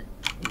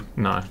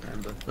 No.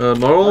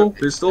 No,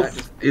 it's still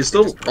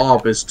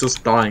up. It's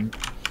just dying.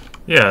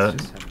 Yeah,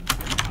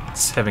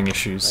 it's having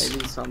issues.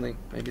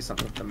 Maybe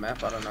something with the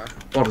map. I don't know.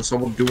 What is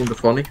someone doing the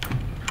funny?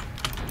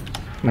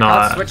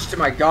 I'll No, switch to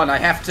my gun. I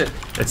have to.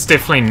 it's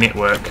definitely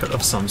network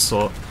of some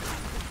sort.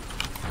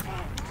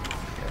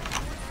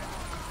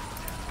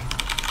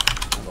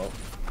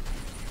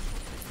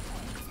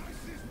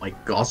 My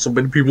god, so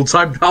many people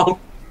typed out.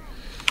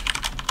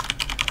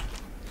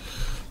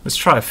 Let's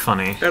try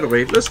funny.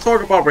 Anyway, let's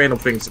talk about random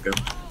things again.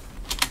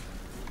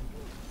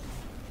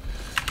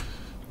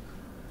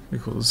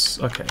 Equals,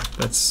 okay,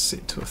 that's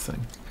set to a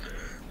thing.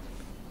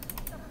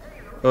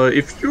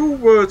 If you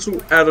were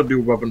to add a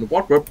new weapon,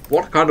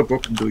 what kind of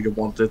weapon do you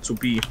want it to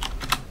be?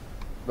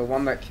 The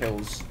one that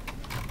kills.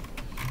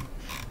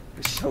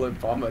 Michelle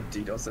Obama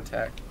DDoS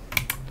attack.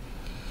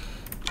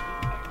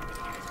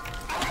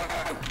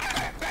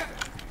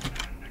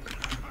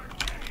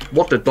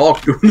 What the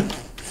dog do?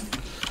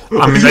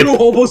 I mean, You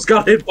almost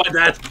got hit by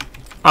that.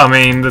 I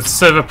mean, the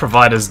server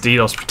provider's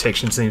DDoS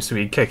protection seems to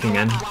be kicking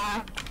in.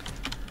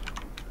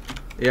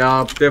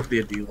 Yeah, definitely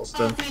a DDoS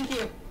Oh, then. thank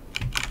you.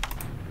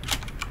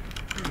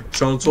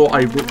 So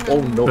I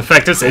oh no. The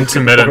fact it's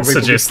intermittent Okay.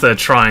 suggests they're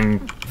trying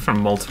from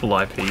multiple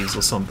IPs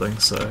or something,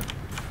 so...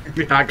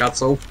 Yeah, I got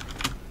so.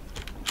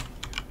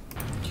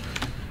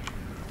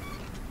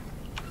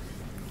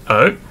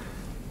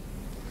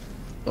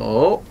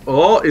 Oh?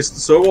 Oh, is the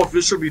server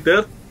officially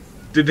dead?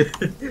 Did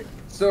it?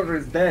 Server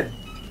is dead.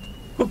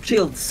 Who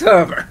killed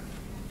server?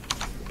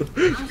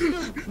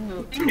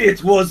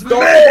 It was the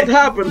What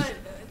happened?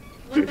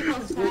 What the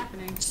hell's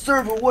happening?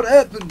 server. What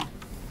happened?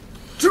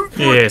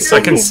 Yes,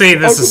 I can see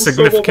there's a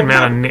significant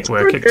amount of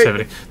network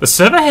activity. The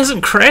server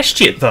hasn't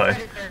crashed yet, though.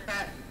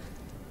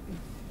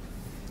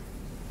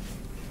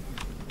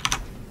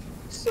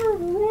 Server,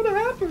 what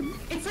happened?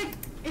 It's like,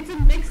 it's a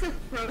mix of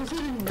frozen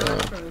and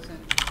not frozen.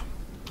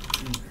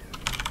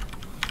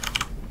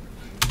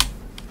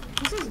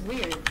 This is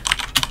weird.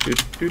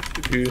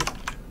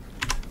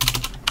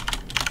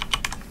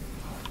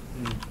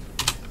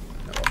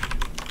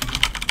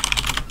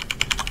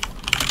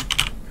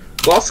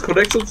 Lost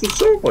connection to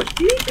server.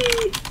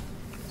 Yippee!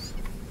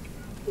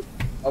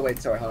 Oh wait,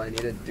 sorry, hold on. I need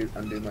to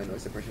undo my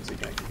noise suppression so you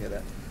can actually hear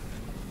that.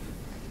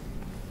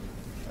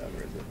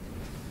 Where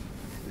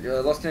is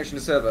it? Lost connection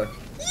to server.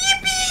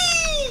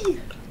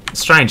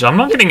 Strange, I'm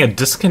not getting a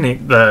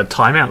disconnect the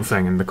timeout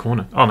thing in the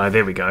corner. Oh no,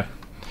 there we go.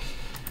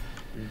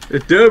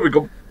 There we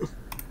go.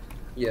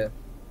 Yeah.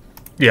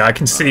 Yeah, I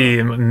can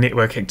see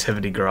network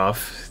activity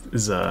graph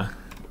is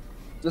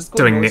Just go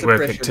doing noise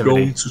network suppression. activity.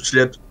 Going to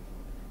shit.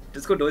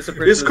 Just go noise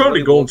suppression. It's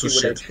currently going to when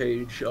shit. I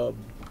change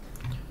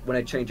when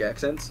I change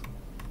accents.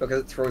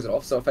 because it throws it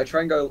off. So if I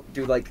try and go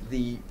do like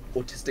the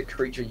autistic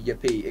creature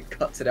yippee, it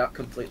cuts it out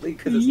completely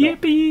because it's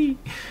Yippee!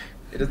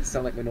 it doesn't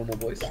sound like my normal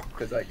voice.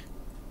 Because like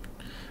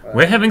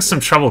We're having some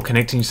trouble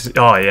connecting to...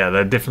 Oh yeah,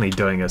 they're definitely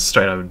doing a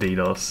straight up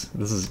DDoS.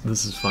 This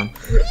is fun.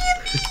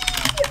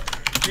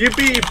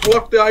 Yippee!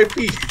 Block the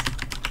IP.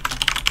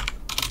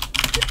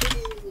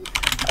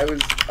 I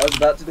was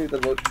about to do the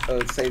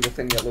say the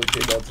thing that Lord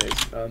God says,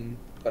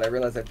 but I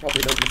realized I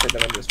probably don't want to say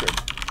that under the stream.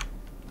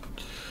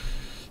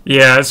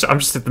 Yeah, I'm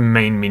just at the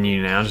main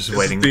menu now, just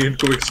waiting. The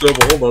incoming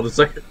server. Hold on a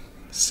second.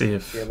 See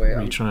if Yeah, wait,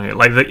 we try it.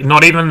 Like,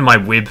 not even my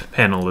web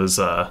panel is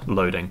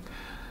loading.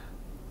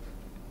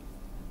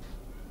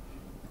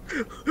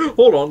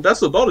 Hold on,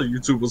 that's another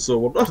YouTuber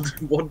server, not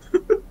the one.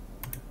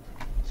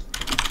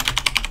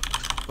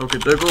 Okay,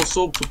 there goes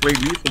Soap to play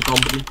Lethal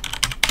Company.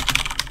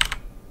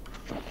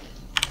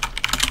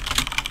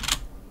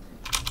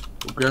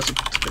 Okay,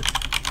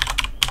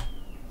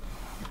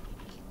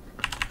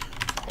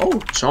 oh,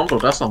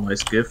 Chondo, that's a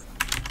nice gift.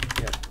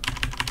 Yeah,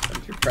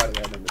 I'm too proud of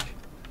that image.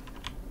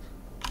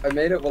 I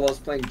made it while I was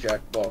playing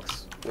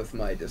Jackbox with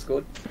my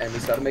Discord, and we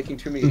started making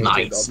too many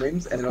Nice. God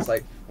memes, and then I was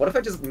like, what if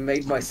I just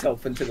made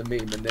myself into the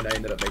meme, and then I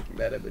ended up making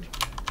that image.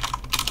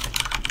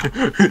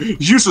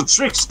 You should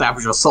trick stab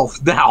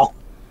yourself now.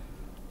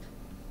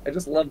 I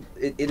just love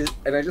it,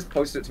 and I just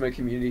posted it to my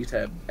community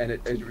tab, and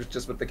it was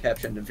just with the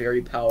caption, a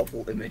very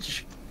powerful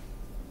image.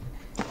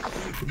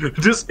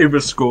 This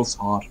image goes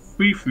hard.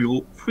 Feel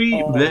Oh, free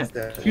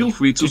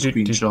to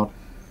screenshot.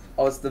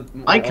 Oh, it's the.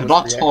 I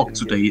cannot talk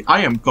today.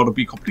 I am gonna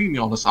be completely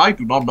honest. I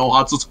do not know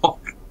how to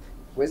talk.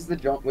 Wait,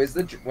 hold on, where's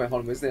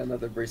the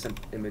another recent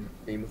image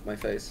meme of my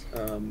face?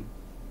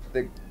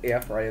 The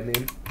air fryer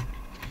meme.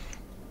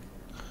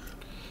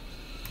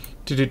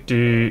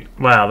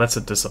 Wow, that's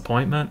a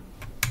disappointment.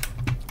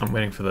 I'm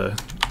waiting for the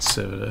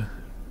server to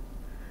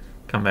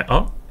come back.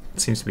 Oh, it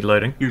seems to be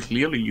loading.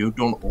 You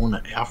don't own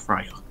an air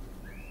fryer.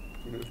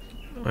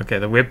 Okay,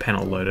 the web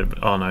panel loaded,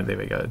 but oh no, there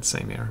we go, it's the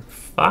same error.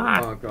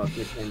 Fuck! Oh god,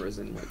 the camera's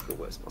in like the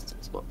worst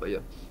possible spot, but yeah.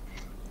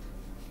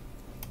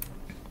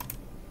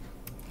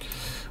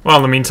 Well,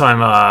 in the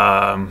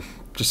meantime,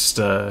 just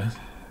let's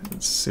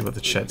see what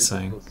the chat's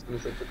saying.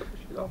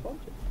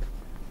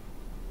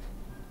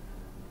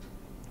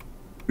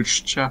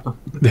 Which chat?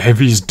 The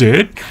heavy's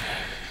dead?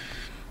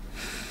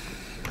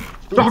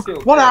 Doc,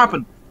 what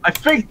happened? I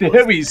think the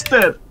heavy is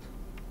dead.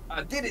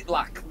 I did it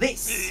like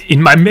this!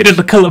 In my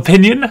medical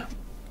opinion,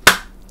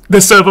 the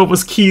server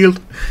was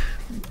killed.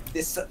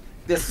 This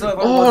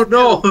server Oh was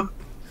no!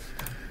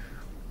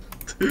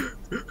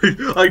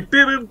 I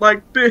did it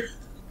like this.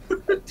 I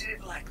did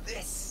it like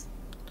this!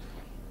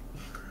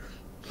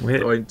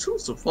 Going too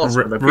so fast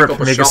Rip when I pick up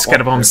a Mega shop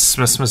Scatterbomb's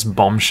smissmas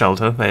bomb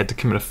shelter. They had to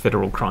commit a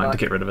federal crime to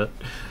get rid of it.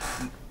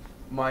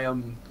 My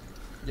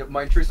yeah,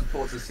 my intrusive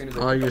thoughts as soon as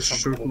I pick just up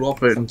shooting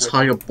up an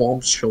entire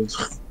bomb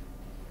shelter.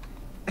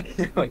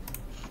 Like,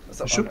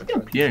 what's up, Should I'm be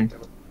trying to appearing. do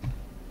it.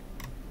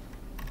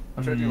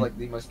 I'm trying to do like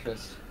the most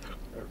cursed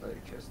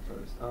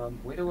pose.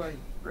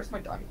 Where's my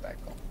diamond bag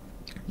gone?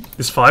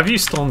 Is 5U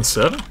still on the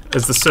server?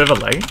 Is the server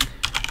lagging?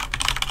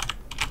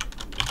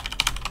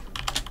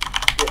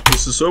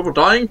 Is the server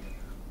dying?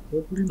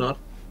 Hopefully not.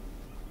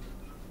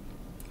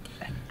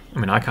 I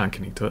mean, I can't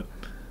connect to it.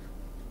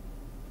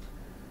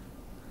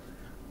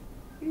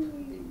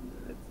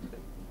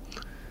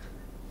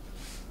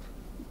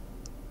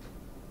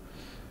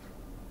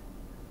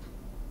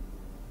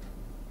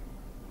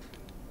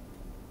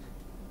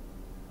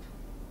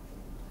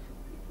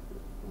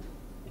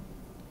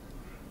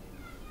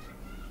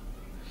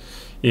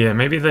 Yeah,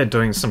 maybe they're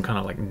doing some kind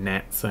of like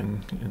NAT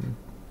thing. And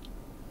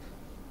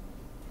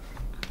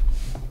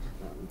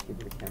I'm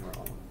keeping the camera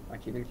on. I'm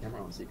keeping the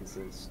camera on so you can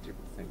see the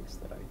stupid things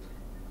that I...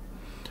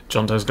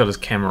 John Doe's got his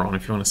camera on.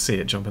 If you want to see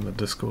it, jump in the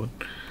Discord.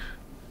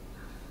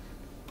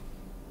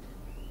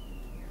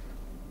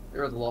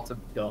 There are lots of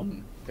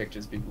dumb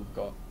pictures people have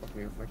got of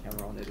me with my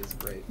camera on. It is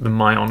great. The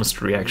My Honest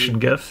Reaction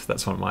GIF,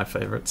 that's one of my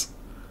favorites.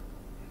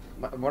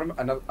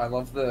 I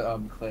love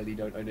the clearly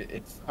don't own it air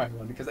fryer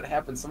one because it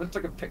happened. Someone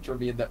took a picture of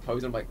me in that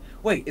pose and I'm like,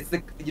 wait, it's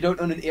the you don't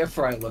own an air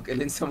fryer look,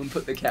 and then someone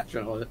put the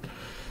caption on it.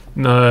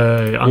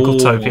 No, Uncle Ooh.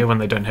 Topia when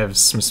they don't have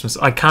smissmas.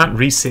 I can't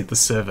reset the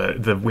server.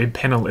 The web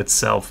panel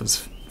itself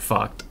is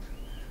fucked.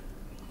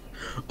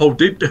 Oh,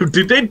 did they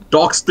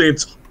DDoS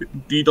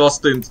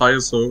the entire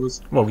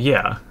service? Well,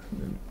 yeah,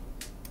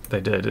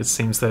 they did. It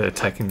seems they're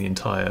attacking the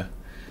entire...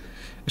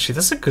 Actually,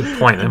 that's a good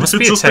point. They must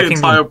be Just the attacking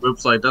entire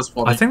website. That's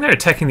funny. I think they're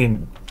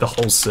attacking the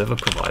whole server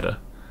provider.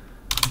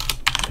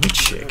 Let me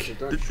check.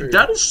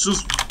 That is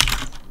just.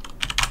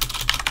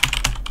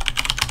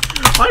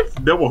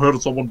 I've never heard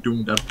of someone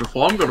doing that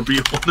before. I'm gonna be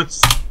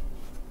honest.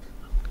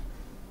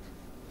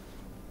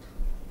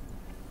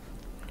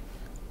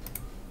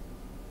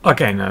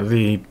 Okay, no,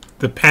 the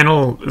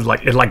panel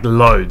it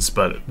loads,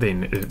 but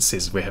then it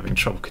says we're having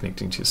trouble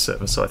connecting to your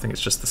server. So I think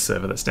it's just the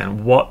server that's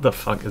down. What the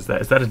fuck is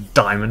that? Is that a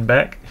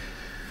Diamondback?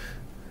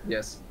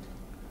 Yes.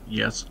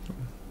 Yes.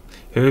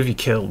 Who have you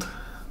killed?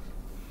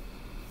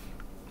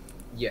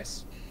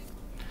 Yes.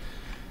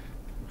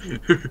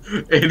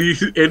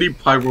 any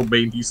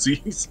pyromane he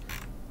sees.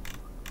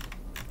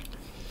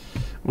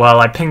 Well,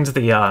 I pinged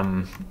the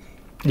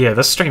yeah,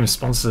 this stream is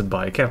sponsored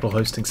by Capital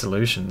Hosting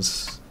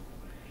Solutions.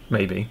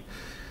 Maybe.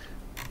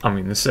 I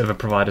mean, the server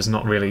provider's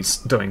not really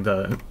doing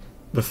the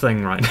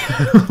thing right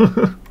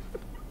now.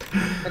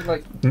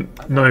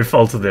 No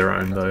fault of their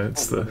own though.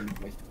 It's the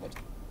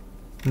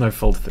no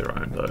fault of their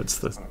own though. It's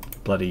the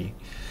bloody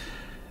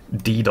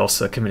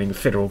DDoSer committing a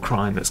federal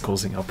crime that's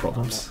causing our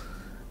problems.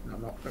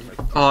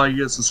 Ah,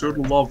 yes, a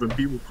certain law when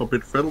people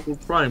commit federal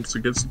crimes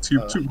against the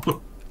team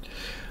too.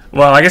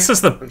 Well, I guess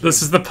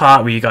this is the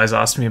part where you guys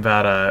asked me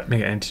about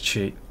Mega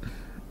Anti-Cheat.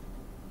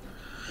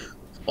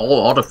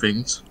 All other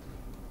things.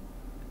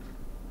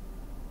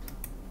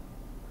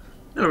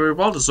 Anyway,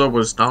 while the server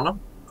is down, I'm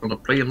gonna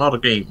play another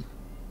game.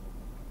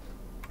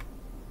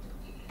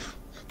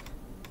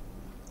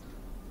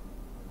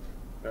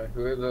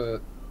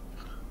 Whoever...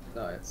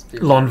 No, it's...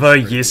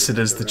 Lonvo, yes, it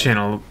is the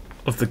channel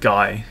of the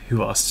guy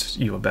who asked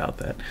you about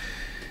that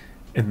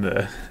in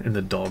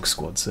the Dog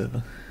Squad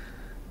server.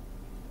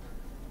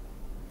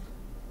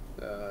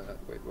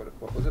 Wait,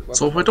 what was it?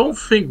 So I don't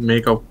think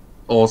Mega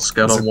or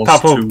Scatter wants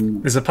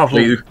to. There's a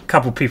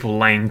couple people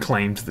laying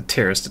claim to the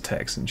terrorist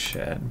attacks in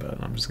chat,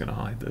 but I'm just gonna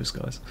hide those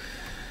guys.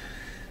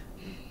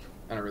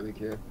 I don't really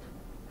care.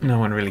 No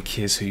one really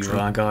cares who you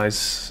are,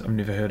 guys. I've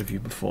never heard of you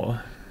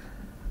before.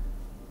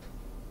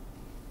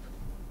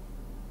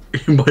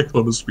 In my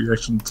honest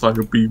reaction, it's like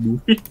a B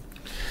movie.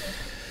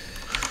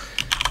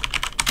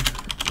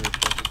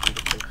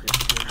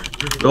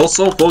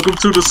 Also, welcome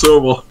to the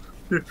server.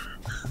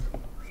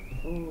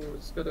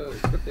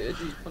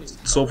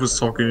 Sophie's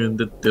talking in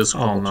the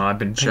Discord. Oh no, I've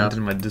been pinged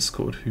in my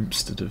Discord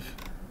hoopstative.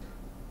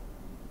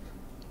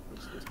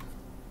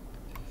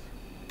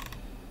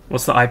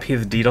 What's the IP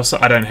of the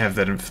DDoS? I don't have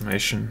that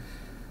information.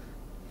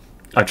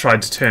 I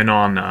tried to turn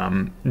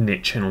on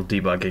net channel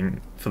debugging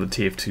for the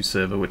TF2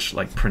 server, which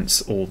like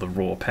prints all the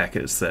raw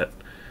packets that,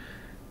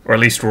 or at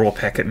least raw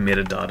packet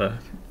metadata,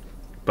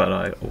 but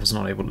I was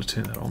not able to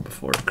turn that on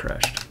before it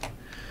crashed.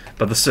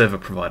 But the server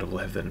provider will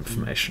have that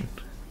information.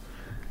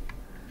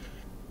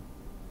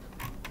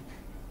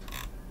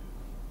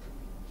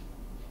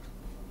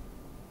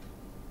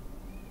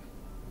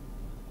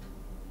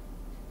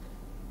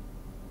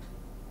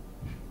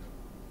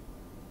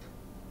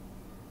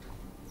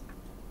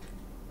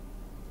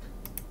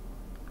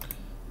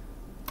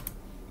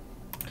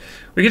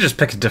 We could just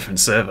pick a different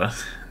server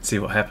and see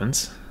what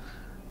happens.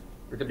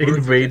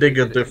 Invading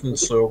a different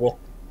server.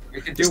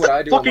 We could do what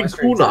I do on my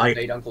stream to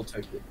invade Uncle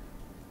Toku.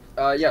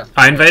 Yeah.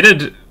 I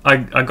invaded. I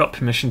got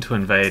permission to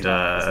invade.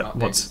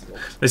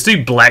 Let's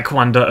do Black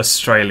Wonder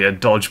Australia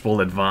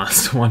Dodgeball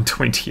Advanced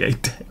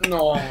 128.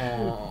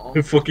 No.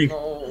 Fucking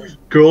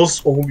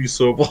girls only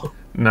server.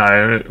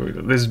 No,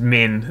 there's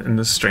men in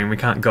this stream. We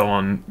can't go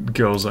on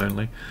girls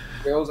only.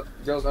 Girls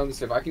only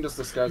server. I can just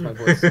disguise my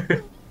voice.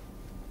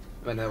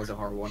 Man, that was a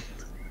hard one.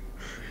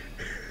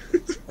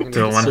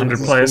 Do a 100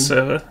 player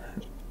server?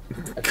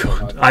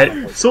 God.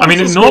 I mean,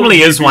 it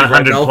normally is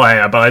 100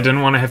 player, but I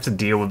didn't want to have to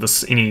deal with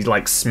this any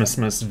like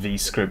smissmas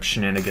v-script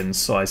shenanigans,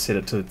 so I set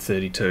it to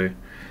 32.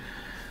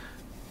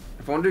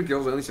 If I want to do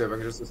girls only server, I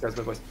can just disguise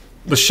my voice.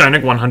 The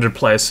Shonik 100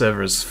 player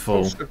server is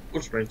full.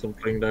 What's random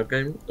playing that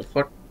game? What the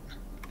fuck?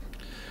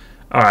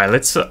 Alright,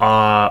 let's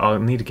I'll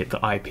need to get the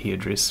IP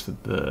address for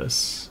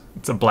this.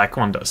 It's a Black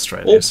Wonder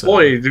Australia. Oh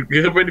boy,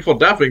 get ready for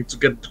that thing to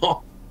get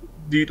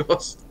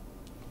DDoS.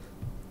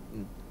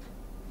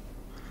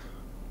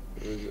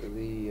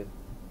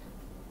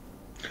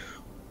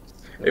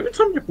 Every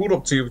time you boot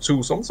up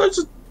TF2,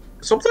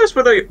 sometimes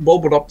when I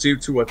boot up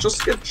TF2, I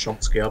just get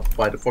jump scared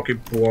by the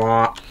fucking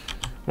blah.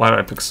 Why did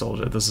I pick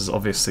Soldier? This is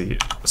obviously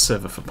a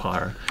server for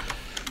Pyro.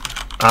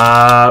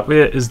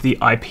 Where is the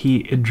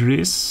IP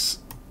address?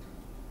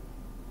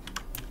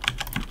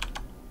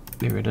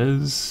 There it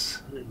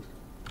is.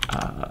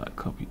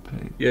 Copy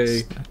paste.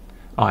 Yay.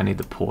 Oh, I need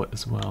the port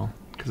as well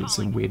because it's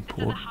a weird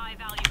port.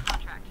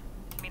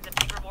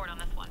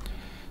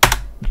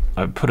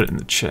 I put it in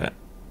the chat.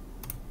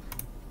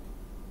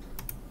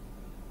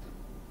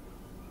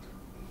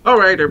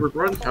 Alright,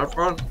 everyone, have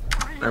fun.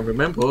 And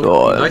remember,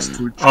 nice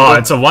to each other. Oh,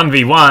 it's a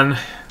 1v1.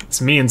 It's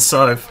me and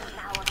Soph.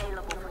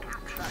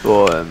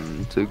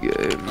 Time to game.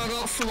 I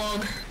got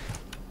flog.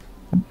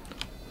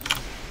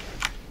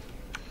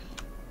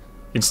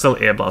 You can still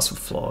air blast with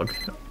Flog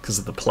because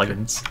of the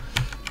plugins.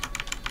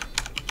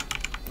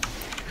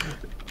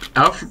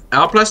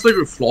 Our plastic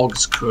with Flog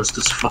is cursed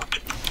as fuck.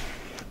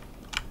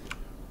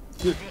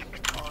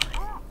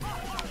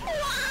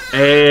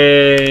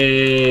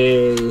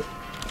 Hey,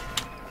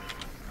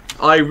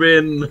 I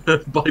win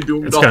by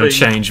doing it's nothing. Gonna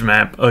change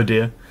map. Oh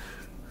dear.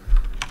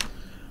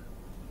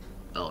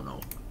 Oh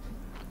no.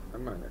 I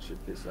might actually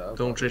piss out.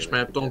 Don't chase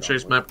map, don't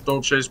chase map,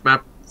 don't chase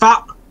map.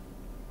 Fuck!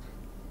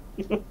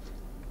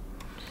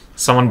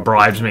 Someone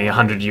bribed me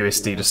 100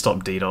 USD to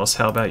stop DDoS.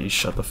 How about you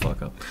shut the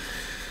fuck up?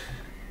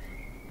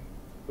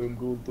 I'm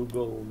going to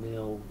go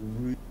now.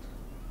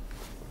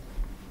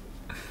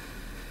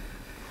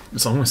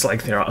 It's almost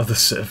like there are other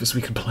servers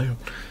we can play on.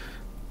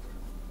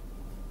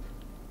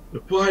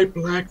 Why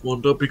Black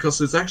Wonder?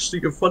 Because it's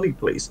actually a funny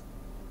place.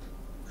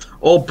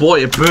 Oh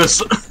boy, a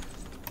person.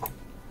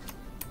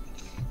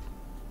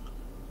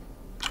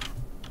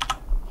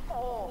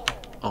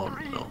 Oh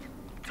no.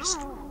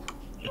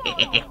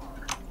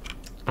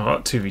 Oh,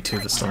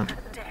 2v2 this time.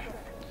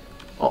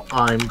 Oh,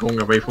 I'm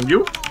going away from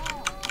you.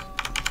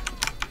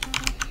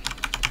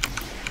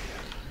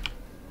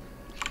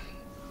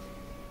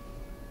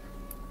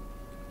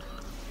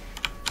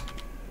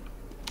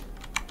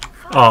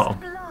 Oh.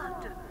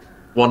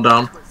 One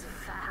down.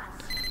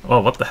 Oh,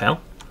 what the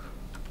hell?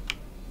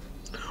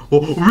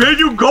 Oh, where are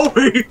you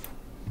going?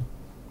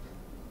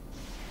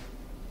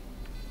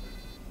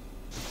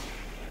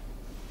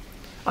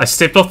 I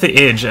stepped off the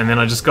edge and then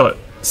I just got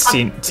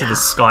sent to the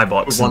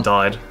skybox and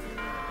died.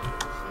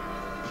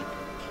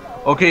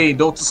 Okay,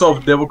 note to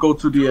self, never go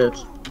to the edge.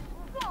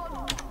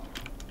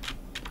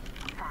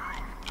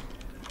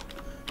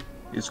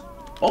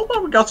 Oh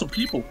man, we got some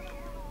people.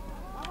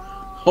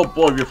 Oh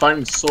boy, we're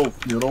finding Soph.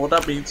 You know what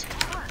that means?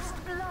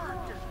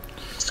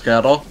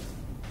 Scatter.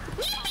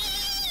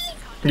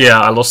 Yeah,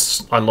 I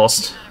lost. I'm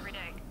sorry,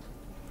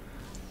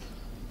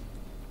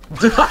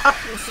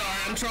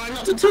 I'm trying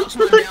not to touch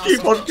my mouse.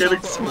 Keep on I've got getting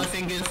chocolate on my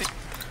fingers.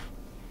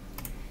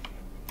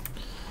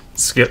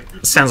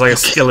 Sounds like a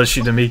skill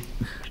issue to me.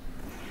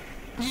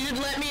 You'd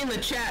let me in the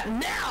chat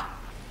now!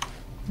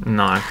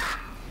 No.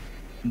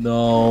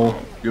 No,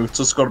 you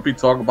just gotta be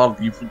talking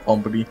about Lethal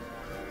Company.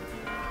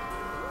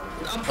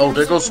 Oh,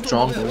 there goes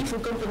John.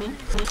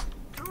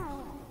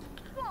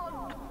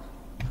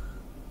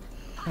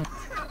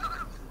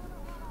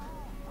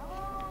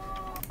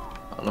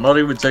 I'm not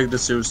even taking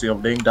this seriously.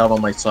 I'm laying down on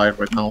my side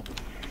right now.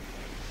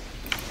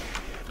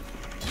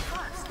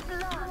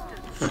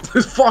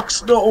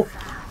 Fox, no!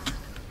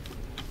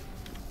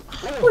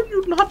 How are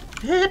you not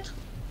dead?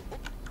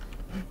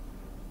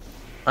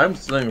 I'm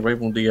staying away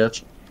from the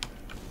edge.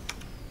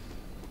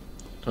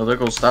 Oh, there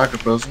goes Stacker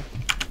person.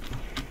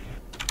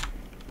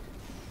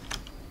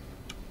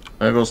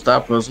 There goes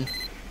that person.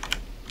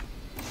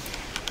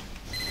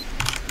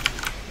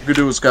 You could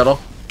do a scatter.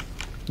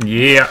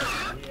 Yeah.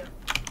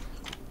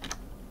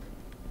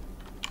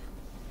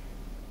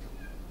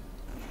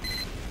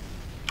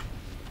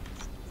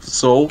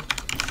 So.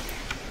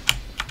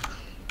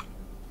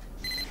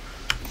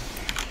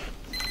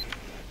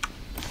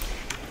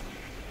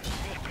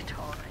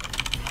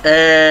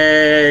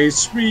 Hey,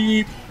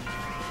 sweep.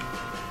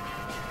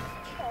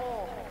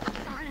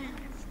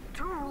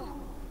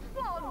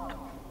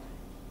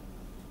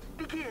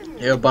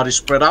 Everybody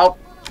spread out.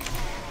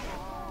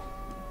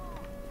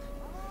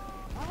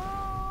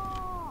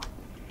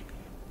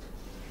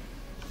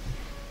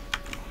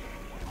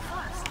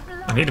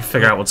 I need to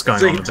figure out what's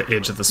going on at the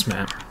edge of this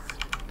map.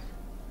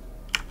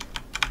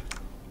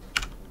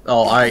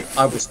 Oh, I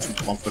was too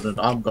confident.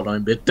 I'm gonna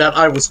admit that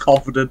I was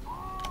confident.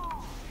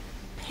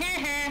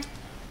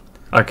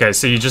 Okay,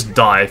 so you just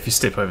die if you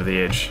step over the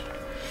edge.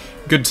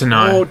 Good to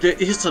know. Oh, there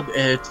is an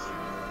edge.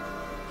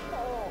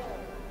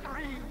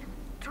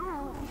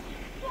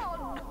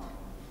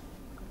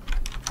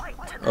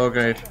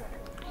 Okay.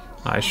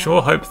 I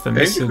sure hope the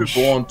Maybe we message...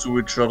 could go on to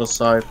each other's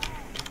side.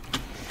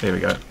 There we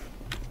go.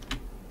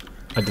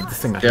 I did the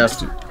thing I Yes.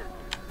 had to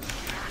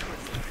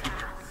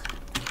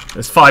do.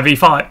 It's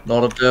 5v5.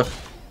 Not a death.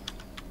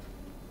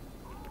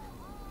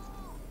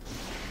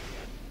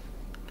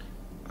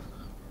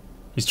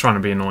 He's trying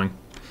to be annoying.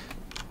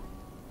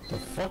 The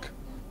fuck?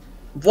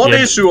 What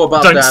Yeah, issue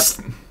about don't that?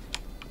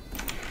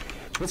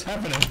 What's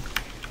happening?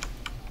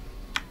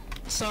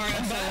 Sorry,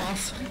 I fell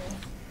off.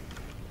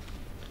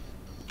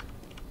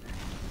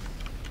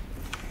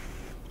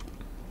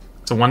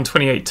 It's a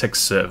 128 tick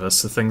server,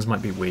 so things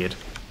might be weird.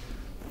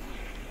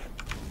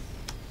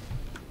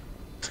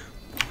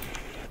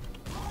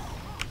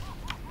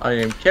 I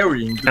am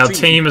carrying the Our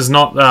team is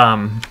not,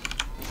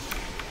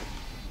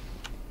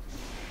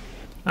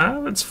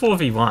 it's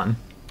 4v1.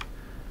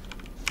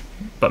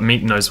 But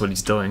Meat knows what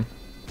he's doing.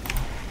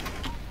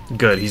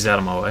 Good, he's out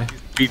of my way.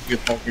 Beat you're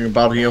talking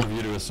about here. For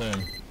you to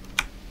assume.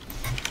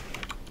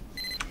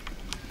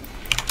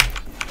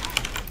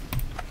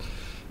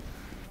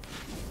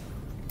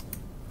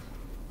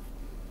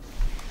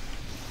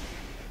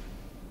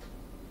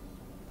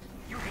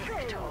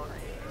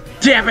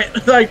 Damn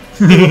it! Like,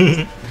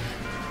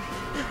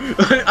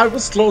 I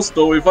was close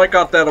though. If I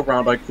got that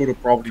around, I could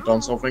have probably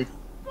done something.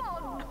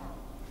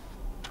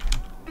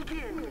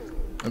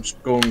 I'm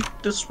just going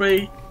this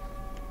way.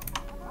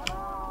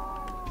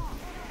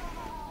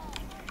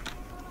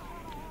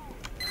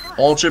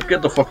 All chip,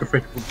 get the fuck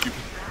away from you.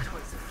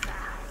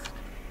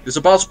 It's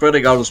about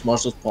spreading out as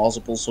much as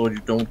possible so you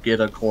don't get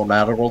a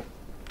collateral.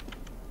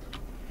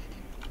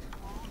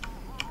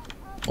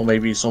 Or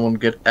maybe someone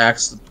get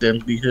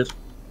accidentally hit.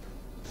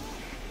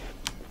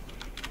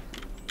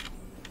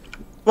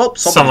 Well,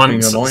 someone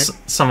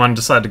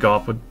decided to go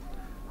upward.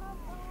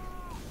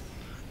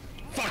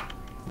 Fuck!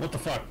 What the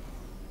fuck?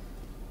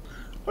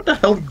 What the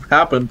hell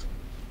happened?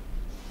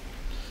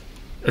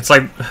 It's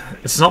like,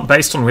 it's not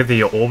based on whether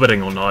you're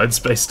orbiting or not, it's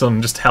based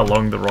on just how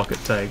long the rocket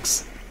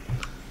takes.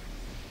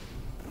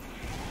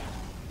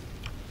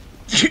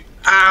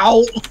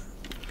 Ow!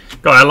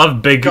 God, I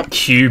love big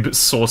cube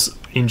source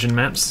engine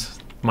maps.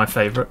 My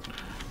favorite.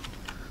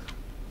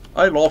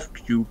 I love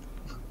Cube.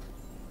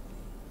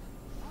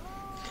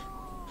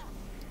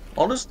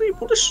 Honestly,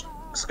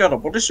 Scatter,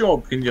 what is your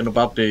opinion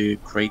about the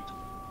crate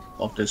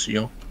of this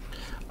year?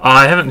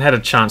 I haven't had a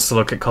chance to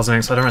look at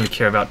cosmetics. I don't really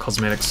care about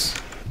cosmetics.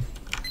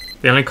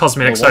 The only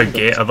cosmetics I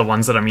get are the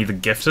ones that I'm either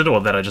gifted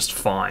or that I just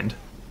find.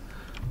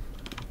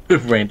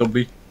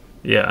 Randomly.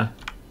 Yeah.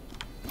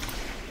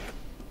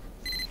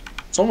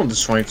 Someone is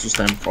trying to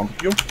stand in front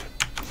of you.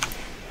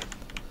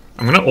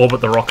 I'm gonna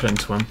orbit the rocket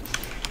into him.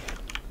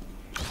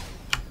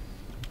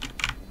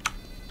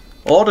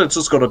 Or they're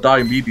just gonna die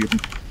immediately.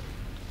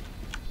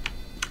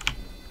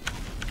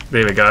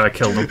 There we go, I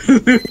killed him.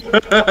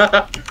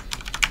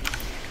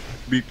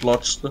 Be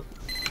clutched.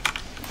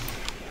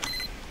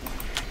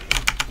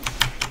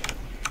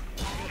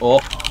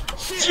 Oh.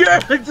 Yeah,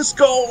 let's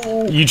go!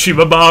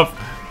 YouTube above!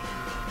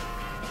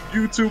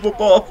 YouTube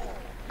above!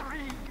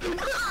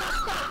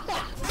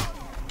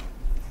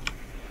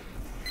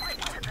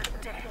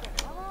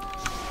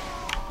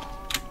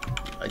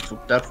 I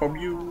took that from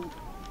you.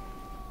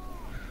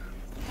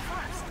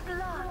 First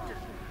blood.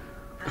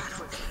 That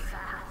was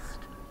fast.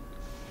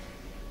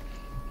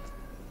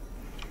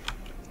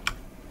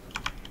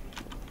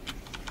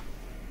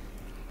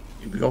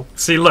 Here we go.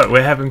 See, look,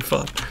 we're having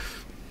fun.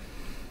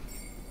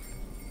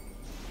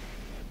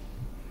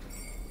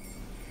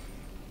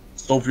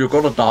 So if you're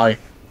gonna die.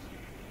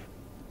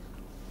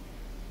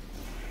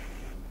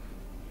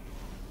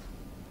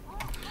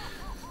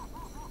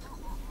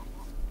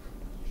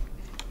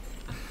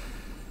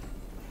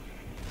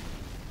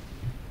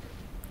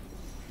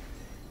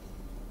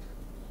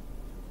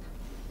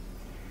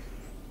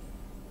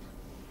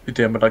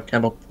 Damn it, I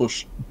cannot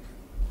push.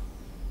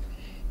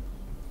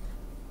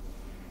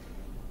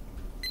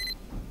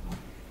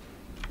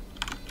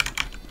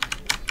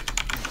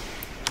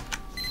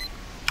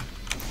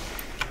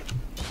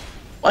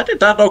 Why did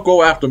that not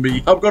go after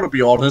me? I'm gonna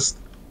be honest.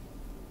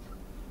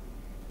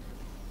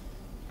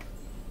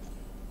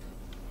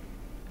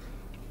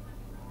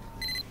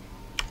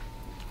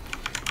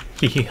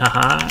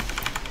 Haha.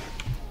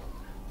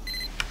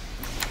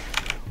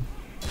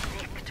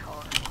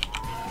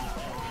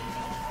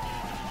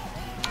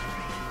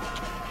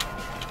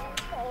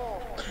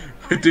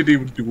 It didn't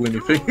even do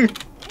anything.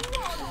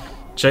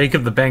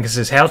 Jacob the Banker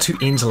says, how to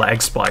end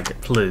lag spike,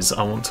 please.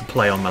 I want to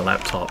play on my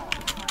laptop.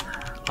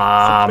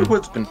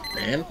 It's been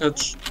banned.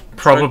 It's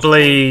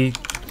probably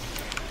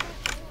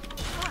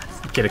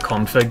get a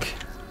config.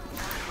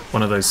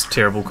 One of those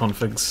terrible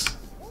configs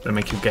that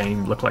make your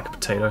game look like a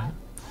potato.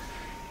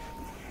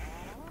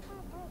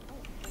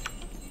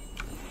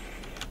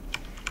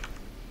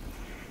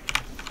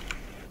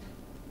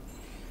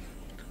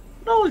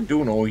 No, I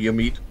do know your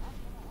meat.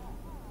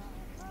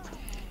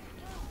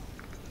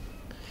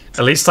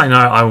 At least I know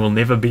I will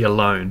never be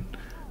alone.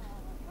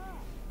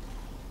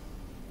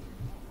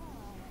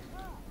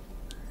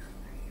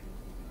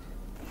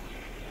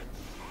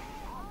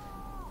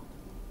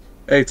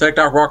 Hey, take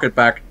that rocket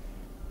back.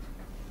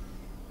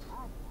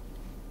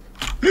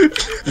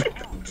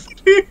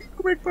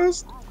 Quick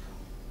first.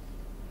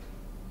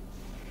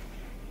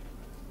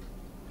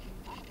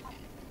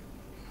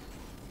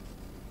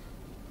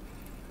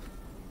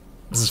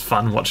 This is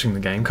fun watching the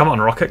game. Come on,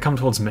 Rocket, come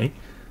towards me.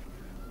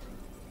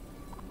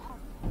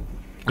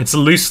 It's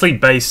loosely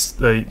based,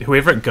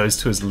 whoever it goes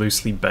to is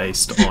loosely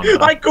based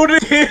on I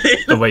couldn't hit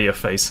it! the way you're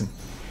facing.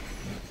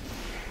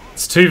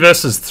 It's 2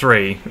 versus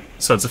 3,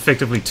 so it's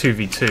effectively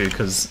 2v2,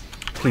 because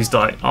please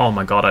die. Oh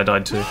my god, I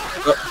died too.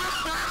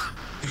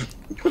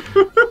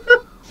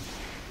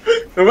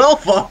 Well,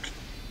 fuck.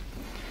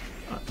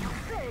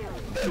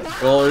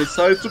 Oh, it's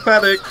time to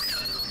panic.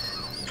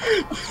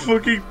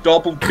 Fucking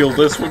double kill,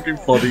 that's fucking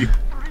funny.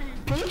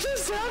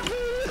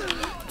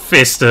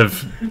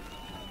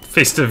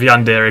 Festive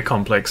Yandere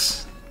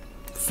complex.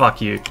 Fuck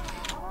you.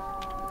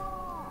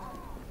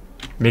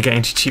 Mega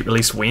anti-cheat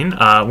release when?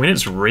 When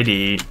it's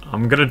ready.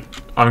 I'm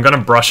gonna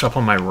brush up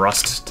on my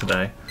Rust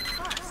today.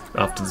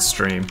 After the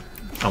stream.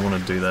 I wanna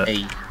do that.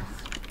 Hey.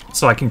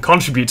 So I can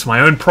contribute to my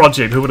own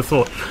project. Who would have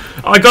thought?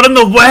 I got in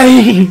the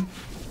way!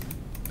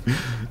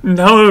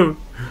 No!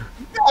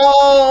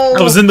 Oh!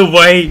 I was in the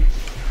way!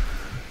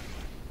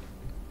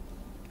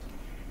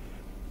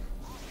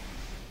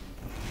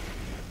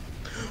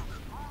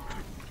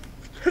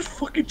 That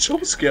fucking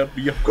jump scared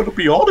me, I'm gonna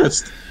be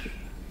honest.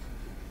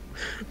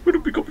 I'm gonna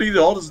be completely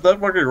honest, that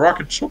fucking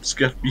rocket jump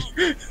scared me.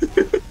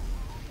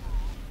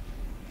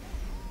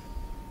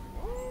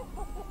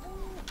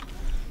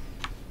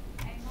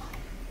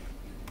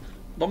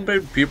 Not many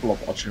people are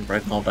watching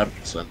right now, that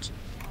makes sense.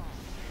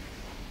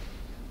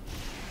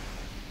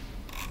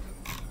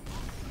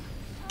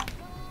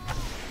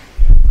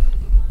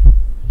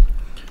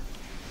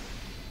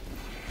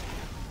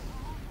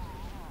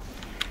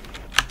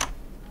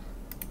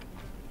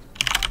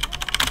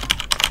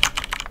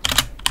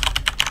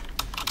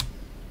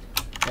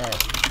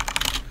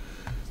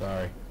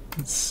 Sorry.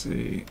 Let's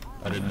see.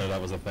 I didn't know that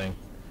was a thing.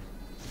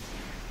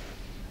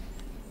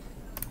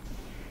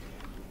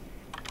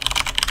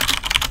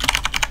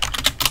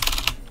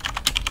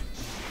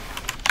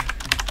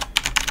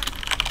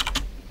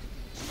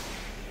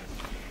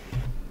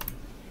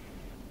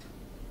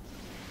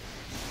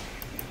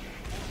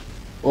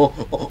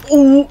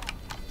 Oh!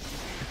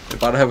 We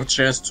gotta have a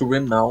chance to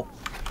win now.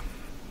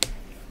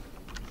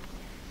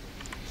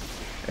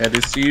 And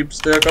it seems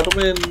they're gonna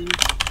win.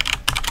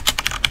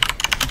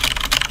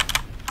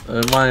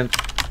 Mind.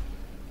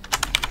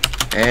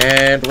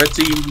 And red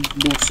team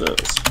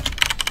loses.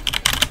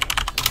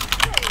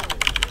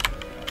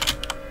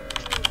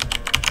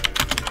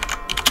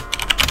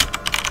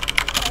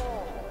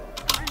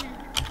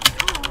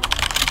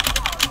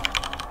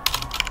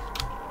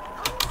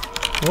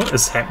 What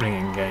is happening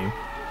in game?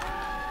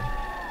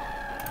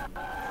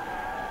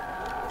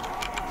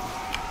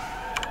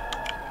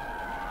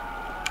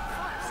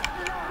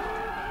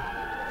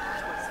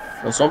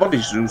 Well,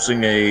 somebody's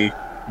using a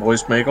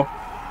voice maker.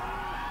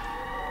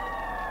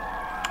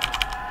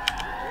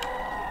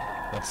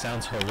 That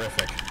sounds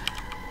horrific.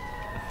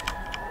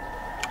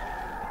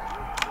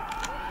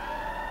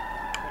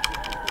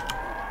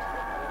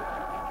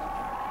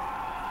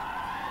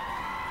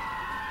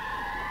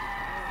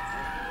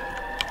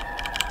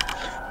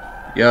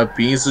 Yeah,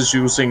 Beans is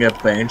using a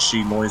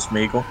Banshee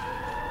noisemaker.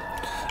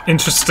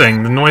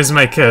 Interesting. The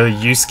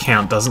noisemaker use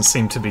count doesn't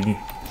seem to be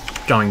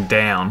going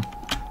down.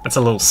 That's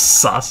a little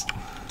sus.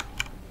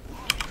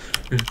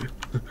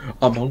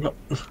 Among Us.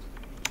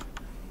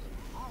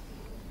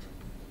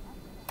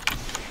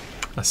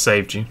 I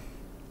saved you.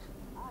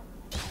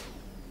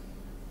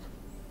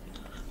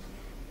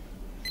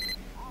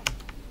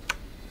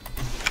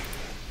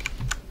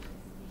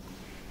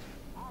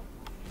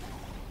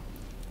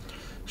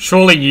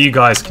 Surely you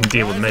guys can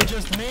deal with me.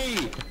 Just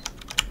me.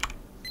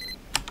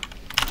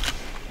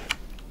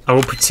 I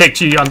will protect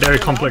you, Yandere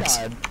Complex.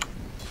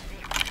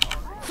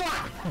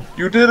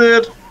 You did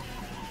it!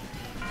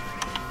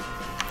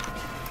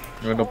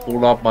 I'm gonna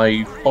pull up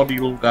my funny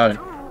little guy.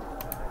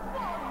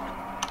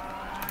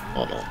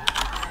 Oh no.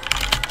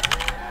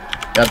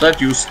 Yeah, that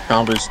use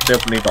count is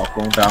definitely not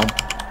going down.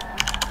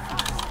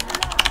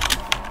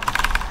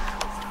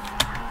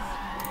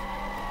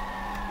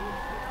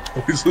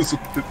 Oh, he's so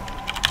stupid.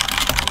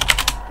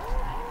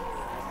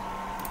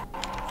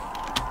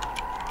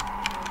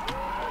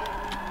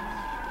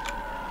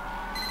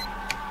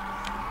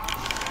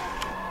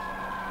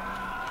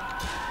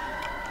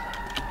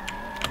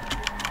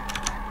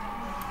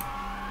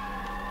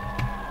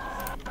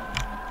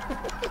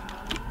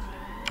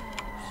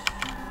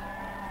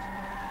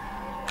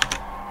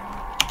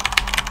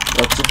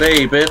 What's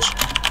today, bitch?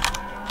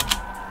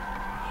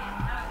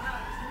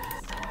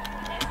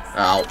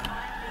 Ow.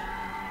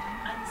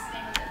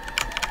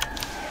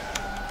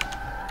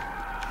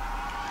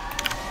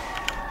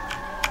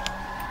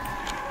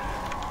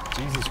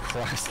 Jesus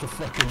Christ, the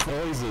fucking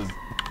noises.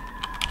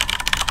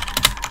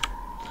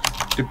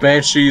 The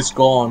Banshee is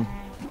gone.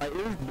 My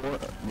ears more.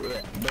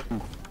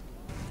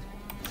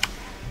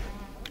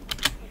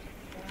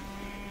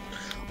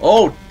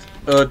 Oh,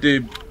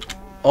 the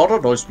other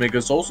noisemaker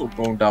is also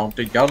going down.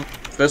 The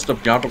Fest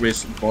of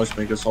Yandere's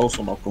noisemaker is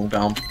also not going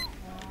down.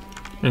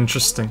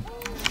 Interesting.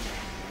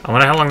 I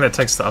wonder how long that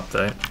takes to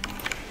update.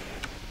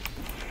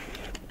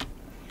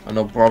 I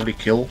know, probably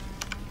kill.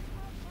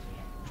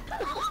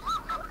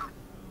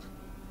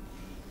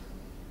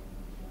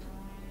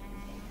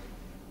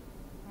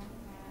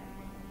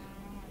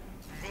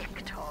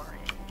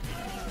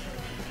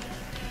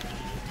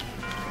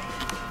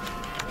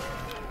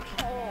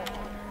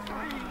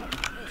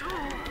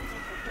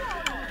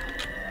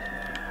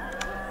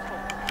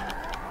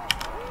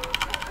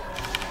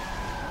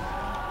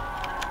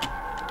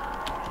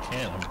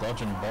 I'm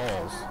dodging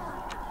balls.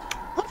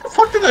 How the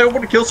fuck did I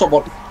want to kill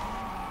someone?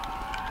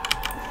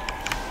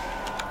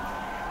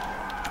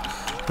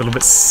 A little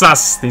bit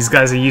sus. These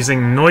guys are using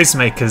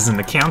noisemakers and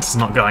the count is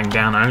not going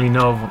down. I only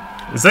know of...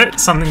 Is that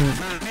something...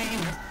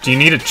 Do you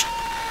need a...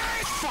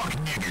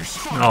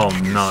 Oh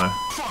no.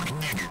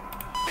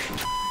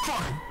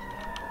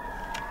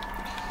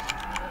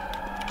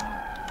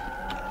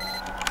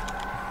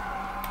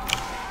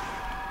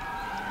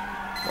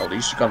 Well, at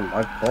least you got a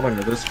live calling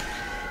of this.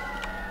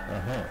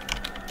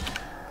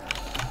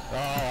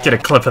 Get a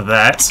clip of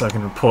that so I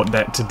can report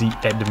that to the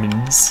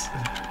admins.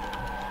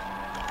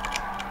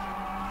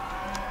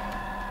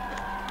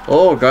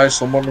 Oh, guys,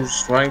 someone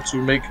was trying to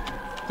make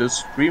this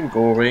stream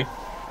go away.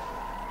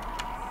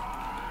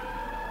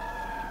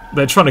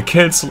 They're trying to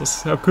cancel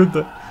us. How could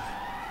they?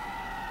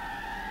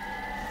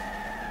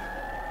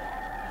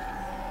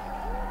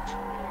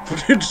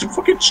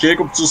 Fucking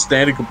Jacob just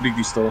standing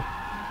completely still.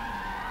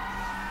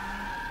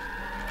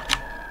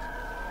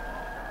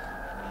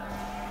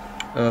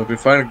 We're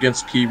fighting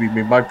against Kiwi,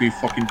 we might be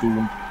fucking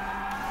doomed.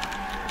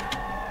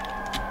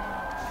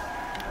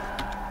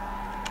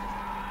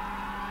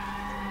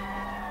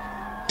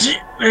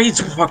 It's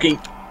fucking...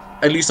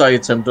 At least I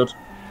attempted.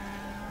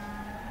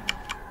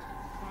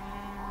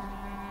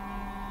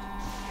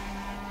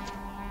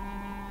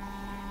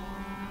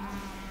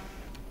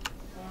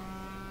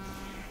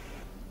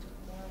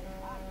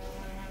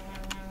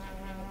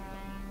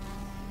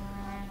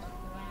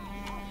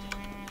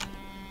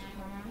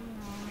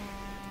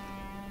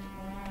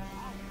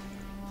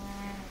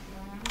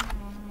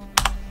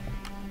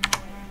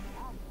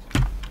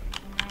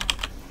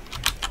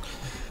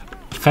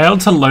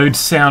 Failed to load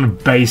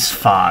sound bass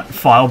fart.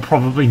 File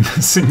probably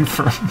missing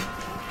from...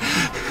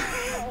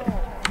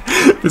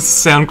 This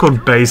sound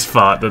called bass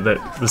fart that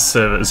the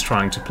server is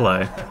trying to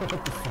play.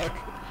 What the fuck?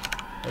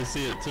 I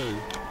see it too.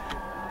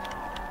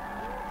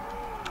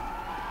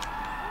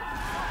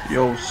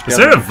 Yo, is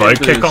there a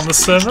vote kick on the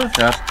server?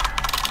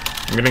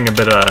 I'm getting a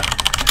bit of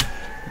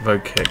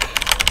vote kick.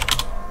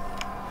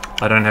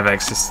 I don't have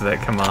access to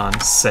that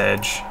command.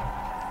 Sage.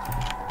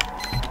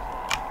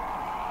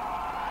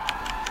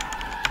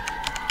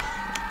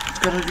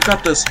 You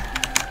got this.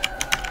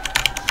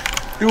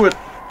 Do it.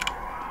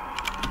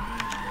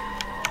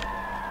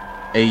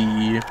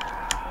 Hey.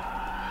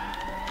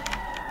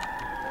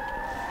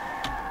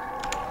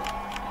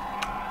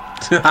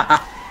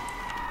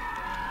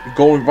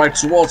 Going right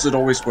towards it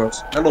always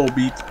works. Hello,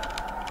 Beat.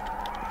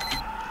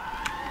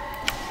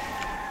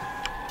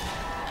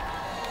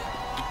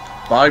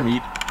 Bye,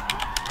 Meat.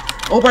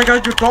 Oh my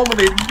god, you're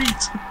dominating,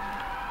 Meat!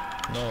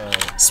 No.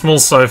 Small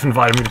Soph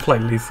invited me to play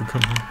Lethal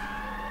Company.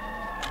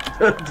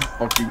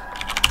 Fuck you.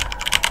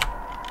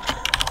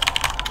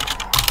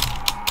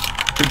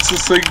 It's a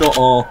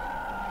signal,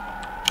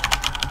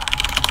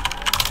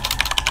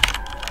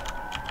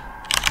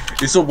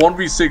 It's a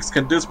 1v6.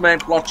 Can this man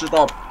clutch it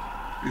up?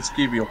 It's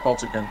Kiwi, of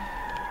course it can.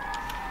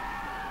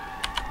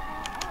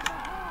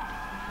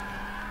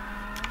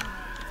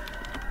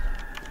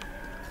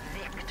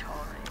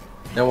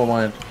 Never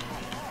mind.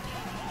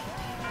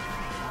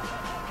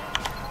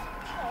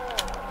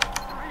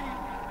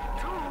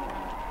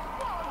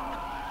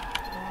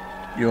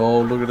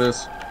 Yo, look at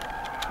this.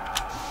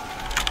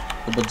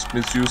 Someone's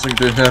misusing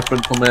the hairpin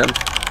command.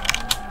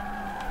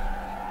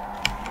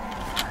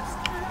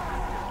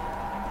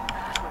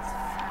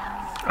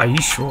 Are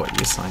you sure?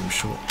 Yes, I am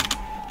sure.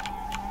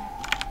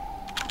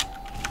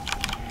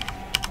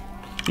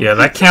 Yeah,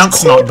 that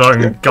count's not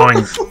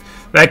going.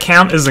 That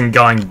count isn't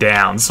going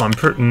down, so I'm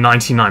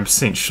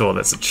 99% sure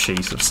that's a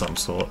cheat of some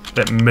sort.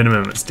 At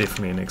minimum, it's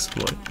definitely an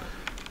exploit.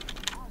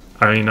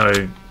 I only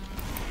know.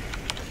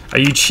 Are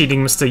you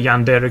cheating, Mr.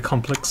 Yandere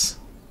Complex?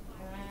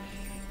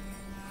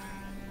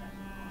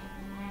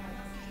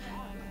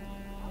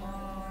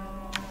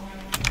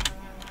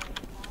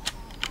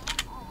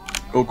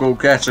 Go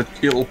catch it,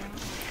 kill.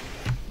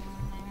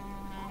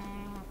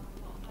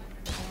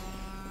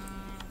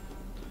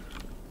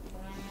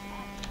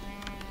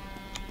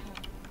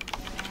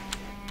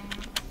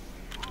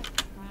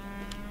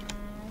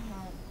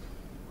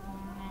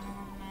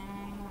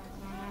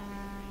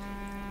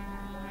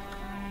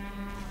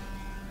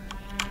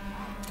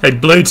 Hey,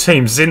 blue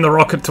team, send the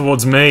rocket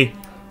towards me.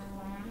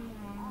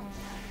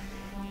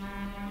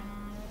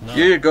 No.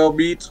 Here you go,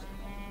 Beat.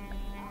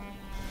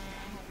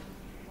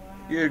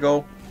 Here you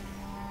go.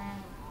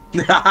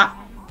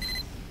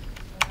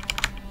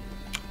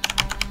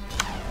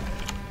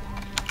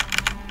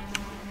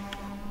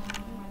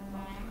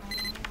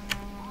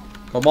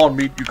 Come on,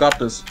 Meat, you got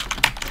this.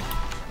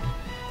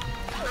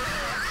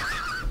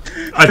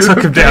 I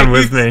took him down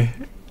with me.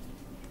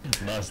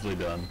 Nicely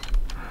done.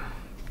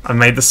 I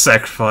made the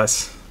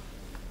sacrifice.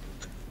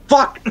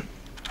 Fuck!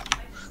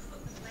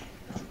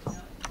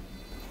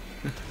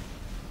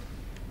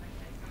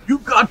 You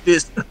got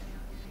this!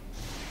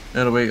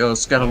 Anyway,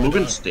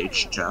 Scatterlogan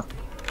stage chat.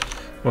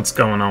 What's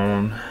going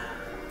on?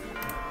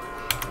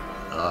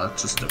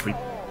 Just every...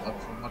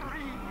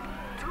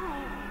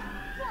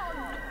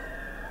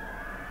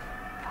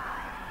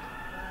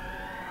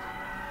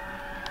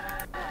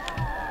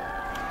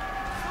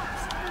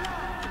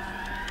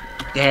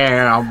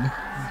 Damn!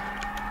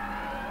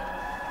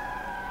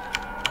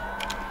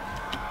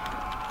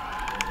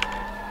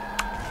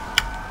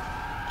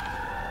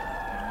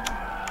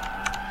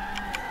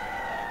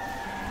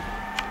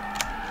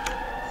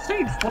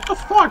 What the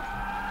fuck?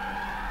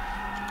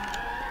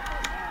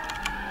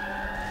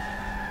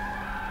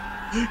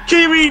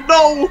 Kiwi,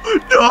 no!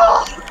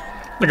 No!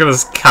 Look at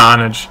this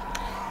carnage.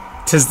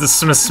 'Tis the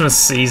smissmas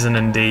season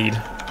indeed.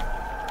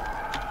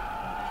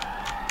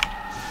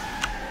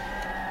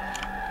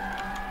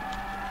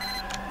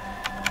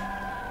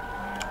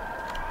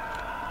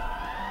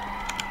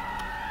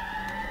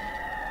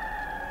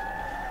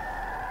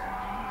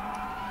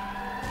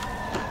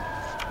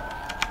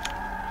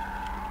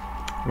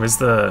 Where's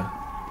the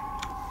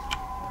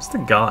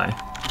guy?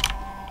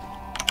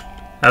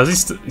 How's he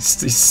he's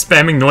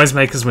spamming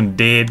noisemakers when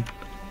dead?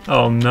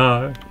 Oh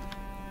no.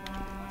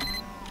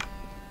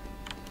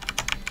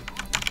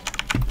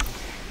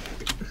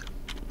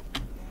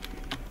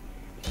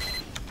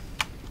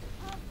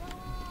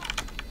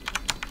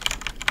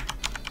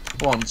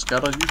 Come on,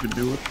 Scatter, you can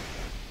do it.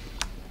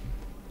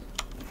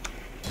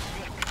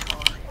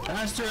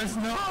 Asterisk,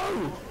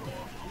 no!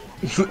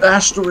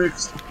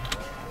 Asterisk!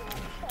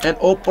 And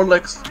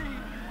Opalex.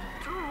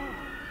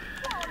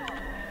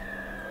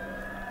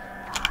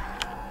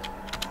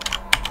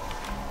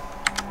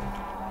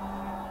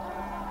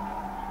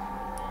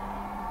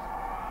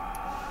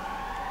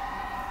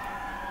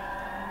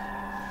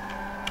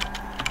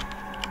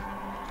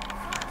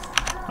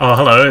 Oh,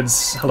 hello,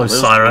 hello,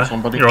 Syra.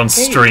 You're on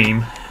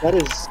stream. That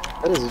is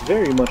That is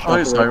very much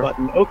not the right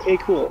button. Okay,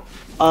 cool.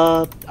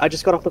 I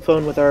just got off the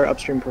phone with our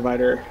upstream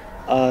provider.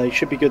 You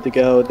should be good to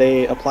go.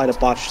 They applied a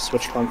botched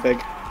switch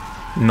config.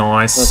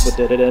 Nice. That's what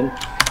did it in.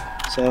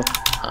 So.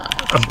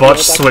 A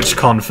botched switch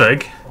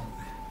config.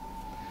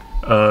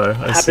 It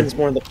happens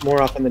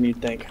more often than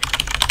you'd think.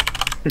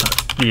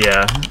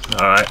 Yeah.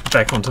 Alright,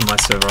 back onto my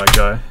server I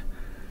go.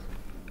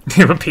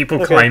 There were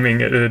people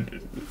claiming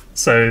it.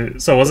 So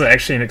was it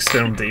actually an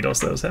external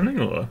DDoS that was happening,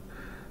 or?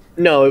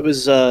 No, it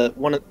was they're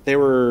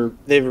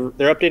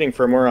updating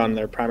firmware on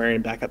their primary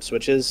and backup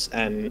switches,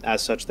 and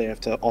as such, they have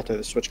to alter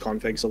the switch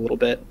configs a little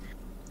bit.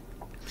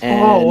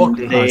 And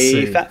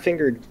they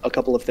fat-fingered a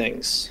couple of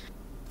things.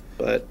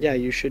 But yeah,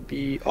 you should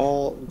be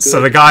all good. So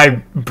the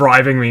guy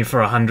bribing me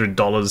for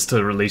 $100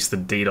 to release the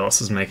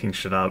DDoS is making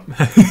shit up.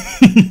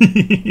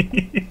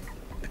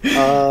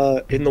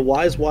 In the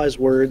wise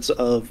words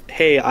of,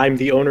 "Hey, I'm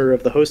the owner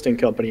of the hosting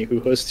company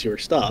who hosts your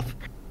stuff.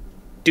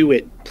 Do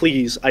it,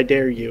 please. I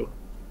dare you.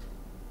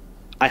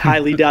 I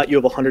highly doubt you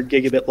have a 100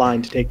 gigabit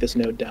line to take this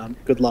node down.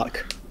 Good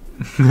luck."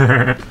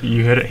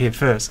 You heard it here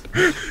first.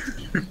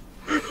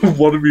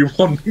 What do we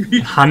want?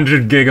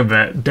 100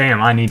 gigabit.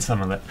 Damn, I need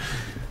some of that.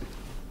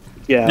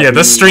 Yeah,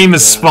 this stream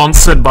is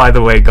sponsored, by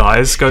the way,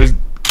 guys. Go give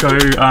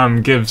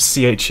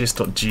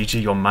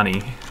chs.gg your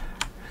money.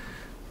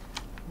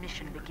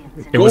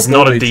 It was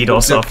not a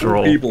DDoS after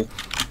all.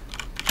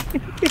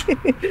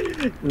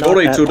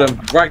 Donate to them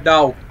right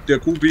now. They're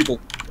cool people.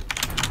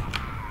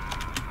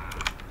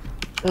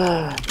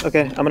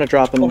 Okay, I'm gonna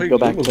drop and go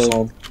back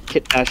to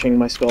kit bashing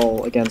my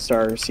skull against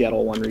our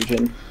Seattle 1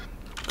 region.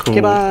 Cool.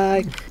 Okay,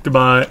 bye.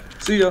 Goodbye.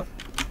 See ya.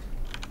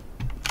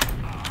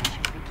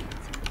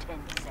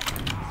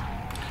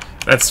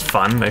 That's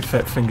fun, they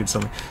fat-fingered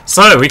something.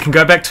 So, we can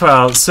go back to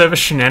our server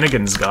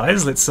shenanigans,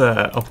 guys. Let's,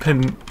 I'll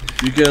pin...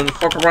 You can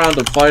fuck around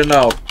and find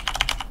out.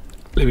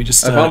 Let me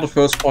just... I found the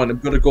first point, I'm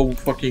gonna go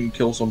fucking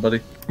kill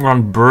somebody. We're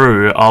on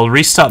Brew. I'll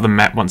restart the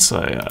map once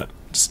I,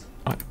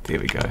 oh, there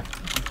we go.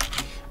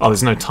 Oh,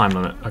 there's no time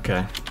limit,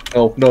 okay.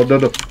 Oh, no.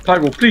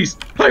 Pyro, please!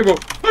 Pyro!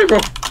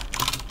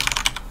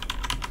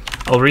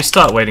 I'll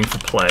restart waiting for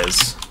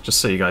players, just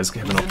so you guys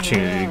have an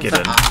opportunity to get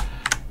in.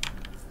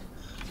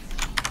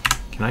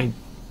 Can I...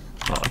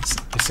 Oh,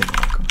 it's in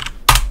icon.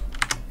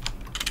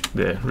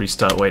 There,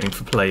 restart waiting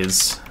for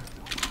players.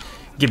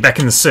 Get back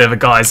in the server,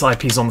 guys.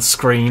 IP's on the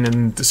screen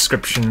and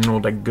description and all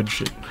that good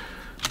shit.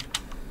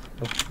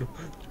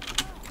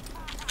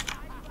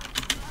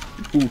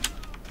 Ooh.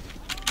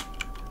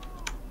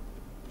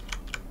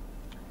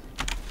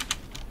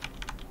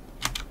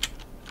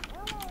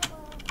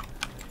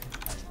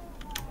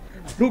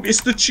 Look,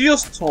 it's the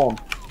cheers song.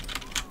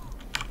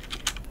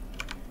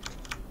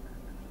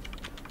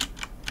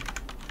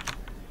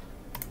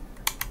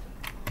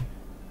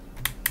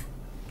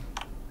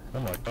 Oh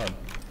my god.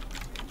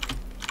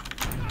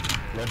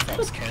 Red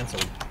Fox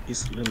cancelled.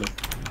 He's Lilith.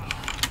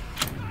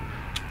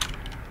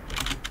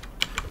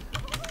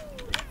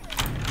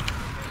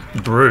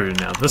 Brew,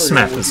 now this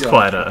map is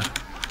quite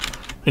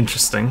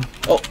interesting.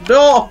 Oh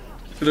no!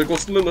 There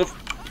goes Lilith.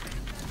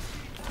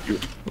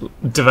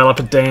 Develop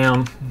it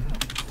down.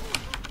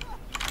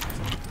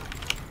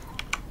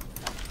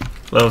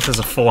 Lilith is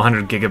a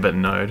 400 gigabit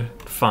node.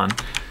 Fun.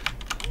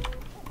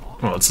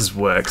 Well, it's his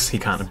works, he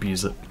can't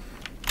abuse it.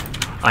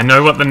 I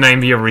know what the name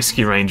of your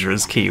rescue ranger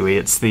is, Kiwi.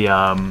 It's the,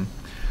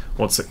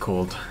 what's it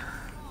called?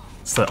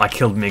 It's the, I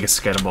killed Mega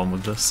Scatterbomb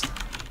with this.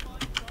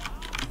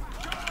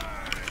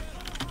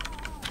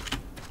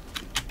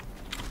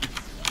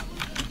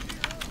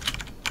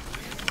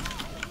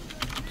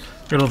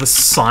 Got all this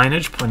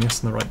signage pointing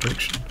us in the right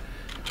direction.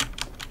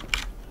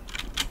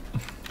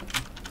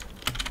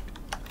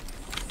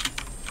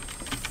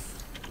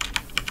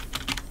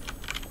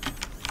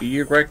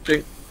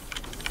 Erecting.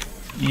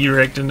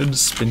 Erecting and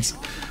dispensing.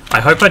 I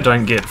hope I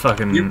don't get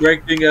fucking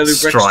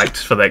striked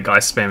for that guy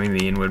spamming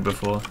the N-word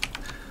before.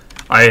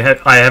 I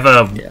have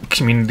a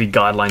community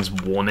guidelines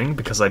warning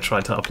because I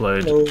tried to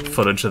upload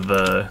footage of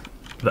the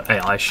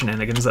AI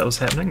shenanigans that was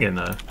happening, and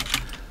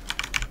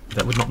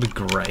that would not be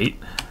great.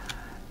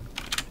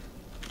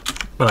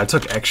 But I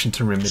took action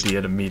to remedy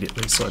it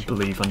immediately, so I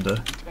believe under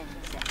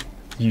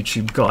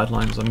YouTube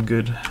guidelines I'm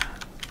good.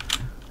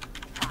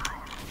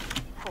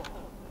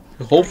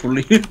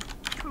 Hopefully.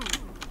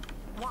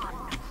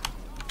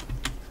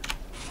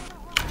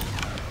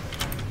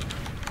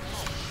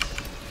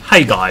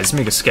 Hey guys,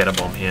 Mega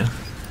Scatterbomb here.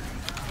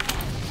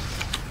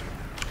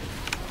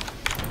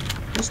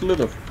 Where's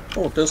Lilith?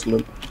 Oh, there's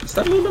Lilith. Is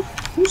that Lilith?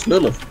 Who's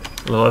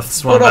Lilith?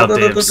 Lilith's one of our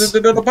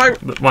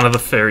devs. One of the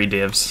fairy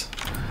devs.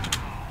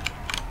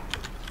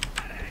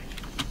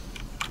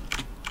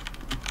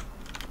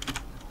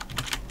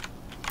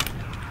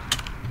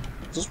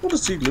 I just want to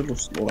see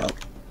Lilith slow out.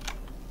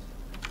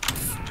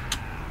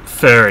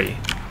 Furry.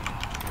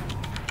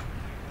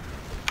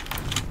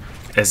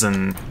 As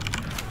in...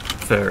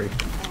 furry.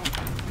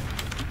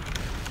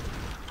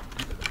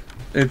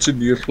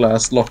 Engineer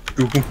class locked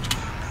doom.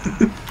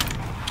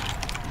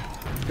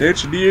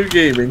 Engineer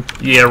gaming.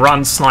 Yeah,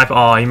 run sniper.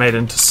 Oh, he made it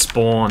into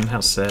spawn. How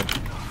sad.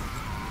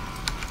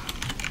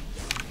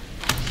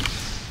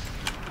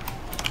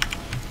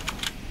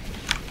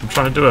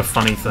 trying to do a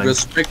funny thing.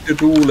 Respect the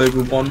rule,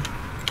 everyone.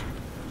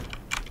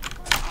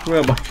 Where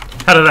am I?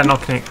 How did that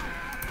not connect?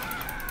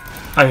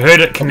 I heard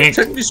it connect.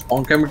 Are we technically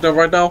spawn camera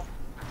right now?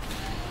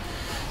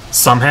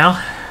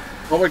 Somehow.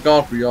 Oh my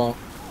god, we are.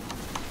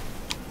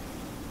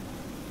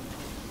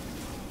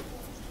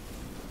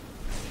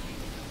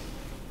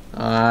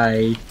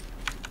 Hi.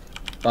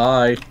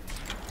 Bye.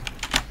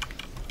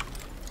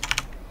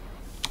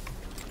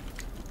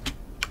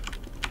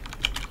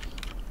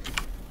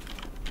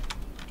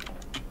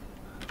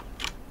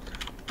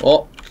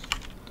 Oh.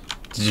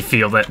 Did you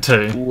feel that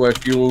too? Ooh, I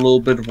feel a little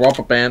bit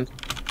rubber band.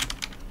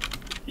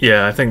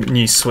 Yeah, I think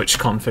new switch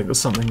config or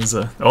something is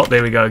a... Oh,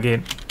 there we go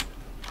again.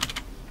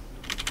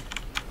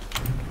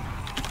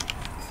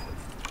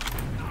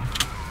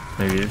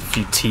 Maybe a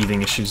few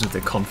teething issues with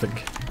their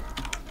config.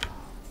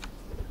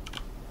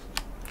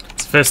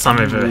 It's the first time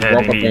I've ever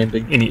had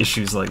any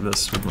issues like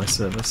this with my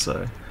server,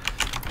 so...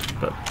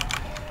 But,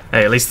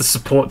 hey, at least the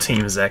support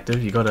team is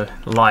active. You got a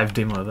live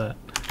demo of that.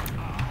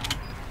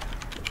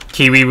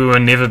 Kiwi, we were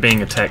never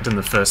being attacked in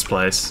the first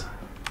place.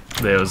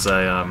 There was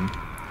a,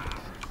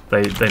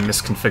 They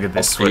misconfigured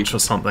their switch or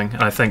something,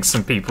 and I think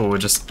some people were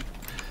just...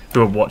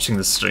 who were watching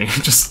the stream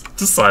just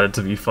decided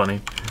to be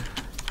funny.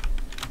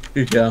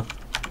 Yeah.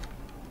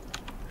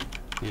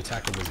 The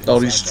attacker was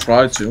At least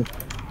try to.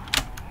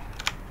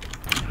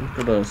 I'm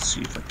gonna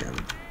see if I can.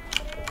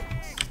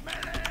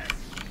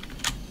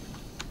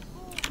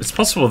 It's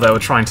possible they were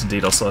trying to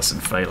DDoS us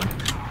and failing.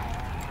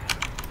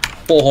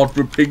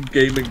 400 ping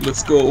gaming,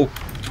 let's go.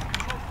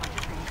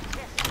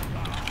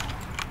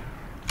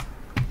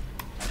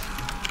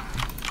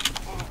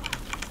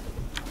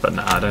 But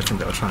nah, I don't think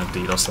they were trying to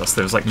DDoS us.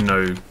 There was like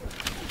no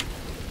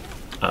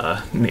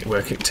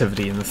network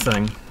activity in the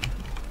thing.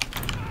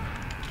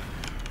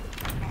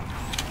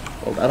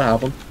 Well, that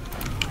happened.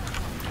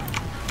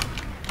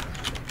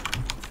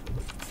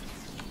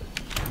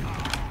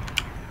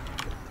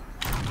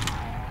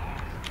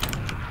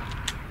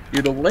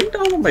 You know, lay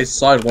down on my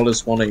side while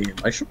it's 1 AM.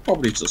 I should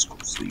probably just go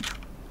sleep.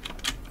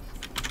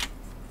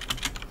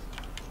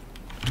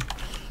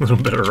 A little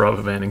bit of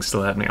rubber banding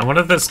still happening. I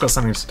wonder if that's got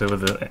something to do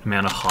with the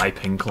amount of high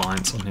ping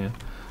clients on here.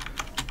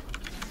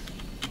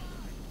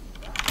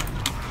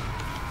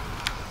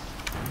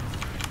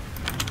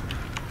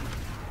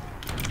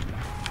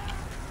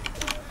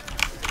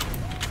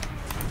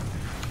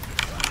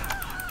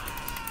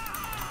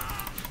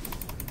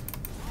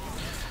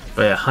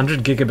 But yeah,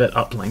 100 gigabit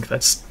uplink,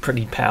 that's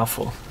pretty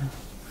powerful.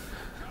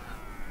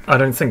 I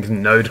don't think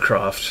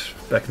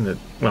Nodecraft, back in the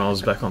when I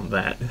was back on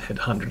that, had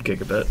 100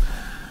 gigabit.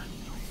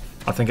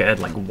 I think it had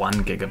like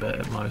 1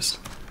 gigabit at most.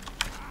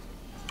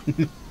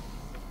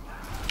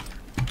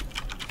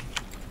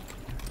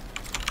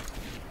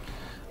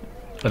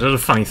 I did a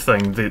funny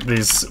thing.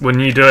 There's when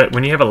you do it,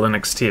 when you have a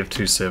Linux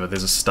TF2 server,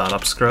 there's a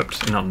startup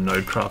script, and on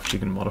Nodecraft you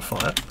can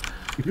modify it.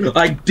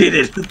 I did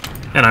it!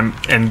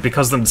 And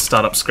because the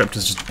startup script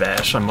is just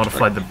bash, I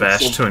modified the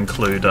bash to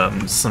include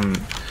some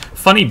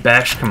funny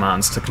bash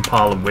commands to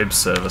compile a web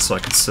server so I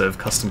could serve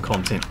custom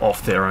content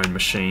off their own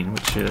machine,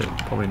 which you're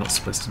probably not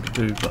supposed to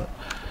do, but...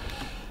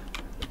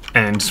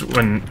 And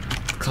when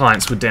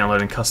clients were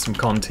downloading custom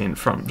content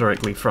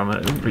directly from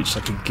it, it reached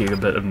like a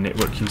gigabit of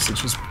network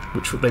usage,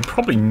 which they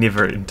probably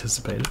never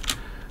anticipated.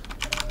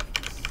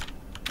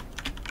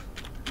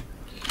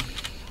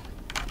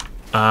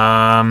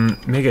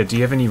 Mega, do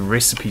you have any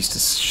recipes to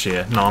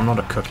share? No, I'm not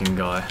a cooking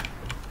guy.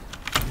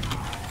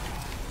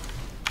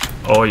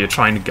 Oh, you're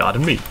trying to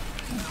garden me?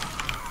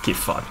 Get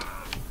fucked.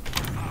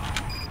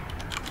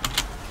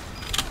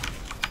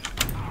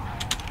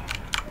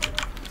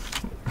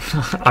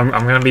 I'm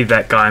gonna be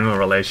that guy in the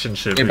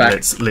relationship who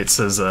lets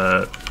his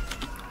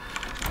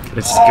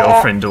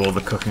girlfriend do all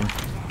the cooking.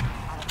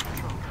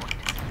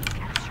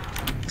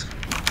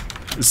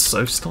 Is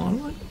Soph still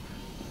online?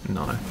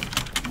 No.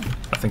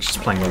 I think she's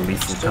playing a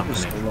Lethal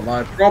Company.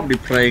 I'm probably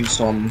playing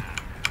some...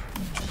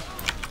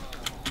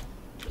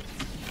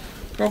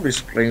 Probably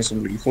playing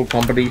some Lethal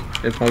Company,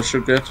 if I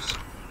should get.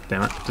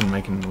 Damn it, didn't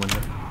make it in the window.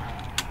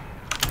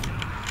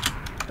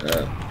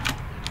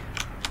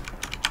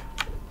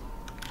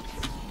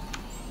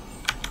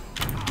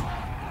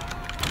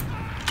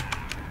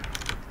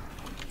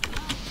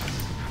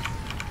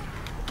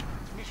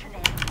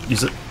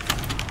 Use it.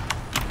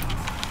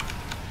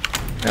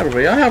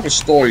 Anyway, I have a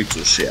story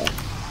to share.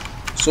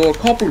 So a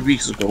couple of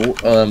weeks ago,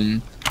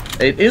 an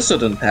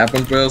incident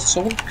happened where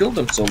someone killed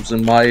themselves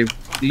in my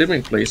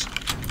living place.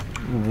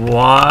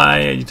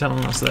 Why are you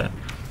telling us that?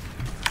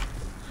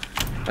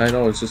 I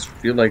know, I just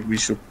feel like we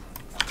should...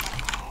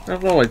 I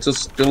don't know, I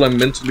just feel I'm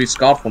mentally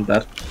scarred from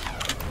that.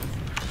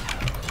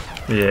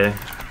 Yeah.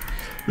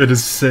 That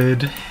is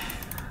sad.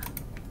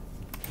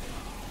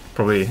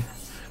 Probably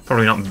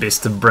not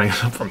best to bring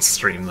it up on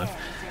stream though.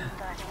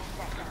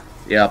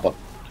 Yeah, but...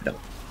 Yeah.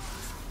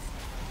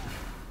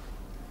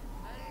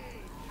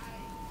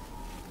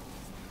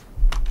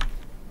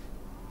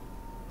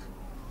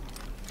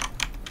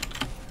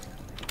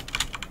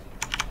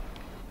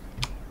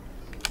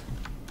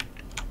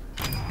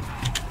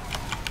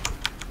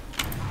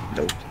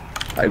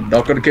 I'm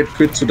not gonna get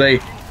quit today.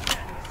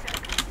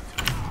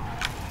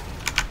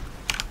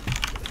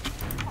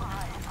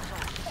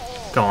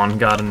 Go on,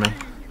 garden me.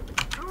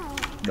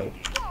 No.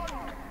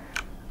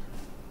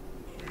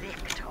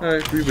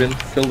 Alright, we win.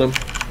 Kill them.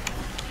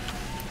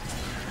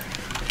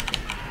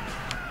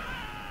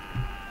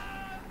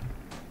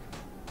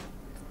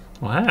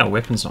 Wow,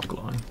 weapon's not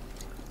glowing.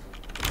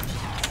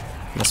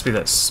 Must be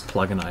that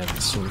plugin I have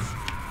installed.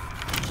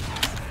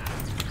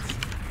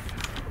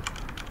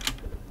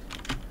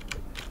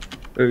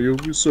 Hey, yo,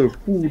 we serve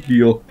food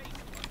here.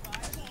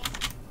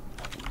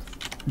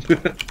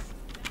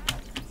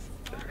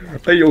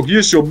 Hey, yo,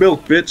 here's your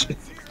milk, bitch.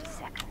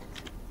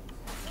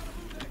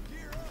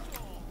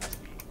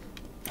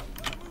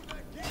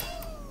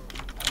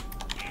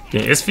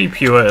 Yeah, SV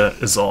Pure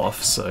is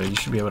off, so you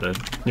should be able to...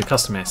 Your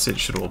custom assets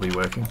should all be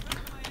working.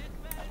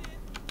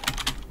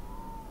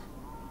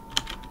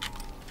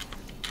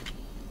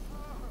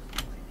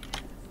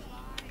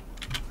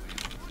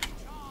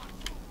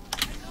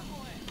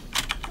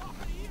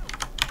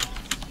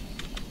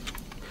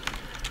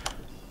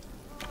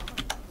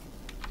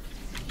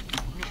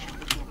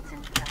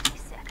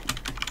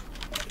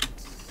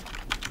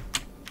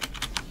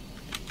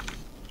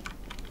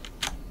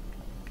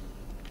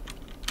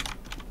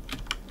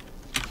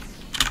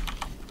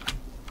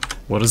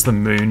 What is the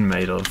moon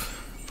made of?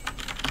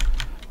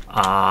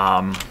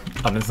 I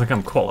don't think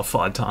I'm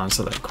qualified to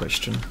answer that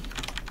question.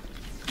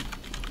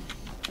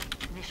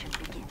 Mission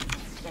begins in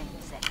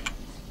 10 seconds.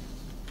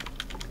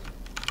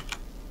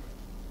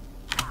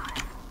 5,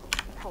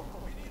 4,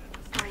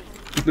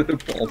 3,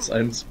 Ball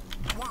signs.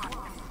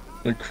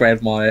 And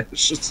crab my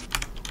shit.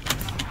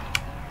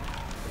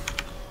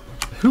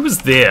 Who was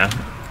there?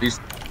 He's...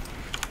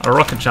 I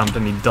rocket jumped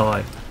and he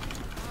died.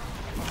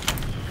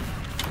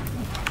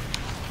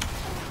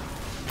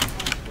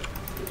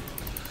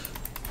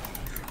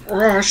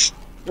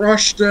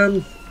 Rush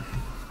them!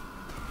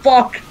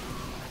 Fuck!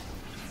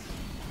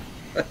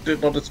 I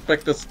did not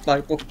expect a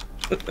sniper.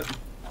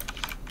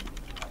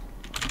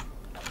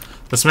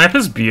 This map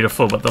is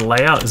beautiful, but the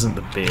layout isn't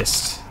the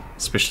best,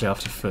 especially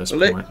after first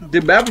point.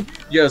 The map,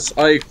 yes,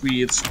 I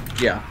agree. It's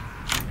yeah.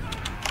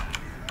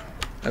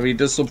 I mean,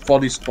 there's some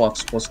funny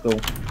spots, but still,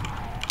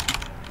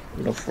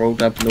 I'm gonna throw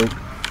that bloke.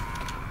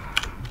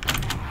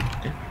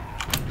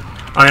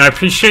 I mean, I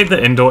appreciate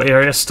the indoor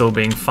area still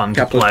being fun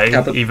to play,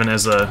 Captain. even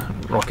as a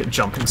rocket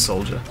jumping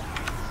soldier.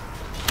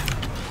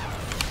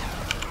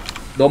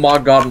 No more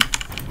gun.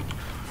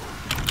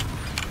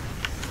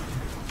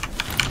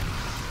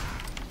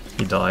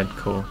 He died,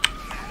 cool.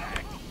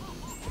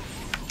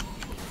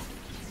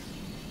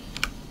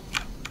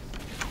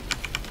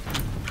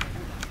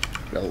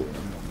 Well,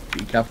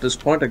 recap this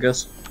point, I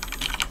guess.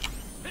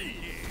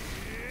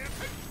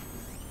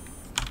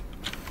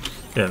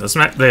 Yeah, this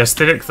map, the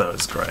aesthetic though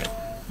is great.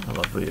 I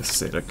love the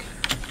aesthetic.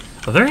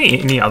 Are there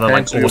any other like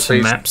Hands to your autumn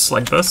face. maps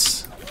like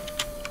this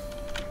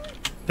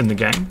in the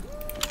game?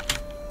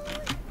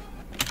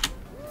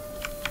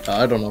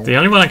 I don't know. The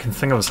only one I can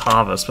think of is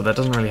Harvest, but that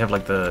doesn't really have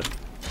like the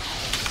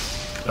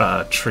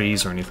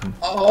trees or anything.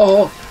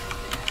 Oh,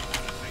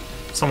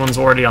 Someone's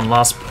already on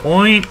last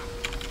point.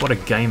 What a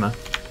gamer.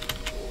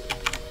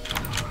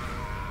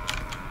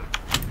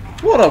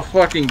 what a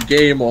fucking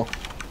gamer!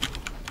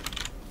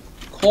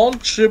 Corn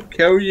chip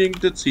carrying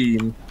the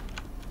team.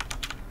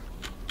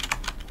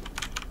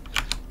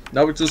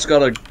 Now we just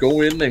gotta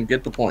go in and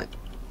get the point.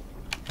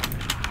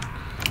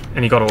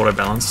 And he got auto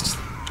balanced.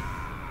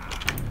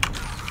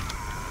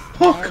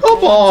 Oh,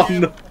 come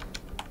on!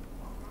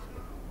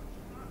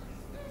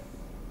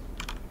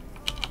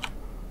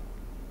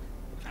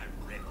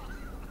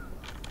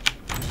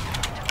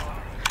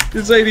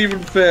 This ain't even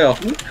fair.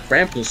 Ooh,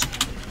 Krampus.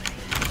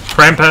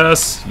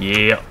 Krampus!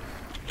 Yeah.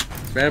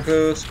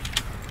 Krampus.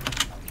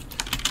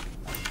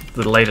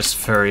 The latest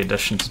furry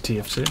addition to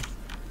TF2.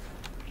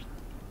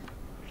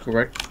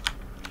 Correct.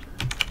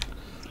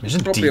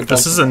 Imagine Probably a this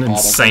bunch is of an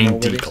models insane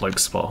already. decloak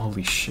spot,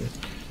 holy shit.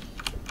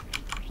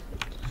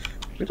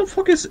 Where the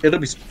fuck is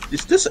enemies?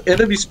 Is this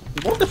enemies?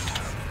 What the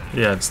f?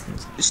 Yeah, it's...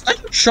 Is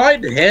that a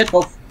giant head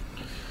of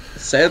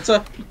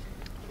Santa?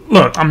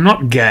 Look, I'm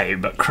not gay,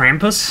 but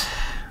Krampus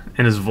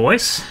and his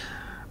voice...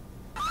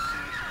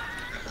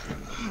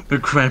 The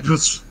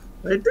Krampus.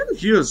 I didn't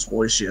hear his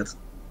voice yet.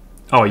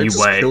 Oh, I you just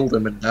wait. killed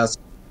him and that's...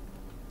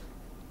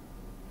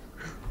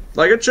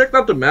 Like, I checked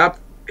out the map,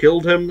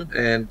 killed him,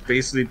 and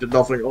basically did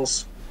nothing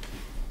else.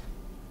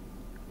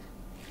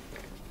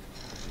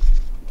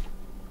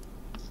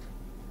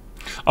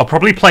 I'll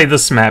probably play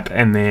this map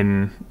and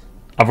then...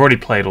 I've already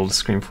played all the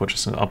Scream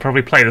Fortress. I'll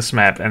probably play this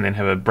map and then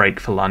have a break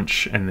for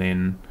lunch and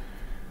then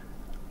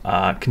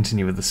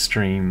continue with the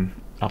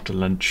stream after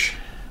lunch.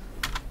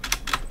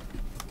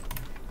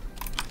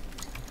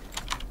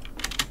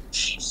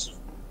 Jeez.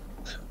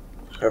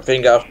 I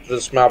think after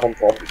this map I'm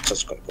probably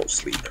just gonna go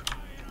sleep.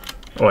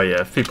 Oh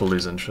yeah, if people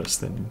lose interest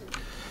then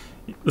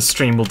the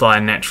stream will die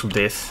a natural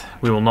death.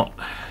 We will not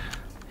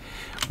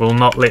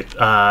let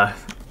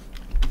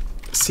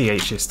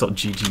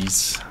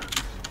chs.gg's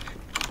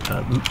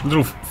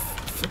little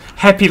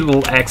happy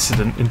little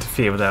accident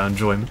interfere with our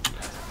enjoyment.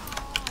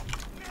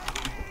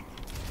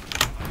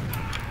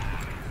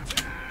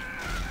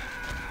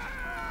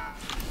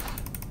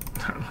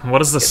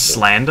 What is this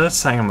slander?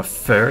 Saying I'm a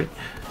furry?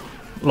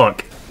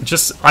 Look,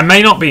 I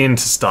may not be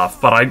into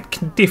stuff, but I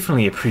can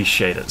definitely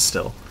appreciate it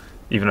still,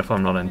 even if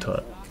I'm not into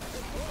it.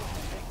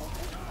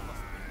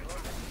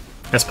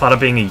 As part of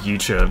being a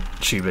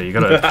YouTuber, you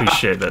gotta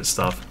appreciate that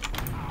stuff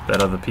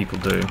that other people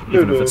do,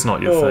 even if it's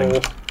not your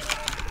thing.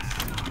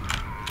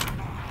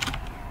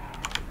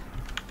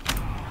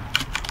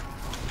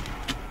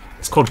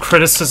 It's called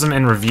criticism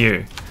and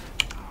review.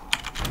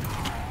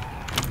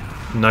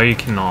 No, you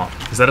cannot.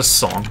 Is that a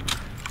song?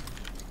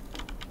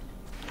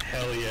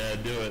 Hell yeah,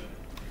 do it.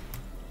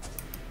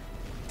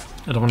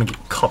 I don't want to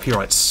get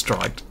copyright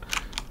striked.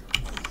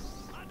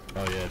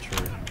 Oh yeah,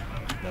 true.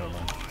 Never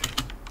mind.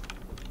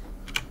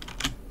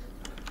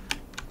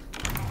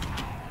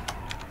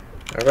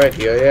 Alright,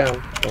 here I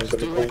am. I'm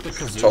gonna go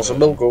toss a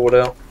milk over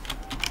there.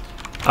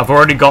 I've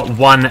already got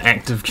one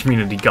active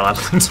community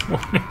guidelines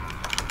warning.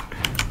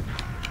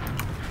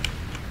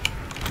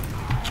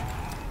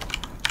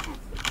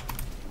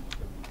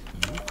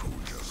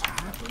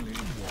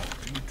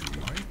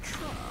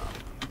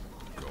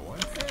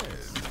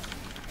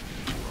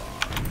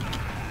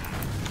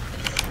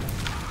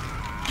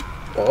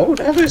 Oh,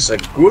 that is a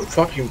good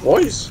fucking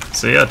voice.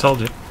 See, I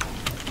told you.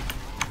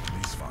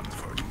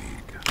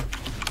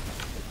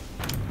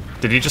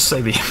 Did he just say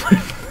the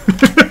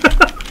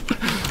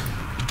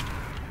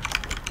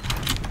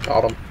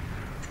Got him.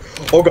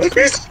 Oh god,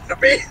 he's at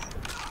me!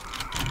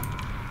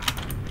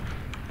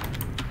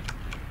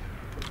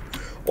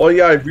 Oh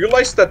yeah, I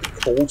realized that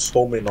Cole's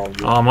homing on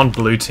you. Oh, I'm on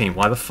blue team.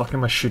 Why the fuck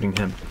am I shooting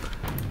him?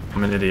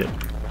 I'm an idiot.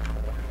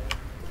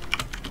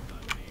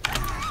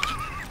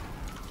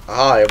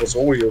 Ah, it was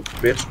over you,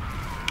 bitch.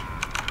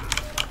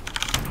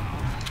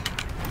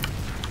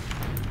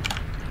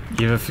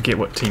 You ever forget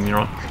what team you're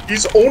on?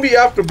 He's only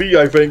after me,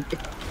 I think.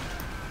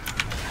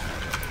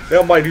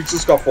 Never mind, he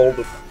just got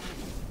folded.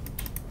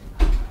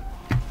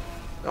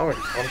 Now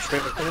I'm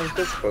straight to killing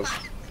this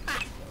person.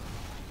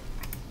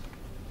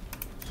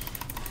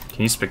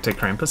 Can you spectate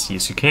Krampus?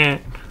 Yes, you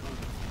can.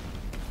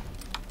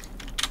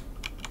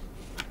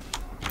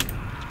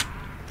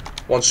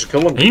 Once you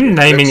kill him, Are you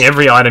naming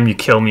every item you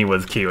kill me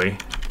with, Kiwi?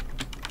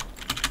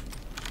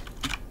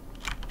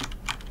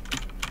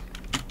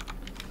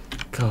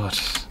 God,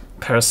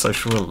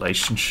 parasocial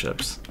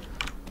relationships.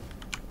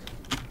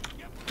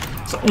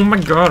 So, oh my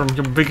god, I'm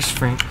your biggest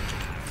fan.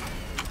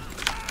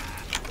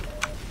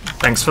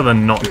 Thanks for the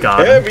not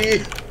garden.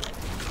 Heavy.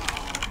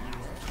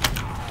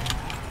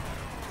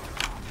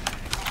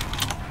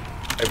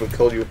 I will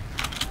kill you.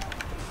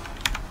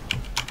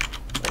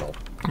 Oh.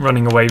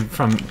 Running away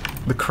from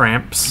the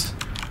cramps.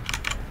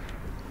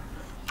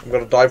 I'm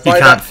gonna die You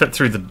fighting. can't fit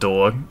through the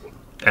door,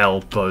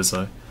 El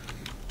Bozo.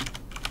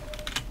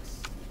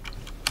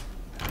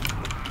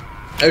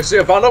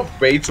 Actually, I found a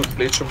way to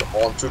glitch him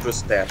onto the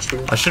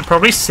statue. I should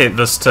probably set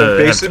this to have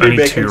basically only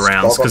make 2 him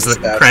rounds, stuck on because the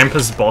the statue.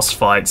 Krampus boss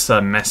fights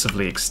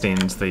massively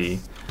extend the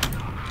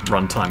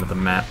runtime of the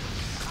map.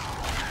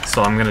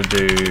 So I'm gonna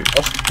do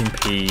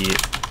MP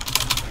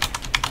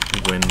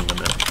win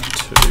limit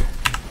 2.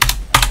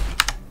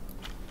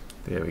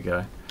 There we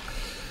go.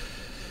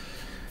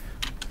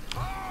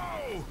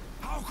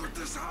 How could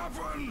this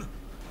happen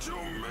to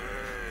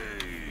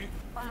me?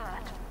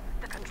 Alert.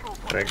 The control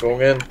point. Alright,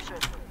 going in.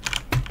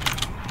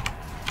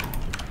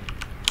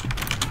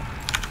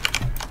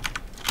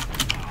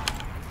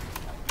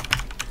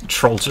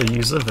 Trollter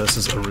user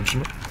versus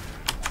original.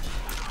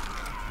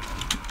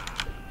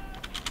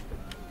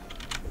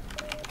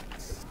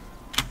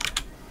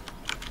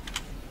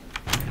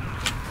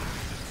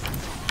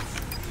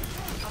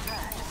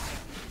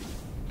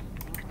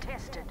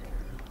 Contested.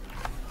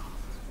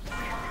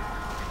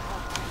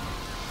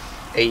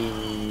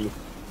 Hey.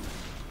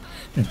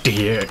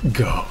 Dear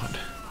God.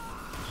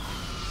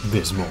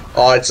 There's more.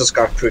 Oh, I just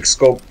got quick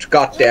scoped.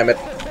 God damn it.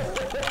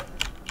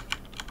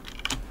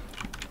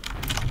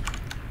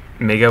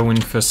 Mega win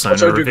for Watch Sona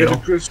out, you get a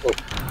reveal. quick scope.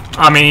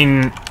 I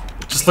mean,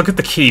 just look at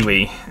the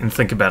Kiwi and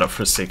think about it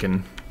for a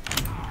second.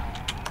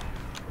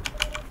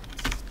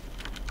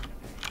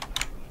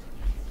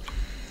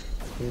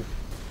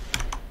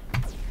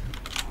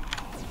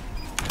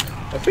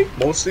 I think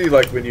mostly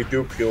like when you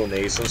do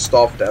Q&As and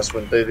stuff, that's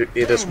when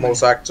it is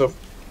most active.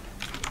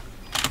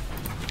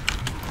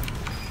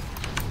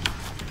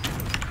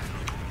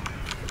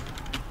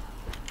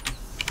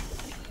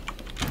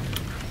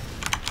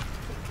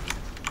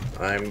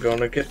 I'm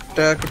gonna get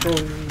that control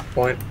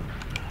point.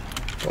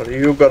 What are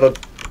you gonna...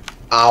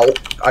 Ow!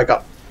 I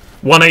got...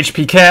 1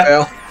 HP cap.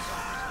 Well.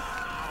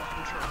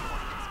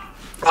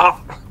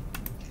 Ah!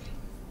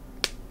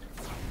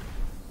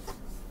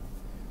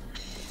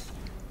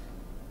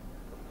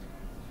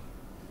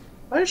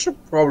 I should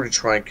probably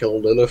try and kill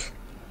Lilith.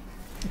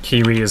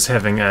 Kiwi is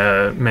having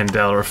a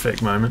Mandela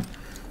effect moment.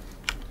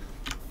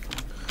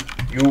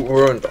 You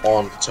weren't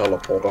on the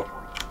teleporter.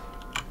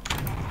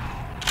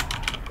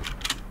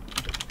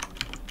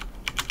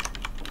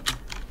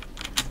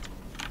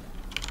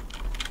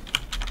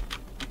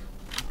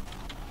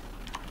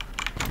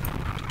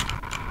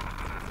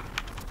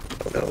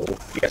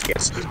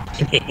 yes.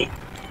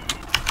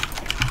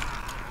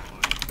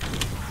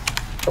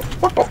 Oh,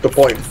 fuck off the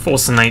point.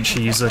 Force of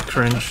nature user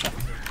cringe.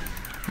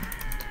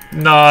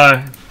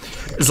 No.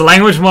 Is the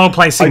language model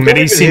placing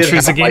midi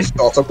sentries again?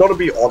 I'm gonna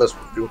be honest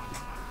with you.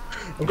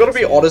 I'm gonna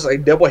be honest, I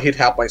never hit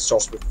half my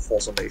shots with the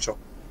force of nature.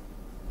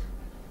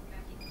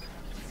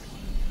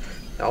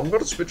 Now I'm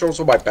gonna switch over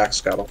to my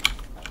backscatter.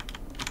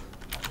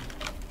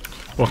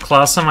 What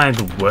class am I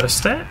the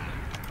worst at?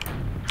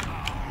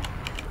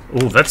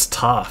 Oh, that's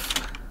tough.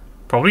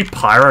 Probably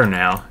Pyro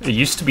now. It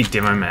used to be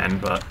Demo Man,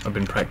 but I've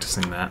been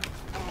practicing that.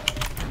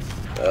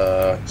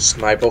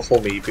 Sniper for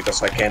me,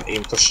 because I can't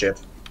aim for shit.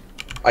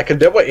 I can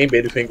never aim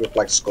anything with,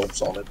 like,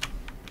 scopes on it.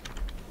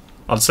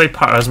 I'd say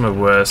Pyro's my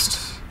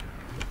worst.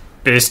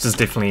 Best is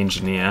definitely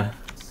Engineer.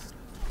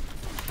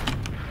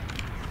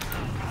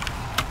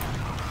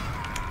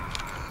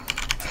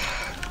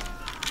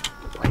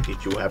 Why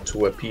did you have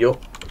to appeal?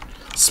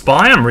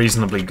 Spy I'm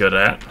reasonably good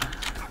at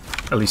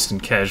least in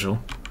casual.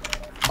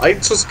 I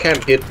just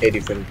can't hit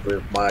anything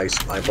with my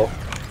sniper.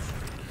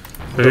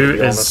 Who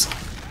is...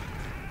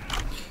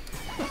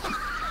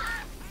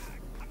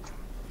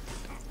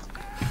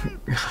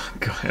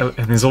 God,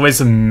 and there's always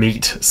a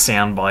meat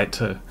soundbite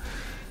to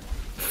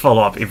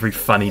follow up every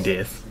funny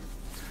death.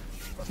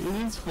 It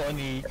is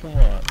funny, come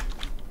on.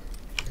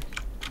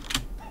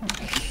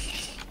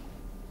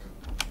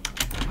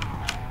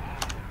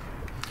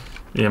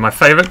 Yeah, my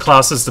favorite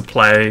classes to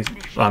play,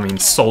 I mean,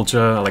 Soldier,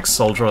 I like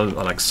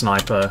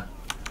Sniper,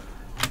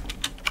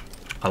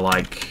 I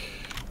like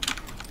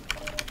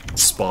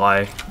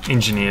Spy,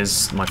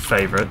 Engineer's my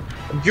favorite.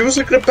 I'm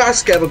using the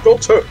backscatter,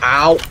 don't turn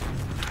out!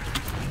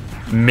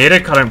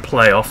 Medic I don't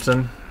play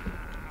often.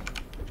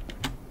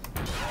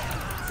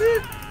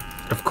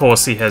 Of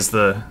course he has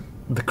the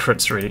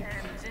crits ready.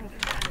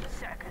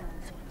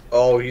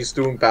 Oh, he's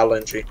doing battle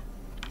entry.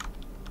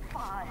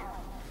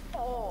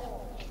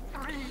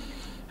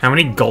 How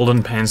many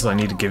golden pans do I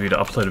need to give you to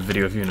upload a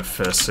video of you in a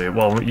fursuit?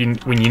 Well,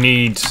 when you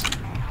need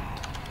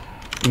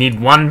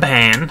one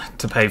pan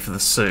to pay for the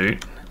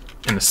suit,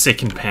 and a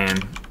second pan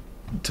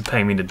to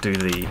pay me to do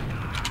the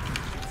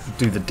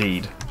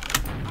deed.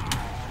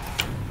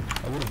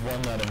 I would have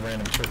won that in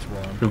random tricks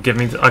one. You'll give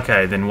me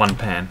okay, then one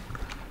pan.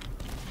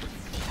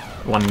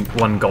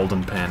 One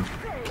golden pan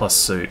plus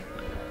suit.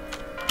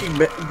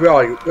 Where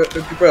are you?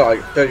 Where are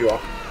you? There you are.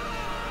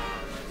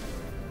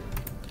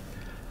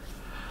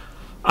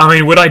 I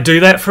mean, would I do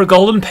that for a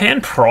golden pan?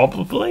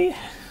 Probably.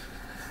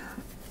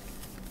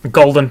 A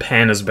golden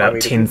pan is about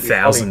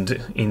 10,000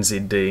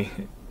 NZD.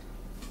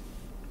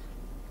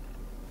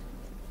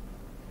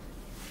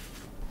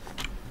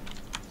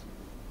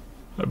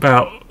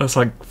 That's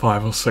like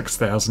 5,000 or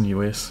 6,000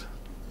 US.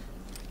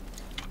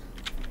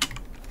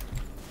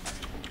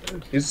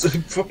 It's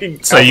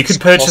fucking. So you could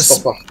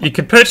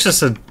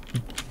purchase a.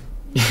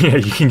 Yeah,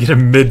 you can get a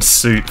mid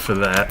suit for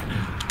that.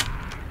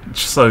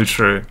 It's so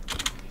true.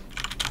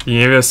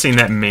 You ever seen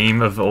that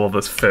meme of all the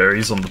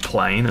furries on the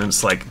plane, and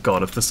it's like,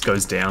 God, if this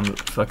goes down, the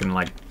fucking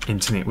like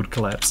internet would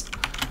collapse.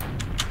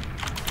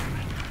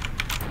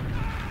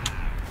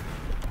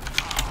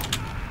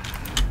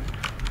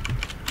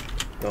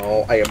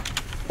 No, I am.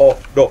 Oh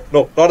no,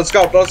 no, not a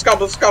scout, not a scout,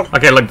 not a scout.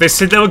 Okay, look, they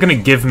said they were gonna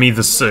give me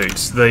the suit,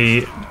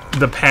 the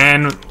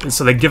pan.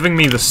 So they're giving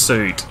me the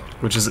suit,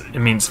 which is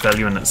immense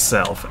value in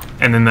itself,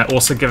 and then they're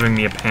also giving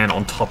me a pan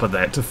on top of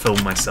that to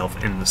film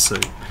myself in the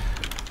suit.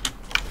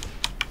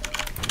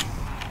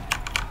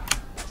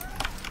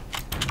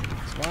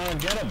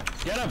 Get him!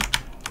 Get him!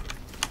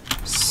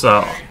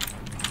 So,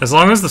 as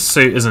long as the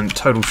suit isn't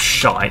total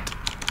shite,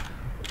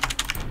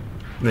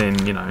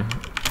 then, you know.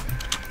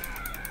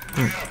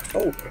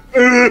 Oh.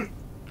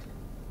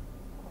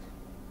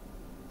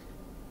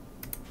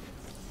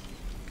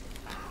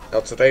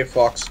 Not today,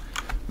 Fox.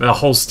 The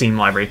whole Steam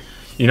library.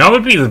 You know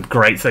what would be the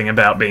great thing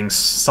about being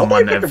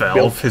someone at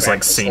Valve who's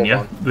like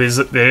senior?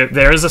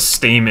 There is a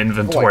Steam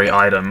inventory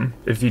item.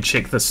 If you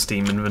check the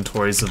Steam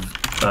inventories of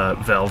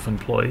Valve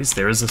employees,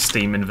 there is a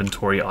Steam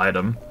inventory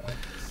item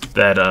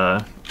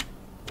that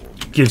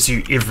gives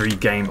you every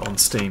game on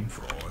Steam.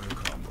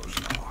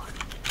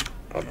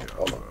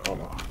 Hold on.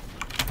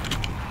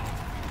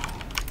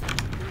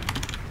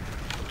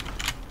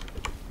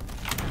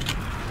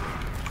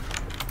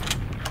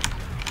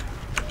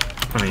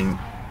 I mean,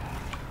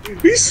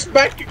 he's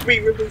smacking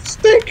me with a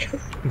stick.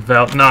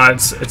 Valve. No,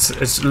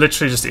 it's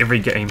literally just every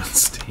game on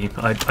Steam.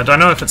 I don't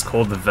know if it's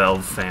called the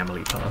Valve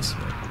Family Pass.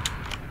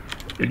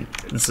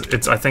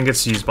 But I think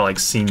it's used by like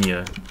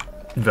senior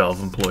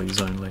Valve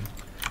employees only,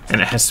 and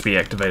it has to be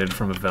activated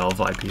from a Valve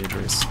IP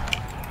address.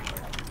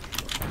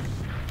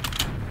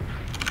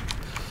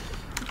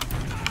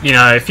 You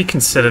know, if you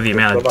consider the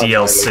amount of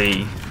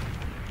DLC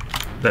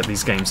that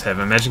these games have,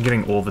 imagine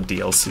getting all the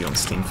DLC on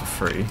Steam for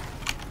free.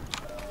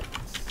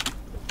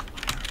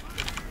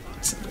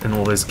 And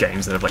all those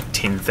games that have like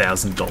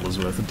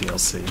 $10,000 worth of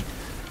DLC.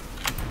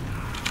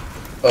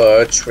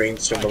 Train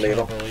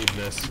simulator. I can't believe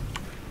this.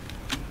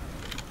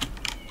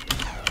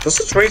 Does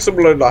the train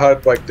simulator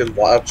have like the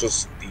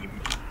largest Steam?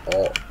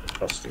 Oh,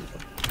 not Steam.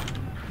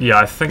 Yeah,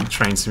 I think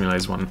Train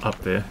Simulator's one up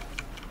there.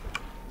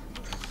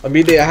 I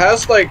mean, it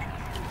has like...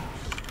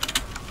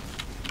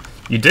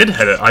 You did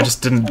hit it, I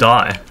just didn't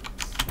die.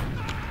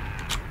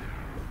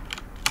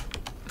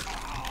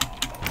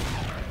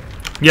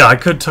 Yeah, I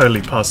could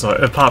totally pass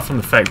out, apart from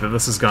the fact that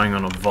this is going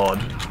on a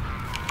VOD.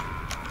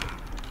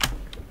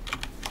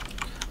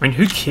 I mean,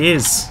 who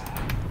cares?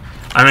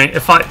 I mean,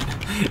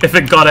 if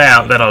it got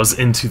out that I was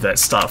into that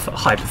stuff,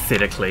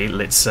 hypothetically,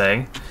 let's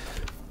say,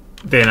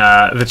 then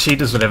the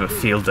cheaters would have a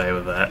field day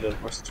with that.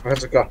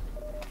 Where's it gone?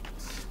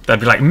 They'd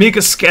be like, Mega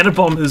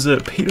Scatterbomb is a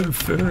pedo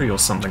furry or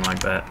something like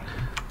that.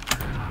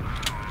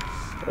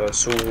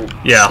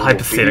 Yeah,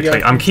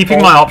 hypothetically. I'm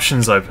keeping my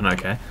options open,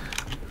 okay?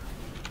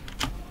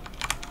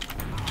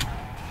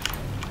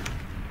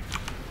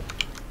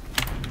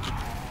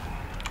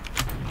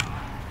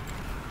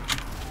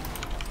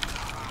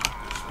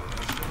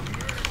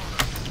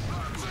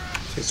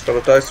 He's got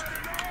a dice.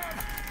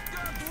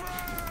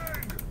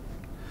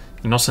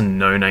 You're not a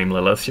no-name,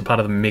 Lilith. You're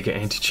part of the Mega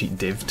Anti-Cheat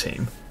Dev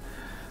team.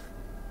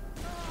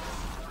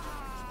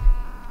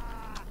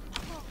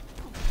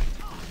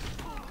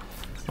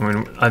 I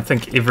mean, I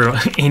think everyone...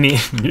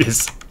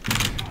 yes.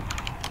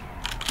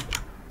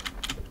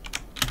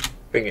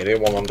 I think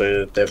anyone on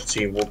the dev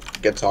team will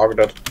get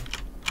targeted.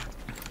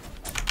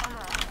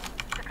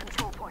 The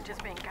control point is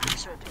being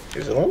captured.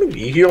 Is it only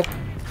me here?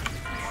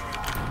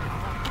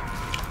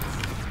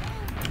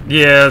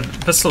 Yeah,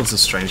 Pistol's a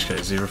strange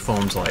case. He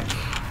reformed, like...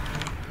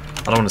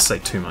 I don't want to say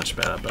too much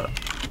about it, but...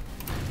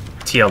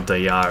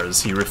 TLDR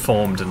is he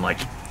reformed in, like,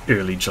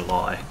 early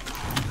July.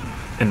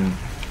 And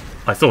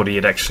I thought he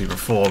had actually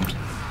reformed.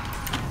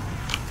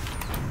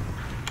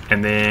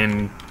 And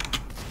then...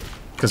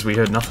 because we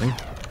heard nothing.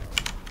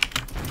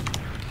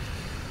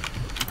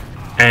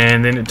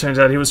 And then it turns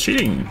out he was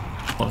cheating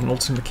on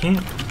Ultimate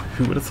Camp.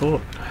 Who would have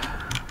thought?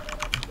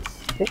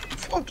 What the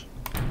fuck?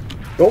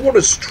 No one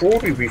is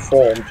truly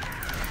reformed.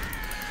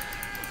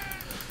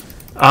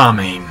 I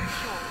mean...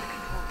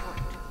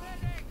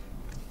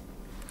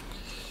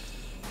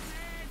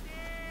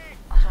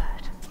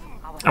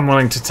 I'm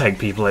willing to take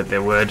people at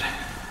their word.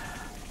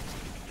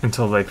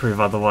 Until they prove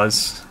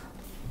otherwise.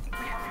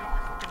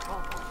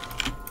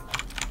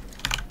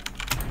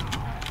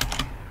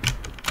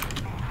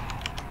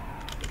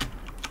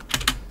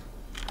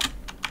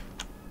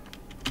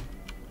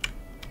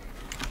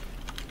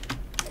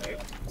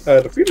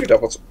 The feeling that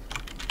was...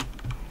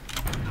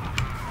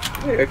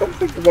 Hey, I don't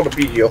think you want to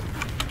be here.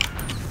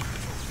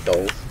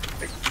 No.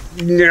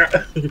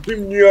 Yeah.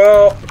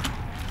 Yeah.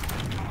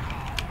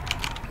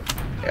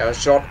 Air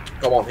shot.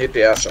 Come on, hit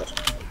the air shot.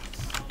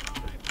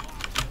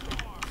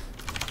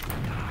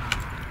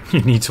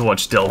 You need to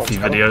watch Delphi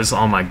videos.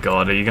 Oh my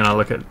god, are you gonna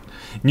look at...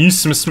 New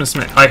smissmas?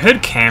 I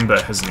heard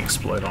Camber has an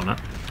exploit on it.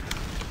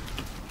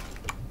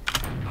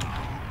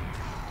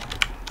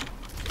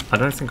 I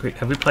don't think we...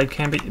 Have we played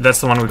Camber?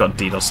 That's the one we got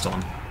DDoSed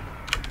on.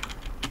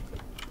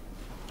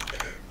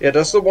 Yeah,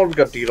 that's the one we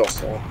got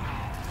DDoSed on.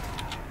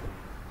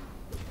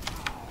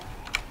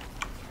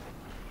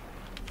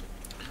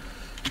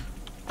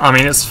 I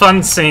mean, it's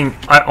fun seeing...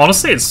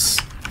 honestly, it's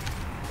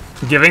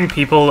giving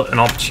people an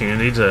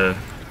opportunity to...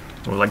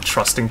 Or like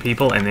trusting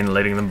people and then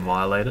letting them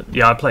violate it.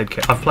 Yeah, I've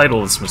played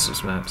all the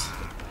smissmas maps.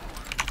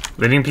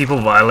 Letting people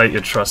violate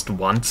your trust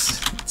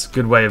once, it's a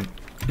good way of...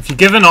 If you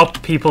give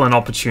people an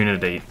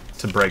opportunity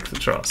to break the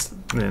trust,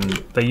 then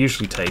they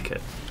usually take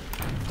it.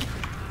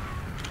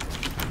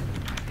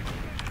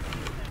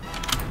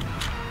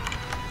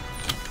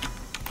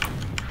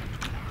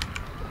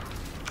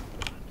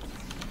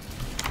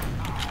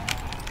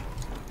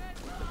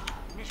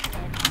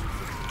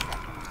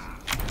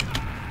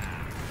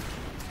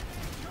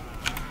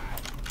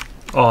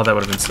 Oh, that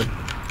would have been sick.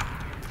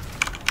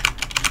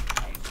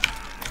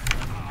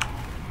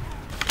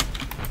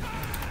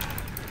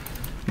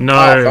 No,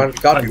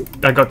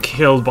 I got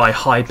killed by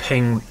high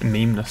ping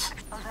memeness.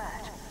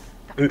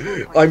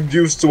 I'm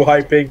used to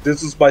high ping.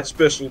 This is my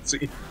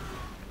specialty.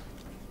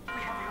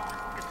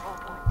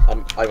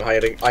 I'm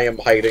hiding. I am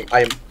hiding.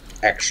 I am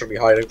actually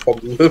hiding from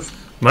Liv.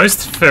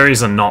 Most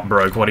furries are not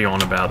broke. What are you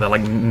on about? They're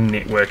like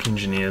network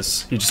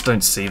engineers. You just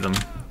don't see them.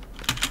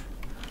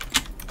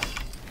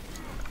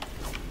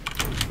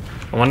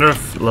 I wonder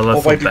if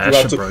Lilith or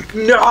Bash are broke.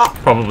 No!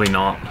 Probably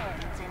not.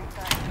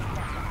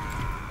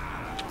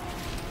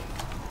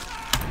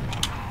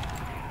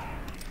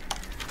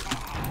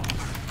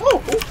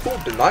 Oh, cool,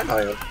 the 9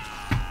 iron.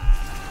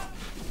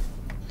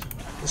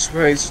 I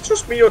swear, is it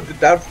just me or did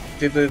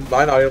the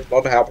 9 iron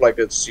not have like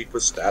a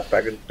secret stat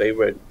back in the day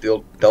where it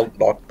dealt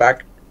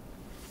knockback?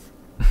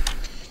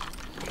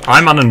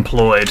 I'm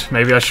unemployed.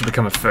 Maybe I should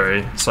become a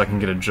furry so I can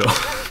get a job.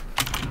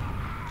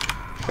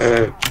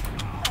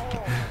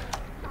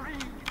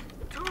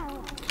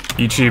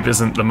 YouTube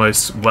isn't the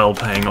most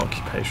well-paying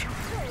occupation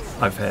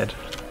I've had.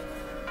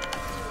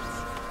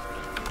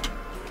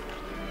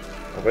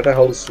 Where the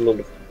hell is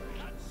Lilith?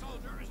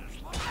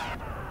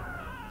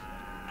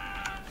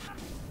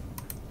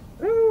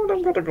 Oh,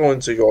 I'm gonna go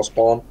into your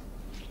spawn.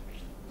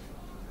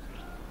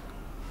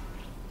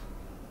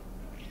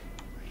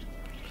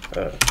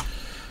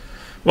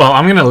 Well,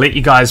 I'm gonna let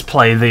you guys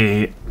play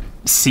the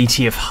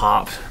CTF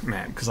harp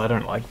map because I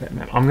don't like that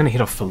map. I'm gonna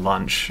head off for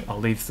lunch. I'll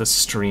leave the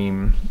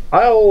stream.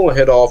 I'll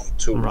head off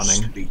to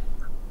running. sleep.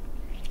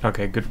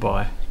 Okay,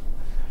 goodbye.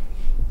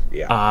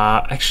 Yeah.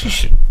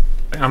 Actually,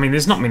 I mean,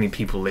 there's not many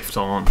people left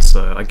on,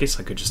 so I guess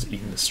I could just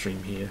end the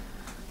stream here.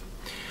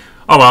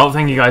 Oh well,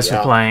 thank you guys for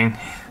playing.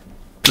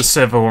 The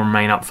server will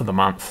remain up for the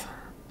month,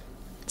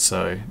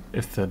 so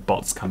if the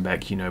bots come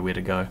back, you know where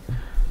to go.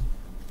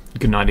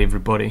 Good night,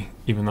 everybody.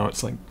 Even though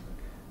it's like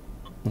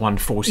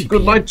 1:40 Good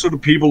PM. night to the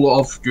people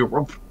of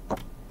Europe.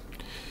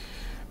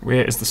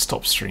 Where is the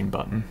stop stream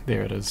button?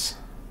 There it is.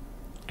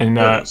 And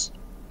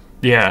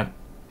yeah,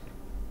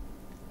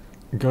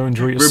 go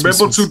enjoy your.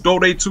 Remember to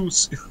donate to.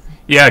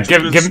 Yeah, to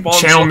give the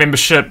sponsor. channel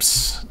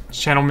memberships.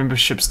 Channel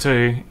memberships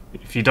too.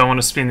 If you don't want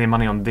to spend their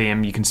money on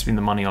them, you can spend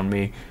the money on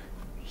me.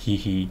 Hee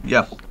hee.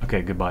 Yeah.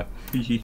 Okay, goodbye. Hee hee.